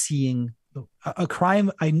not seeing a crime.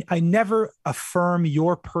 I never affirm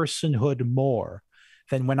your personhood more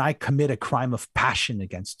than when I commit a crime of passion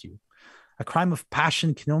against you. A crime of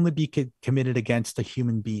passion can only be committed against a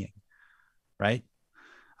human being, right?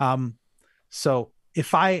 So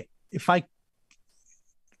if I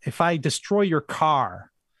destroy your car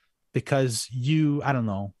because you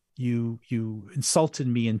insulted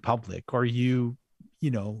me in public, or you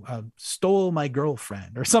stole my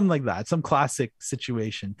girlfriend or something like that, some classic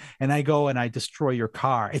situation, and I go and I destroy your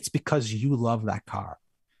car, it's because you love that car,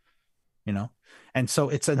 and so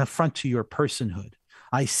it's an affront to your personhood.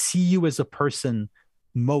 I see you as a person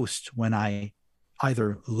most when I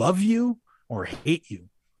either love you or hate you.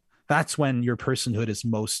 That's when your personhood is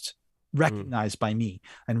most recognized by me.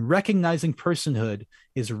 And recognizing personhood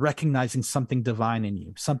is recognizing something divine in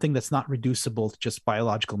you, something that's not reducible to just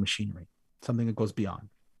biological machinery, something that goes beyond.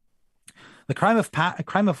 The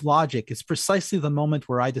crime of logic is precisely the moment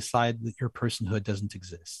where I decide that your personhood doesn't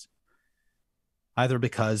exist. Either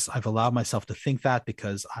because I've allowed myself to think that,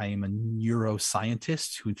 because I am a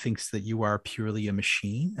neuroscientist who thinks that you are purely a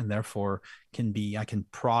machine, and therefore I can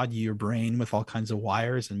prod your brain with all kinds of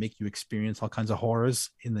wires and make you experience all kinds of horrors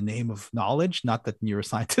in the name of knowledge. Not that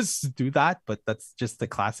neuroscientists do that, but that's just the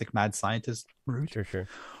classic mad scientist route. Sure.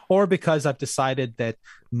 Or because I've decided that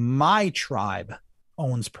my tribe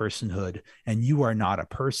owns personhood and you are not a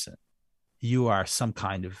person. You are some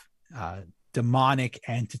kind of demonic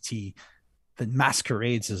entity that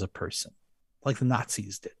masquerades as a person, like the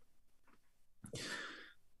Nazis did.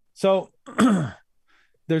 So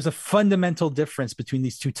there's a fundamental difference between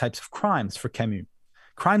these two types of crimes for Camus.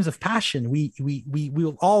 Crimes of passion we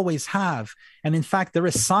will always have, and in fact they're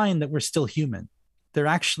a sign that we're still human. they're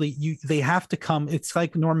actually, they have to come. It's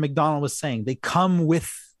like Norm Macdonald was saying, they come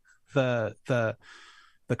with the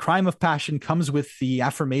crime of passion comes with the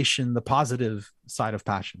affirmation, the positive side of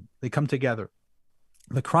passion. They come together.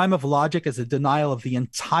 The crime of logic is a denial of the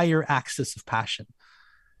entire axis of passion.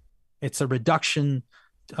 It's a reduction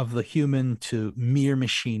of the human to mere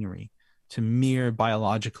machinery, to mere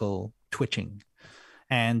biological twitching.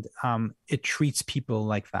 And it treats people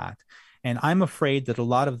like that. And I'm afraid that a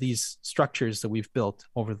lot of these structures that we've built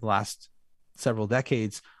over the last several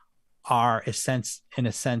decades are, in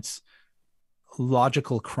a sense,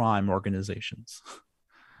 logical crime organizations.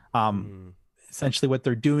 Essentially, what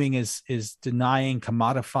they're doing is denying,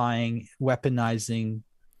 commodifying, weaponizing,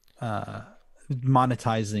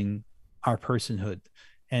 monetizing our personhood,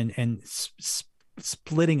 and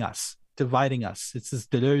splitting us, dividing us. It's as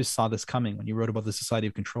Deleuze saw this coming when he wrote about the society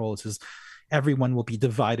of control. It says everyone will be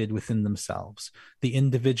divided within themselves. The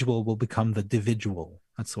individual will become the dividual.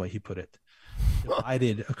 That's the way he put it.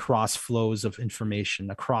 Divided across flows of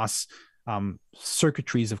information, across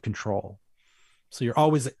circuitries of control. So you're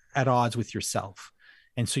always at odds with yourself.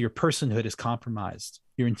 And so your personhood is compromised.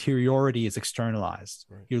 Your interiority is externalized.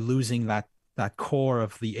 Right. You're losing that core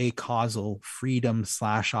of the acausal freedom /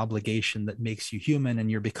 obligation that makes you human,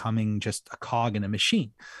 and you're becoming just a cog in a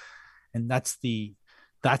machine. And that's the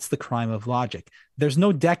crime of logic. There's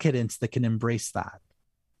no decadence that can embrace that.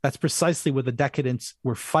 That's precisely what the decadence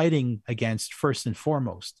we're fighting against first and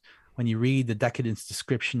foremost. When you read the decadence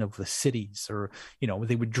description of the cities, or, you know,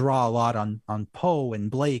 they would draw a lot on Poe and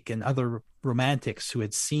Blake and other romantics who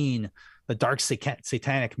had seen the dark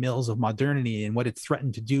satanic mills of modernity and what it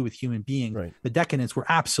threatened to do with human beings. Right. The decadents were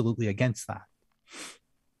absolutely against that.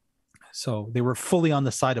 So they were fully on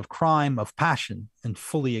the side of crime, of passion, and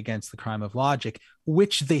fully against the crime of logic,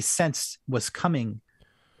 which they sensed was coming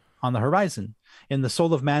on the horizon. In The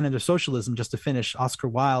Soul of Man Under Socialism, just to finish, Oscar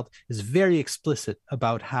Wilde is very explicit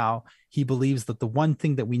about how he believes that the one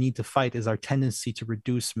thing that we need to fight is our tendency to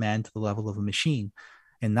reduce man to the level of a machine.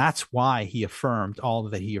 And that's why he affirmed all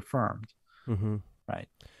that he affirmed. Mm-hmm. Right.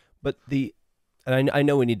 But I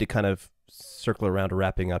know we need to kind of circle around to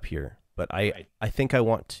wrapping up here, but I think I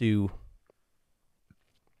want to...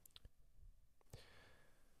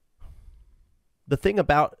 The thing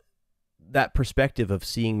about that perspective of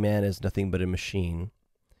seeing man as nothing but a machine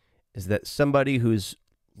is that somebody who's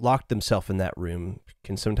locked themselves in that room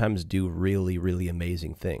can sometimes do really, really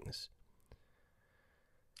amazing things.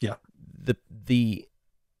 Yeah. The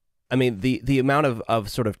amount of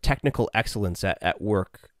sort of technical excellence at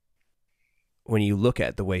work when you look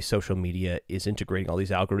at the way social media is integrating all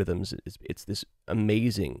these algorithms, it's this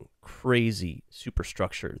amazing, crazy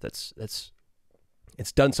superstructure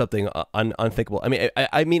it's done something unthinkable.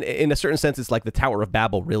 I mean, in a certain sense, it's like the Tower of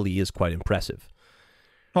Babel really is quite impressive.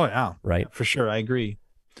 Oh yeah, right. Yeah, for sure, I agree.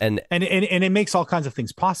 And it makes all kinds of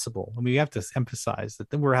things possible. I mean, we have to emphasize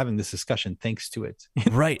that we're having this discussion thanks to it.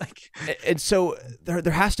 Right. And so there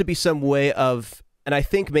has to be some way of, and I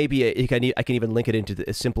think maybe I can even link it into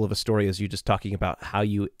as simple of a story as you just talking about how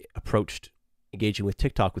you approached engaging with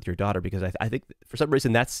TikTok with your daughter, because I think for some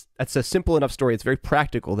reason that's a simple enough story. It's very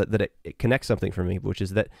practical that it connects something for me, which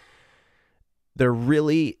is that there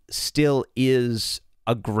really still is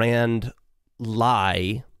a grand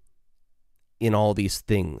lie in all these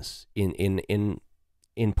things, in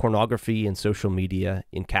pornography, in social media,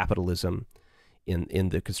 in capitalism, in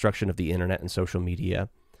the construction of the internet and social media.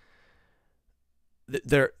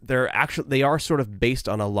 They are sort of based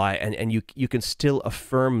on a lie, and you can still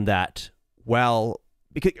affirm that. Well,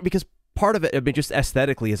 because part of it, I mean, just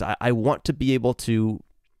aesthetically, is I want to be able to.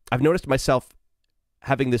 I've noticed myself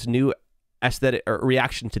having this new aesthetic or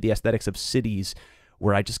reaction to the aesthetics of cities,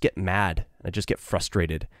 where I just get mad and I just get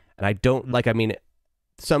frustrated, and I don't like. I mean,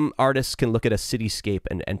 some artists can look at a cityscape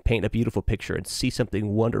and paint a beautiful picture and see something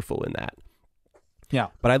wonderful in that. Yeah,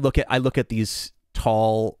 but I look at these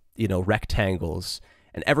tall, rectangles,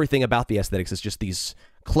 and everything about the aesthetics is just these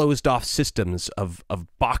closed off systems of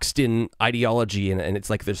boxed in ideology, and it's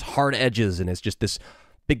like there's hard edges, and it's just this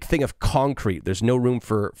big thing of concrete. There's no room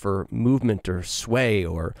for movement or sway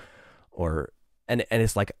or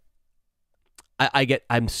it's like I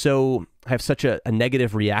have such a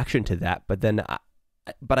negative reaction to that,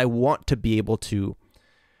 but I want to be able to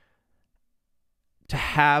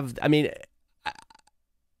have, I mean,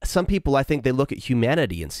 some people, I think they look at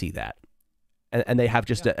humanity and see that. And they have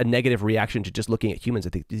just a negative reaction to just looking at humans. I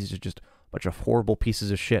think these are just a bunch of horrible pieces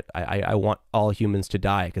of shit. I want all humans to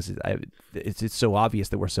die because it's so obvious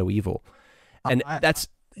that we're so evil, and that's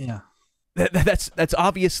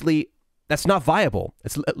obviously that's not viable.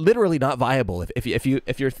 It's literally not viable. If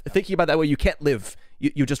you're thinking about that way, you can't live.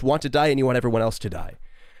 You just want to die, and you want everyone else to die.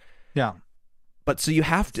 Yeah. But so you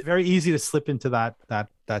have to. It's very easy to slip into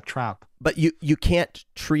that trap. But you can't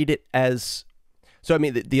treat it as. So I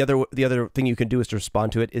mean, the other thing you can do is to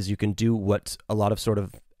respond to it. Is you can do what a lot of sort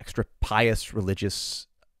of extra pious religious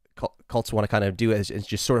cults want to kind of do, is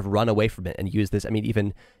just sort of run away from it and use this. I mean,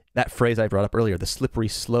 even that phrase I brought up earlier, the slippery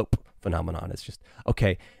slope phenomenon. It's just,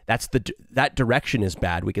 okay, that direction is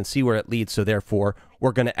bad. We can see where it leads, so therefore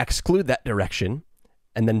we're going to exclude that direction,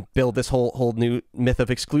 and then build this whole new myth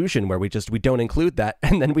of exclusion where we don't include that,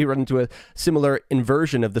 and then we run into a similar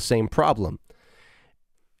inversion of the same problem.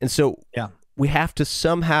 And so we have to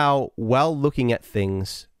somehow, while looking at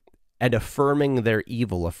things and affirming their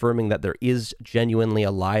evil, affirming that there is genuinely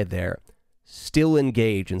a lie there, still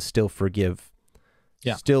engage and still forgive,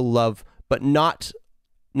 still love, but not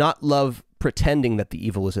love pretending that the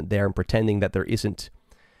evil isn't there and pretending that there isn't,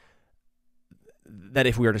 that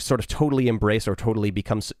if we were to sort of totally embrace or totally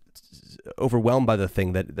become overwhelmed by the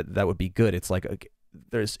thing, that would be good. It's like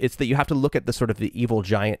it's that you have to look at the sort of the evil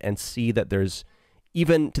giant and see that there's,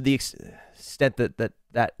 even to the extent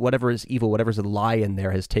that whatever is evil, whatever's a lie in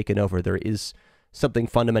there has taken over, there is something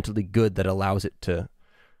fundamentally good that allows it to.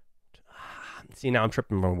 See, now I'm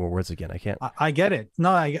tripping over words again. I can't. I get it. No,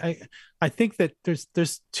 I think that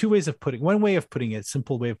there's two ways of putting. One way of putting it,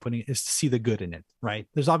 simple way of putting it, is to see the good in it. Right?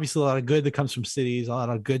 There's obviously a lot of good that comes from cities. A lot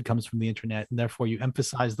of good comes from the internet, and therefore you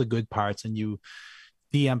emphasize the good parts and you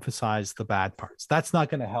de-emphasize the bad parts. That's not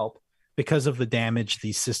going to help because of the damage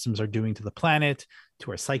these systems are doing to the planet,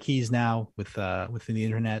 to our psyches now within the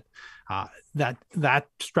internet. That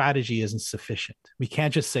strategy isn't sufficient. We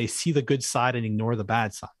can't just say see the good side and ignore the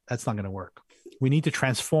bad side. That's not going to work. We need to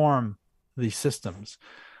transform these systems.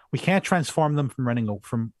 We can't transform them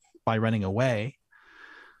by running away.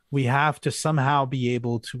 We have to somehow be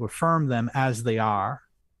able to affirm them as they are.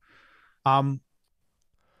 To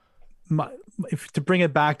bring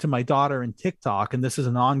it back to my daughter and TikTok, and this is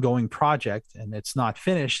an ongoing project and it's not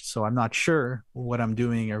finished, so I'm not sure what I'm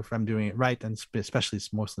doing or if I'm doing it right, and especially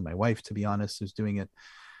it's mostly my wife, to be honest, who's doing it,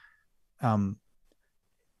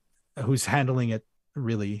 who's handling it,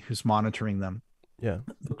 really, who's monitoring them. Yeah.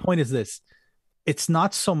 The point is this: it's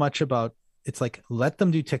not so much about, it's like, let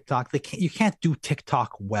them do TikTok. You can't do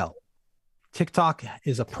TikTok well. TikTok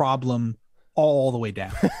is a problem all the way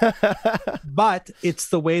down. But it's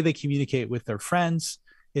the way they communicate with their friends.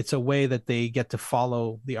 It's a way that they get to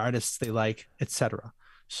follow the artists they like, etc.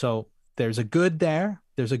 So there's a good there.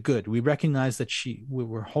 There's a good. We recognize that we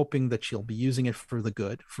were hoping that she'll be using it for the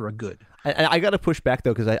good, for a good. And I got to push back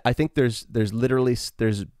though, because I think there's literally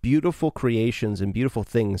beautiful creations and beautiful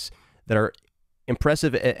things that are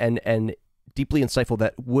impressive and deeply insightful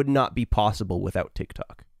that would not be possible without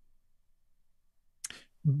TikTok.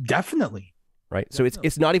 Definitely. Right. Definitely. So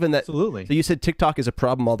it's not even that. Absolutely. So you said TikTok is a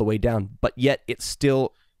problem all the way down, but yet it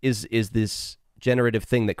still is this generative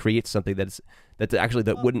thing that creates something that's actually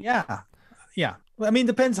that wouldn't. Yeah. I mean,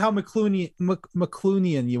 depends how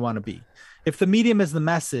McCloonian you want to be. If the medium is the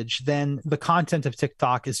message, then the content of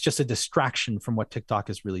TikTok is just a distraction from what TikTok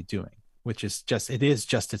is really doing, which is just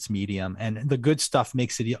its medium. And the good stuff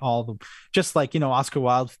makes it just like, Oscar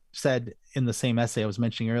Wilde said in the same essay I was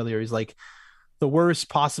mentioning earlier, he's like, the worst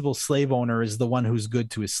possible slave owner is the one who's good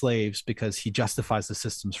to his slaves because he justifies the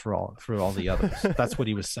systems for all the others. That's what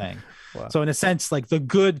he was saying. Wow. So in a sense, like the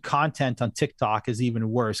good content on TikTok is even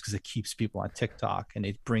worse because it keeps people on TikTok and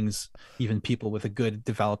it brings even people with a good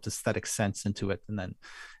developed aesthetic sense into it. And then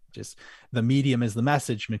just the medium is the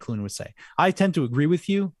message, McLuhan would say. I tend to agree with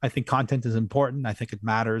you. I think content is important. I think it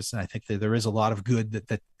matters. And I think that there is a lot of good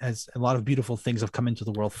that has a lot of beautiful things have come into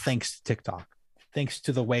the world thanks to TikTok, thanks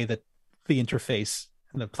to the way that the interface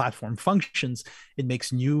and the platform functions. It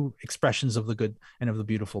makes new expressions of the good and of the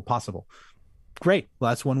beautiful possible. Great.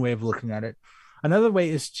 Well, that's one way of looking at it. Another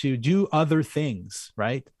way is to do other things,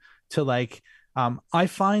 right? To like, I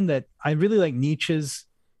find that I really like Nietzsche's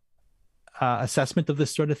assessment of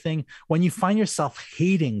this sort of thing. When you find yourself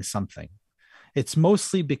hating something, it's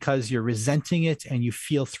mostly because you're resenting it and you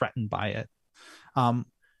feel threatened by it.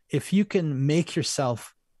 If you can make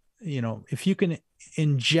yourself, if you can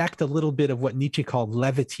inject a little bit of what Nietzsche called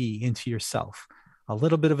levity into yourself, a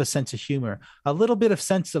little bit of a sense of humor, a little bit of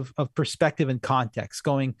sense of perspective and context,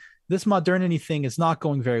 going, this modernity thing is not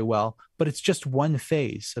going very well, but it's just one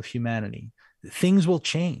phase of humanity. Things will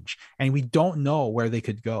change and we don't know where they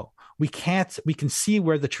could go. We can see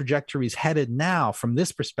where the trajectory is headed now from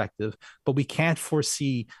this perspective, but we can't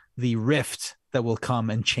foresee the rift that will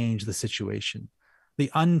come and change the situation. the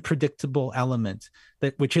unpredictable element,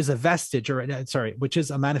 that which is a vestige, or sorry, which is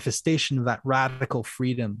a manifestation of that radical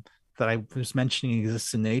freedom that I was mentioning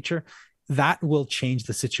exists in nature, that will change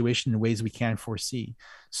the situation in ways we can't foresee.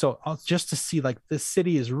 So just to see, like, this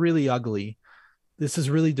city is really ugly, this is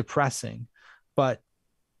really depressing, but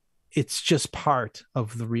it's just part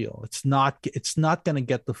of the real. It's not going to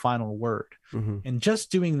get the final word. Mm-hmm. And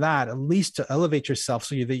just doing that, at least to elevate yourself,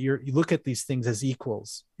 so that you look at these things as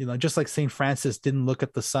equals. You know, just like St. Francis didn't look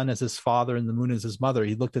at the sun as his father and the moon as his mother.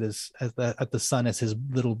 He looked at the sun as his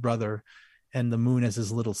little brother, and the moon as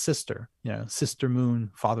his little sister. You know, sister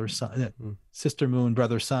moon, father son, mm-hmm. sister moon,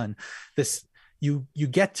 brother sun. This you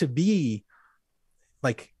get to be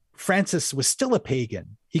like Francis was still a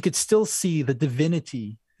pagan. He could still see the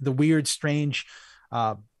divinity, the weird, strange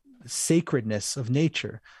sacredness of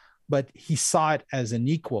nature, but he saw it as an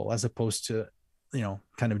equal, as opposed to, you know,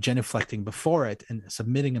 kind of genuflecting before it and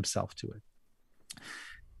submitting himself to it.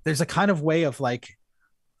 There's a kind of way of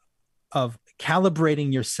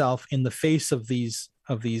calibrating yourself in the face of these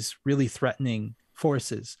really threatening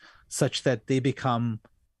forces, such that they become,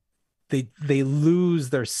 they lose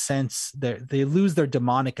their sense, they lose their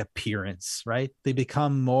demonic appearance, right? They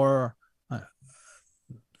become more,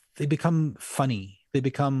 they become funny, they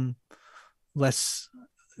become less,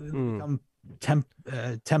 become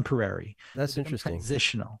temporary. That's interesting.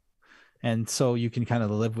 Transitional. And so you can kind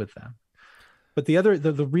of live with them. But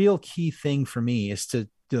the real key thing for me is to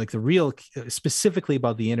do, like, the real, specifically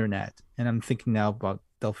about the internet. And I'm thinking now about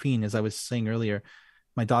Delphine, as I was saying earlier,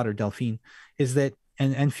 my daughter Delphine, is that,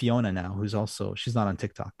 and Fiona now, who's also, she's not on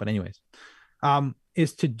TikTok, but anyways,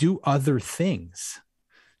 is to do other things,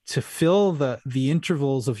 to fill the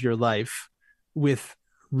intervals of your life with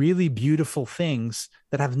really beautiful things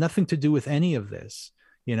that have nothing to do with any of this.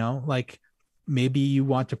 You know, like, maybe you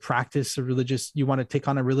want to practice you want to take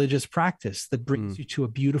on a religious practice that brings you to a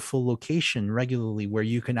beautiful location regularly, where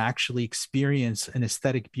you can actually experience an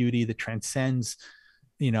aesthetic beauty that transcends,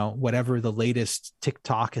 you know, whatever the latest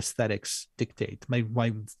TikTok aesthetics dictate.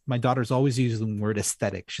 My daughter's always using the word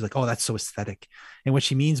aesthetic. She's like, oh, that's so aesthetic. And what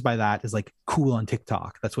she means by that is, like, cool on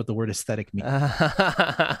TikTok. That's what the word aesthetic means.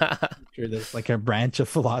 Sure, that's like a branch of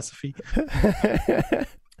philosophy.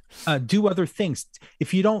 Do other things.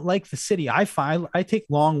 If you don't like the city, I take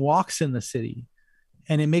long walks in the city,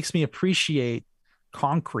 and it makes me appreciate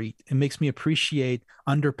concrete. It makes me appreciate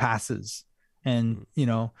underpasses, and, you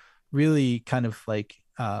know, really kind of like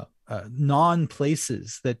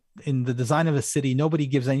non-places that in the design of a city, nobody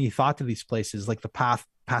gives any thought to these places, like the path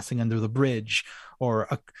passing under the bridge, or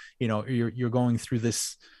you know, you're going through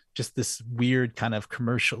this weird kind of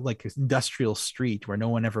commercial, like, industrial street where no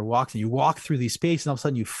one ever walks, and you walk through these spaces, and all of a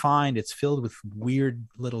sudden you find it's filled with weird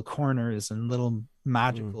little corners and little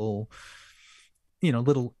magical, you know,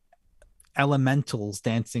 little elementals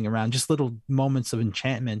dancing around, just little moments of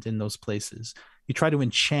enchantment in those places. You try to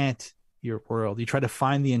enchant your world. You try to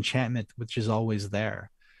find the enchantment which is always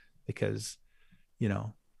there, because, you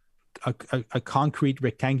know, a concrete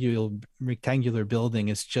rectangular building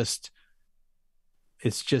is just,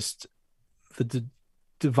 it's just the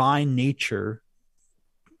divine nature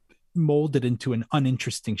molded into an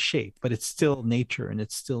uninteresting shape, but it's still nature, and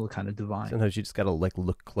it's still kind of divine. Sometimes you just got to, like,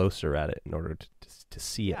 look closer at it in order to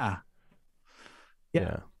see it.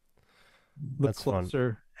 Yeah. Look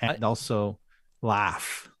closer fun. And also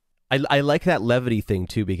laugh. I like that levity thing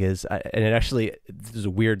too, because and it actually, this is a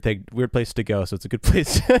weird place to go, so it's a good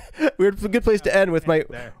place good place to end with my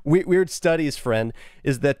weird studies friend,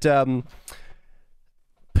 is that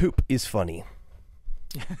poop is funny.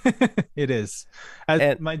 It is.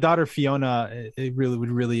 And my daughter Fiona would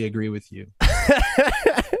really agree with you.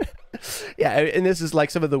 Yeah, and this is like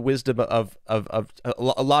some of the wisdom of a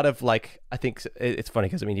lot of, like, I think it's funny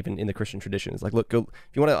because, I mean, even in the Christian tradition, it's like, look, if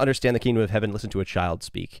you want to understand the kingdom of heaven, listen to a child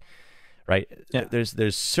speak, right? Yeah.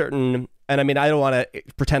 There's certain, and I mean, I don't want to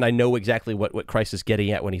pretend I know exactly what Christ is getting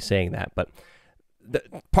at when he's saying that, but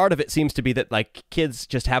part of it seems to be that, like, kids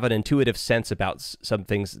just have an intuitive sense about some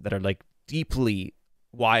things that are, like, deeply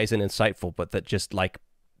wise and insightful, but that just, like,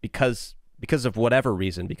 because of whatever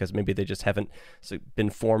reason, because maybe they just haven't been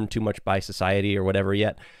formed too much by society or whatever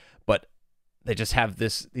yet, but they just have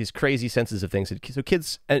these crazy senses of things. So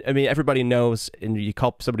kids, I mean, everybody knows, and you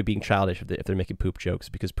call somebody being childish if they're making poop jokes,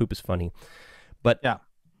 because poop is funny. But yeah,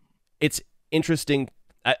 it's interesting.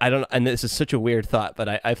 I don't, and this is such a weird thought,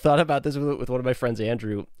 but I've thought about this with one of my friends,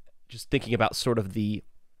 Andrew, just thinking about sort of the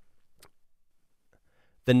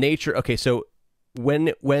nature. Okay, so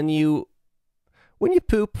when you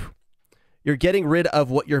poop, you're getting rid of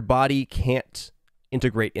what your body can't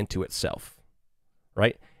integrate into itself,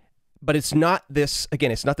 right? But it's not this, again,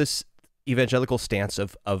 it's not this evangelical stance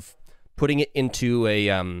of putting it into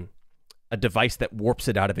a device that warps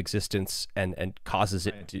it out of existence and causes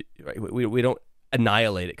it to. Right? We don't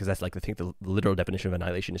annihilate it, because that's like, I think the literal definition of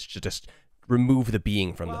annihilation is to just remove the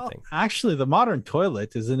being from the thing. Actually, the modern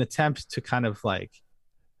toilet is an attempt to kind of like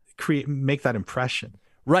make that impression.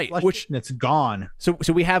 Right, which it's gone. So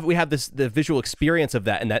we have the visual experience of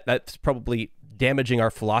that, and that's probably damaging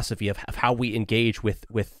our philosophy of how we engage with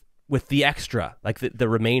the extra, like the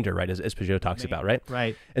remainder, right? As Peugeot talks about, right?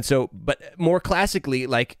 Right. And so, but more classically,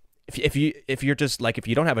 like if you're just like, if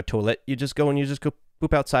you don't have a toilet, you just go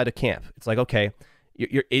poop outside a camp. It's like, okay,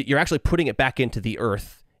 you're actually putting it back into the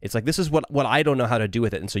earth. It's like, this is what I don't know how to do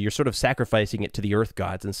with it, and so you're sort of sacrificing it to the earth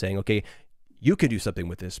gods and saying, okay, you can do something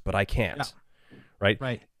with this, but I can't. Yeah.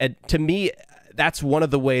 Right. And to me, that's one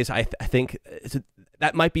of the ways I think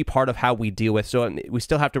that might be part of how we deal with. So we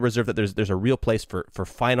still have to reserve that there's a real place for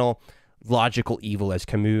final logical evil, as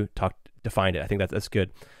Camus defined it. I think that's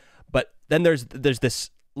good. But then there's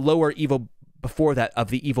this lower evil before that,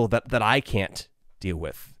 of the evil that I can't deal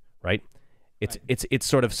with. Right. It's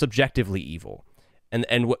sort of subjectively evil,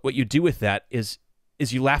 and what you do with that is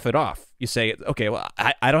you laugh it off. You say, okay, well,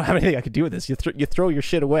 I don't have anything I can do with this. You throw your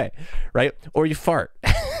shit away, right? Or you fart.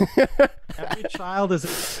 Every child is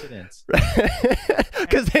an incident.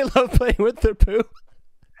 Because they love playing with their poo.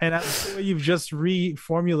 And you've just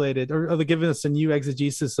reformulated or given us a new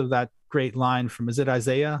exegesis of that great line from, is it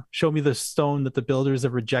Isaiah? Show me the stone that the builders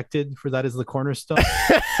have rejected, for that is the cornerstone.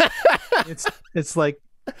 It's like,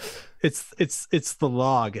 it's the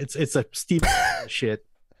log. It's a steep shit.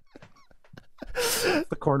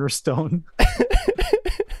 The cornerstone.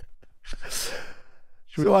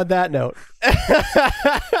 So on that note,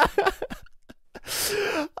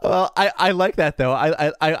 well, I like that though.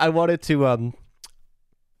 I wanted to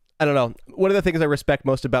I don't know. One of the things I respect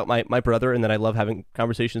most about my brother, and that I love having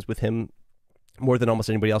conversations with him more than almost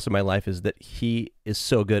anybody else in my life, is that he is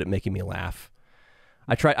so good at making me laugh.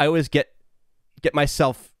 I always get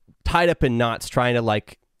myself tied up in knots trying to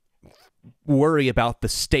like worry about the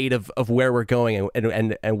state of where we're going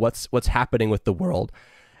and what's happening with the world.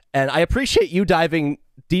 And I appreciate you diving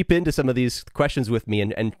deep into some of these questions with me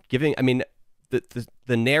and giving, I mean,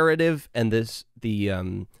 the narrative and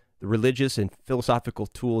the religious and philosophical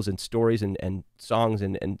tools and stories and songs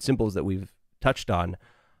and symbols that we've touched on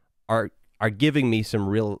are giving me some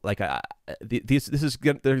real, like,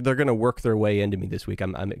 they're going to work their way into me this week.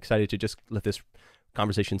 I'm excited to just let this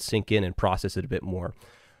conversation sink in and process it a bit more.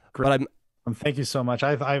 Great. But thank you so much.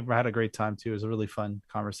 I've had a great time too. It was a really fun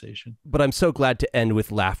conversation. But I'm so glad to end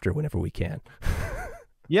with laughter whenever we can.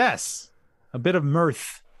 Yes, a bit of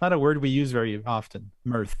mirth. Not a word we use very often.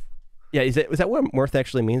 Mirth. Yeah, is that what mirth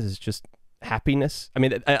actually means? Is just happiness? I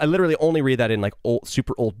mean, I literally only read that in like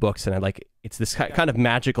super old books, and it's this kind of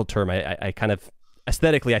magical term. I kind of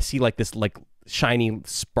aesthetically I see like this like shiny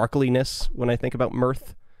sparkliness when I think about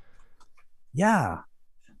mirth. Yeah.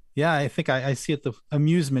 Yeah, I think I see it, the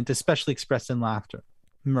amusement, especially expressed in laughter.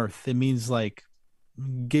 Mirth. It means like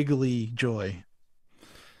giggly joy.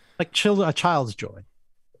 Like a child's joy.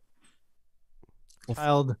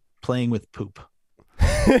 Child playing with poop.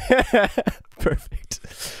 Perfect.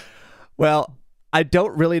 Well, I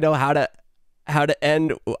don't really know how to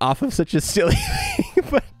end off of such a silly thing,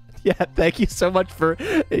 but yeah, thank you so much for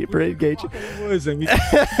engaging.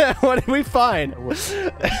 What did we find?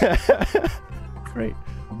 Great.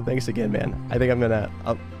 Thanks again, man. I think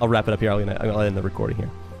I'll wrap it up here. I'll end the recording here.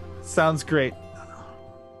 Sounds great.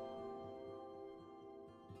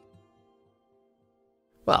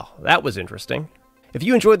 Well, that was interesting. If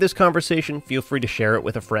you enjoyed this conversation, feel free to share it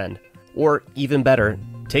with a friend. Or, even better,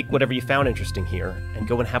 take whatever you found interesting here and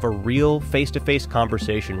go and have a real face-to-face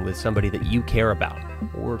conversation with somebody that you care about,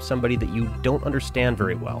 or somebody that you don't understand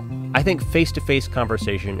very well. I think face-to-face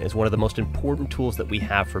conversation is one of the most important tools that we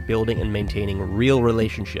have for building and maintaining real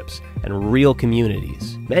relationships and real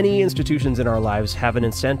communities. Many institutions in our lives have an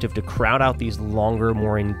incentive to crowd out these longer,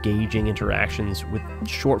 more engaging interactions with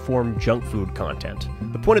short-form junk food content.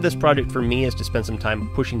 The point of this project for me is to spend some time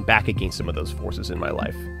pushing back against some of those forces in my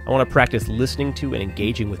life. I want to practice listening to and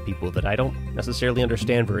engaging with people that I don't necessarily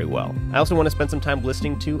understand very well. I also want to spend some time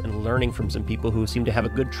listening to and learning from some people who seem to have a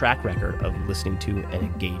good track record of listening to and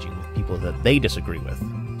engaging with people that they disagree with.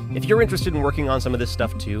 If you're interested in working on some of this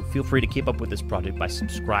stuff too, feel free to keep up with this project by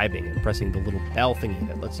subscribing and pressing the little bell thingy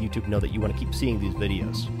that lets YouTube know that you want to keep seeing these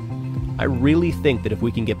videos. I really think that if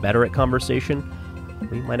we can get better at conversation,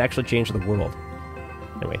 we might actually change the world.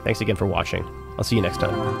 Anyway, thanks again for watching. I'll see you next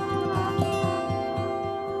time.